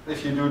is,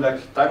 if you do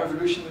like time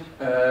evolution,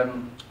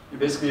 you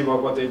basically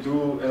what they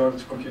do in order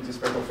to compute these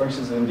spectral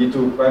functions is indeed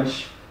to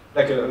quench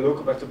like a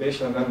local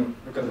perturbation and then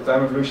look at the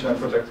time evolution and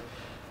project.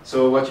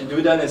 So what you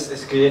do then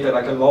is create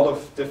like a lot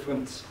of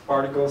different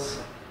particles,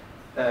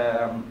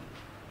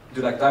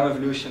 do like time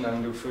evolution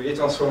and do Fourier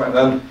transform, and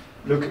then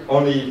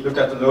only look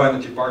at the low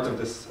energy part of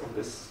this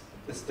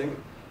thing.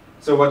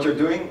 So what you're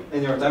doing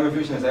in your time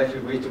evolution is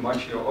actually way too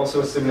much. You're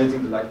also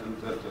simulating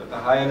the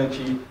high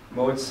energy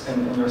modes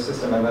in your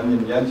system, and then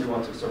in the end you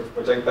want to sort of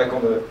project back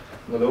on the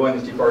low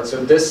energy part.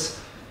 So this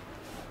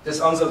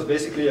ansatz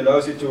basically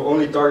allows you to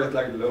only target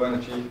like the low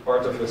energy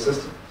part of your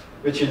system,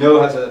 which you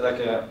know has a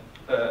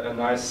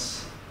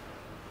nice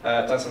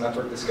tensor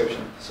network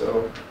description.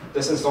 So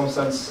this in some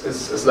sense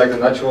is like the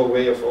natural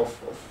way of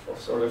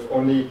sort of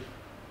only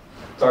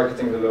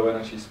targeting the low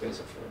energy space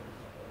of your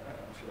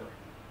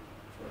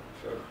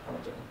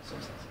Hamilton in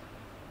some sense.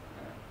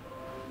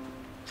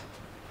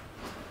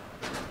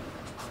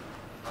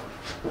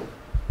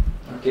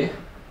 Okay.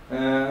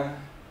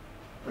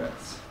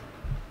 Right.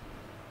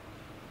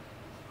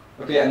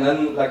 Okay, and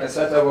then, like I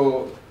said, I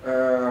will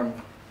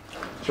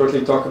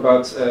shortly talk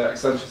about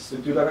extensions to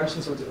 2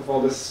 dimensions of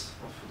all this,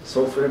 of this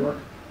whole framework.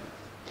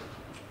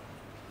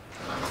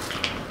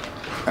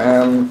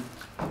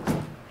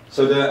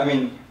 So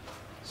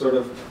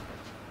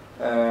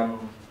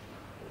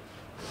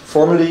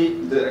formally,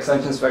 the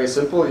extension is very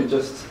simple. You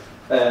just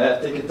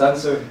take a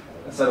tensor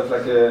instead of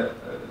like a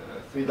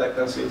 3-like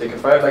tensor. You take a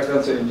 5-like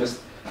tensor and just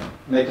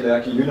make it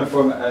like a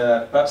uniform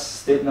PEPS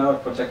state now,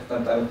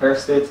 projected and pair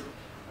state.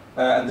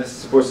 And this is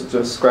supposed to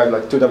describe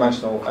like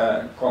 2-dimensional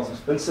quantum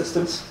spin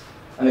systems.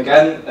 And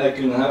again,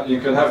 you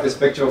can have this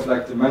picture of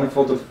like the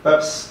manifold of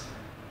PEPS.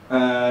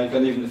 You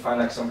can even define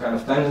like some kind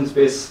of tangent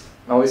space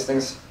and all these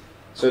things.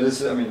 So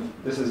this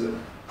is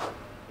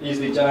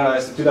easily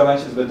generalized to 2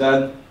 dimensions, but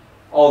then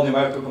all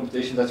numerical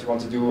computations that you want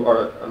to do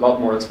are a lot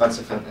more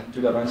expensive in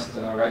 2 dimensions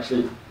and are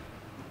actually,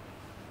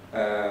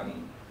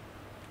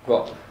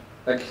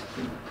 like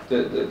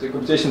the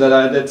computation that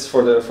I did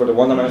for the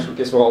 1-dimensional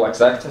case were all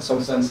exact in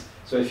some sense.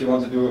 So if you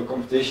want to do a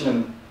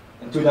computation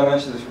in 2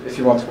 dimensions, if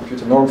you want to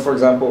compute a norm, for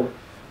example,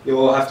 you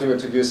will have to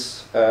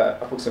introduce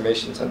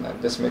approximations, and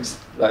this makes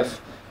life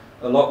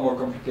a lot more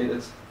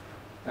complicated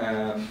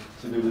to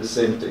do the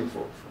same thing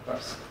for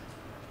PEPS.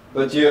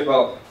 But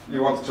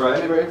you want to try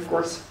anyway, of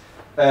course.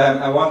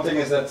 And one thing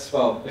is that,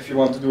 well, if you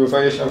want to do a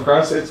variational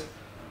ground state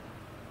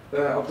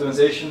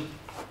optimization,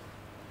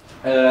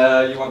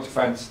 you want to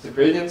find the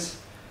gradients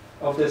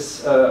of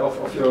this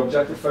of your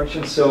objective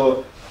function.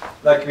 So,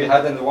 like we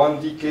had in the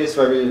 1D case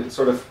where we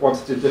sort of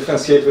wanted to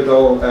differentiate with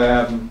all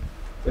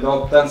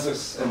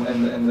tensors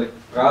in the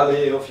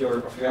Raleigh of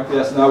your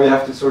MPS. Now we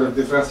have to sort of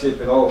differentiate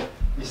with all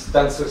these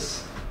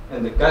tensors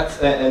in the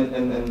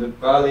in the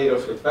Raleigh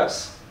of your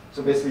PEPS.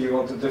 So basically, you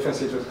want to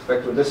differentiate with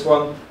respect to this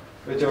one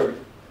with your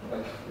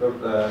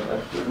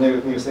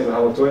nearest neighbor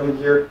Hamiltonian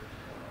here.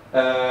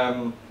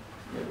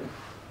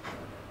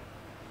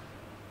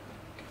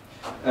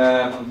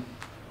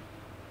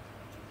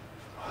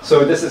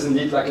 So this is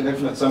indeed like an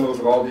infinite sum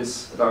over all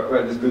these,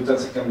 where this blue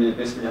tensor can be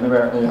basically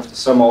anywhere, and you have to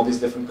sum all these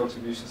different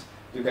contributions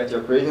to get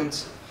your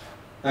gradients.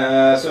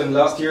 So in the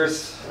last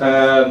years,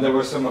 there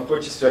were some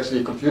approaches to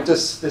actually compute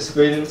this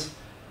gradient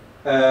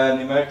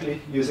numerically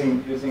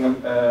using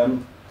a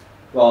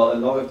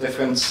lot of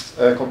different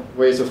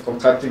ways of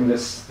contracting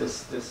this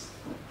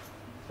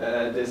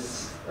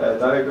this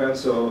diagram.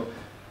 So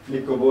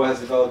Philippe Gobot has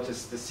developed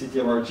this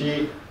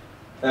CTMRG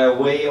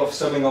way of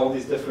summing all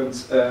these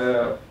different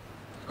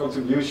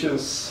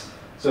contributions.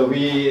 So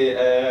we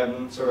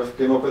sort of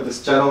came up with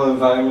this channel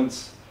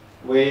environment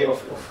way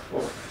of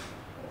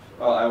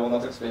well, I will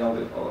not explain all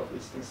of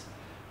these things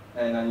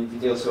in any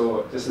detail.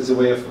 So this is a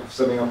way of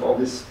summing up all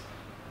these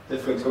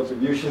different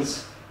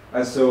contributions.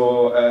 And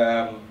so,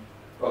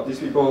 well, these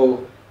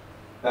people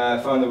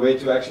found a way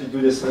to actually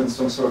do this in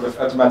some sort of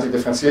automatic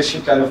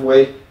differentiation kind of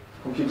way,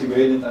 compute the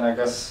gradient, and I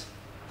guess,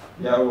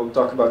 yeah, we'll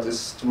talk about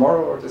this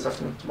tomorrow or this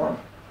afternoon. Tomorrow.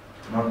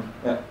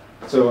 Yeah.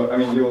 So, I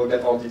mean, you will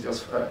get all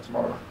details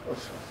tomorrow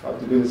of how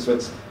to do this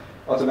with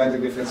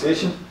automatic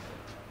differentiation.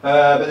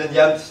 But in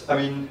the end, I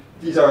mean,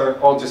 these are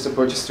all just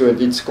approaches to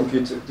indeed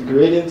compute the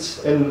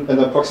gradient in an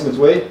approximate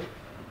way.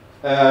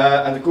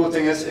 And the cool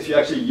thing is, if you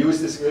actually use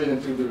this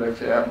gradient to do like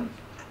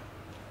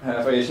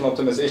variational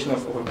optimization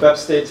of a PEP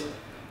state,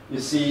 you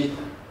see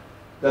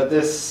that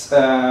this,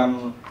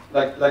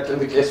 like in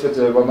the case with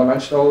the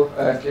one-dimensional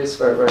case,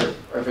 where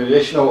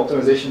variational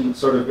optimization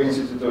sort of brings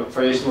you to the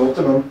variational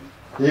optimum,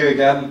 here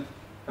again,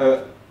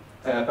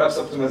 PEP's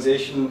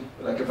optimization,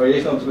 like a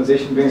variational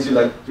optimization, brings you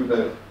like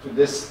to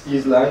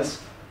these lines,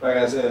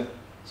 whereas a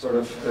sort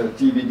of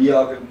TBD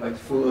algorithm, like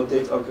full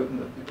rotate algorithm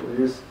that people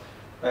use,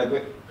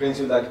 brings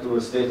you like to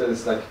a state that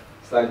is like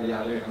slightly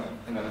higher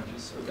in energy.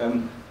 So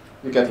again,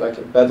 you get like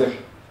a better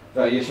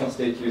variational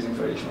state using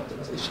variational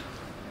optimization.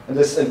 And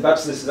this, in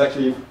PEPs, this is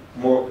actually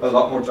a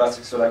lot more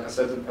drastic. So like I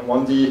said, in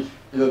 1D,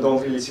 you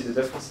don't really see the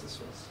differences.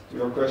 To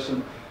your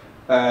question.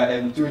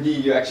 In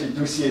 2D, you actually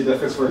do see a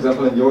difference. For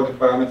example, in the order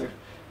parameter,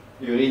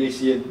 you really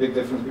see a big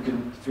difference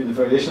between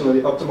the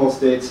variationally optimal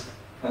state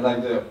and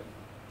like the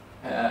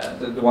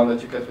one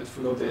that you get with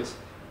full rotate,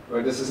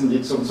 where this is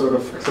indeed some sort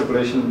of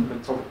extrapolation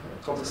with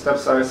total step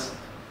size.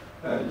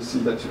 You see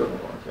that you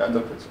end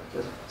up with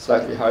a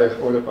slightly higher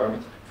order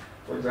parameter,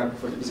 for example,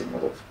 for the Ising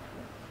model.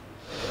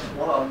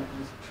 What are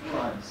these two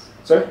lines?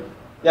 Sorry?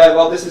 Yeah,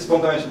 well, this is 1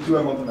 dimension 2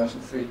 and 1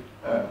 dimension 3.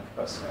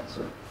 Plus, yeah,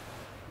 so.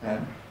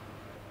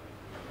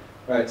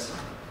 Right.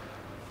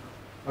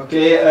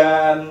 Okay,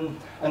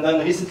 and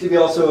then recently we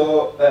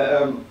also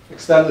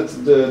extended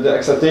the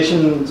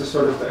excitation to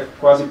sort of the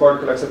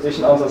quasi-particle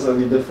excitation answers that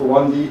we did for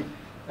 1D.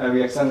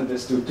 We extended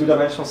this to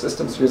 2-dimensional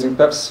systems using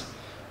PEPs.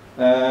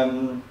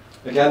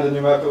 Again, the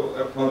numerical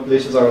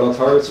manipulations are a lot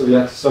harder, so we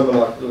have to sum a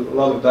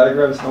lot of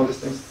diagrams and all these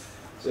things.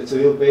 So it's a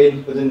real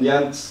pain, but in the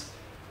end,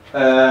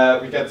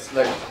 we get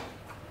like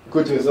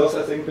good results,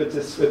 I think, with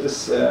this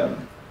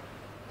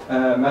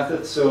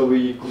method. So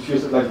we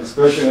computed like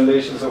dispersion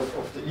relations of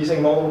the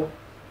Ising model.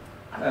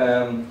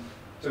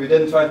 So we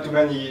didn't find too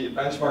many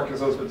benchmark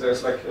results, but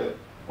there's like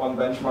one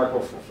benchmark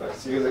of like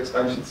series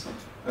expansions,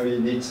 and we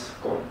need to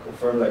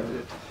confirm like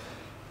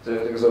the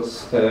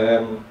results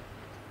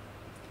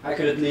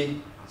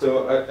accurately.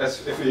 So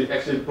as if we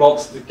actually plot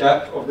the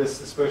gap of this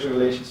dispersion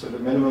relation, so the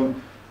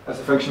minimum as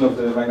a function of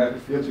the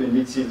magnetic field, we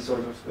indeed see the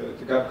sort of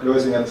the gap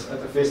closing at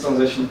the phase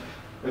transition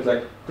with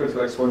like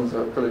critical exponents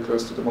that are pretty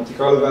close to the Monte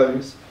Carlo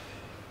values.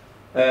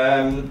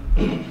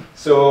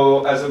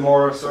 So as a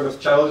more sort of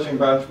challenging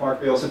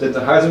benchmark, we also did the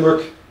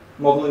Heisenberg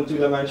model in 2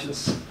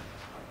 dimensions,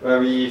 where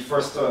we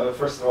first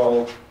of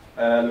all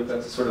looked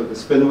at the sort of the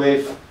spin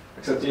wave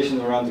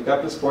excitation around the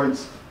gapless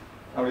point,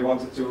 and we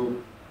wanted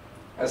to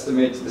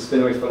estimate the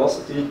spin wave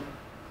velocity.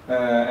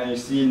 And you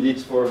see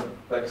indeed for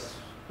like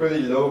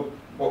pretty low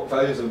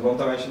values of 1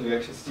 dimension, we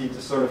actually see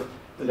the sort of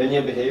the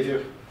linear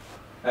behavior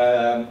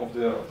of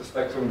the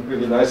spectrum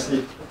really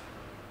nicely.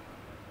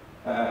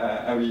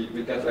 And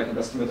we get like an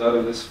estimate out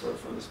of this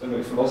for the spin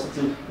wave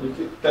velocity.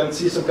 You can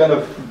see some kind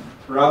of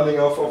rounding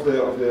off of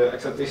the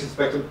excitation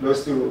spectrum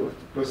close to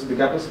the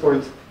gapless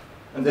point,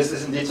 and this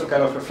is indeed some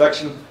kind of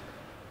reflection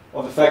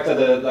of the fact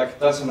that like a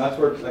tensor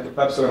network, like a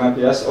PEPS or an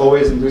MPS,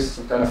 always induces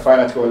some kind of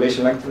finite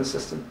correlation length in the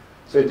system.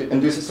 So it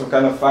induces some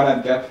kind of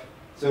finite gap.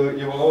 So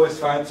you will always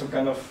find some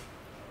kind of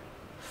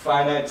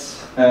finite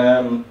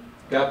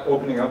gap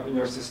opening up in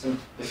your system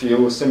if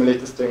you simulate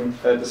this thing,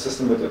 the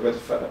system with a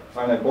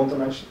finite bond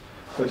dimension.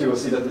 But you will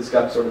see that this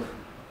gap sort of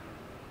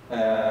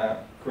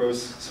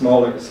grows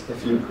smaller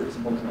if you increase the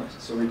bond dimension.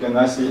 So we can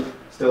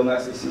still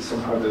nicely see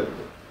somehow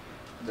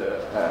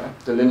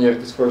the linear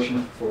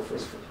dispersion for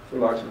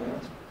larger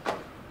momentum.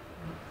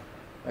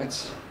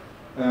 Right.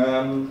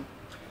 And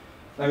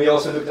we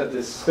also looked at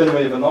this spin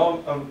wave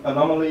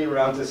anomaly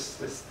around this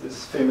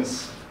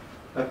famous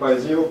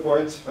pi0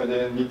 point, where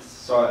they indeed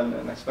saw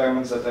in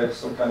experiments that there's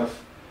some kind of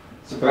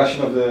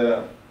suppression of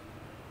the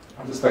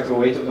spectral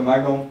weight of the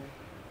magnum.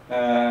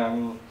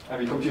 And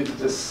we computed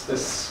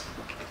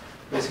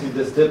basically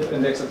this dip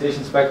in the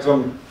excitation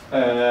spectrum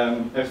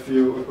if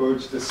you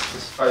approach this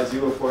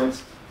phi0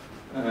 point,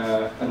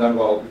 and then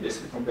well, we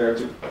basically compare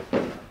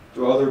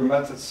to other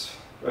methods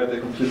where they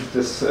computed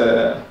this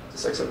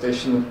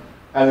excitation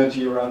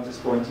energy around this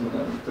point,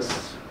 and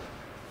this,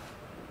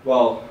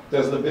 well,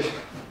 there's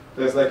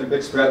like a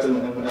big spread in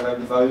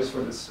the values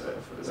for this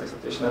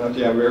excitation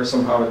energy, and we're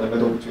somehow in the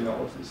middle between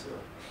all of these. So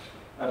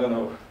I don't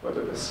know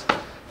whether this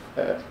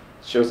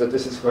shows that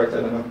this is correct.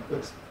 I don't know,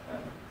 but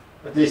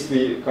at least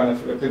we kind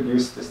of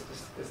reduce this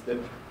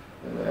dip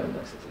in the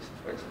excitation,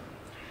 for example.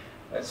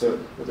 So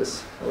with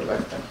this, I would like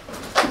to thank you.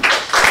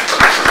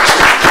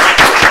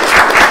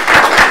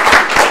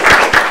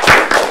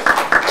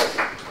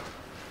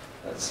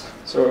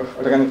 So,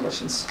 are there any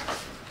questions?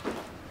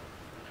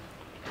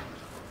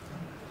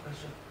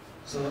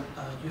 So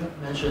you have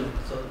mentioned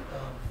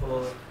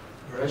for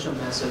variation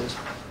method,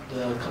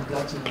 the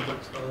complex number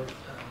of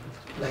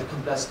like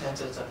complex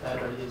tensors are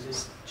better. Is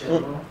this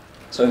general?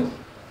 Sorry.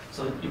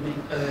 So you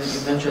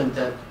mentioned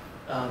that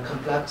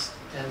complex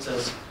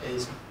tensors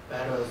is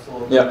better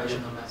for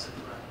variational method,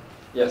 right?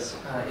 Yes.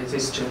 Is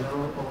this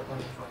general or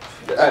only for?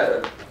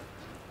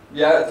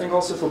 Yeah, I think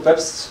also for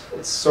PEPs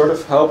it's sort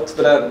of helped,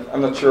 but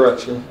I'm not sure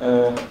actually.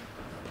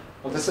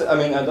 Well, this, I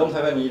mean, I don't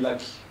have any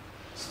like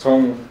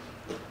strong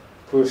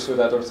proofs for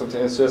that or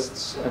something. It's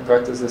just in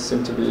practice they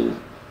seem to be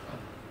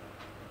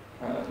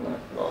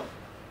well.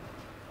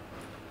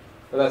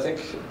 But I think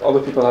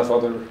other people have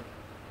other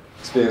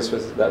experience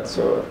with that.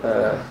 So,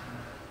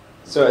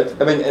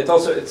 I mean,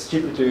 it's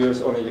cheaper to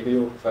use only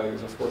real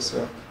values, of course.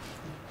 So,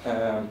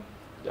 yeah,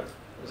 it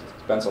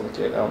depends on the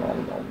case, on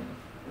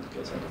the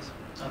case, I guess.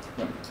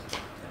 Yeah.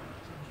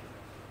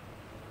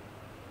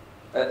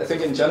 I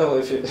think in general,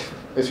 if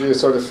you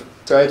sort of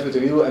try it with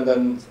real and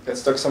then get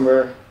stuck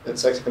somewhere,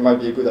 it might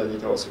be a good idea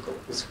to also go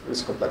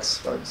with complex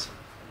values.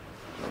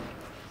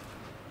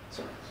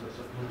 So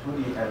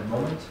in 2D at the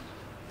moment,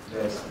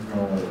 there's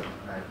no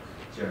like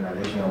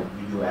generalization of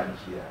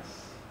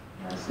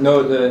UMPS.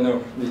 No,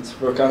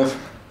 we're kind of,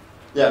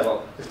 yeah,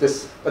 well,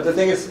 but the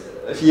thing is,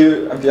 if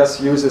MPS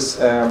uses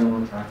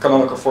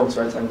canonical forms,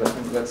 right, and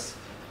that's,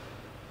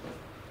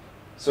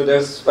 so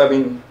there's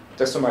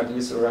some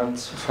ideas around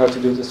how to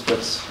do this,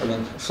 but I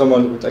mean, if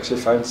someone would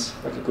actually find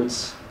like a good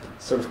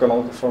sort of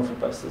canonical form for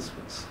PEPs, this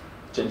would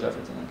change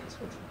everything, I guess.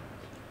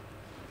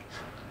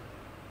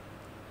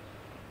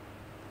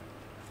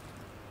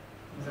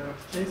 In the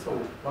case of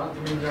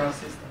one-dimensional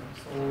system,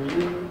 so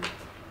you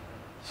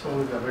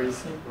showed a very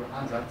simple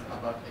answer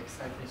about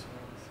excitation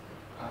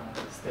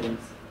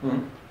states.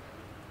 Mm-hmm.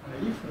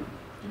 And if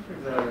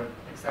the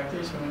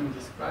excitation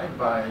described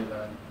by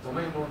the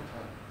domain motor,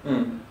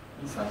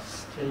 in such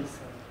case.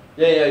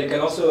 Yeah, you can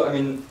also, I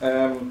mean,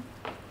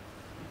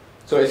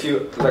 so if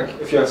you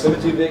have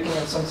symmetry breaking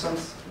in some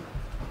sense,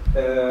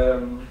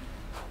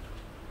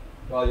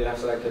 well, you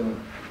have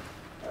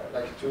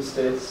like two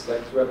states,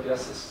 like two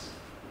MPSs.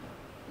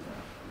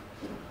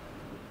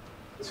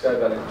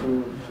 Described by like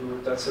two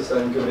tensors,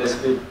 and you can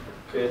basically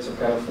create some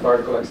kind of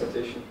particle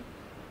excitation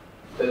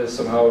that is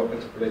somehow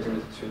interpolating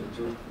between the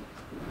two.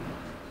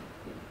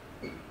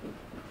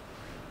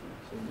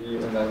 So B,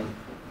 and then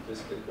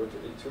basically go to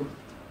E2.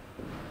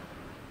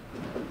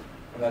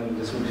 And then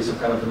this would be some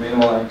kind of domain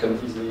wall, and you can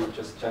easily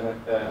just sort of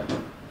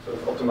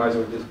optimize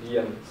with this B,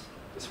 and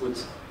this would.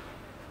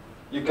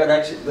 You can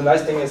actually. The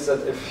nice thing is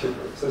that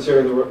since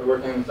you're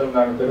working in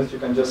thermodynamic limits, you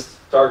can just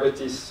target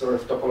these sort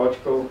of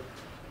topological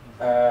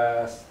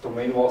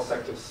domain wall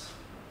sectors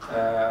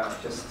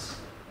just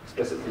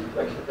explicitly.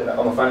 Like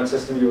on a finite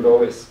system, you would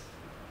always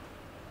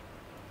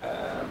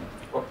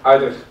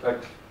either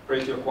like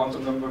break your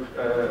quantum number,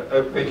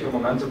 break your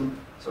momentum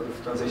sort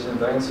of transition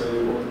invariance, so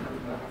you won't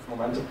have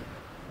momentum.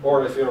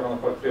 Or if you're on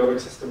a periodic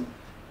system,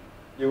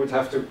 you would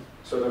have to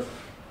sort of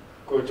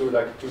go to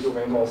like two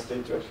domain wall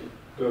state to actually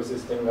close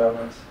this thing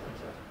down.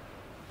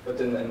 But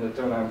in the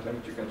thermodynamic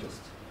limit, you can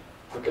just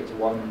look at the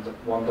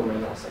one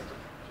domain wall sector.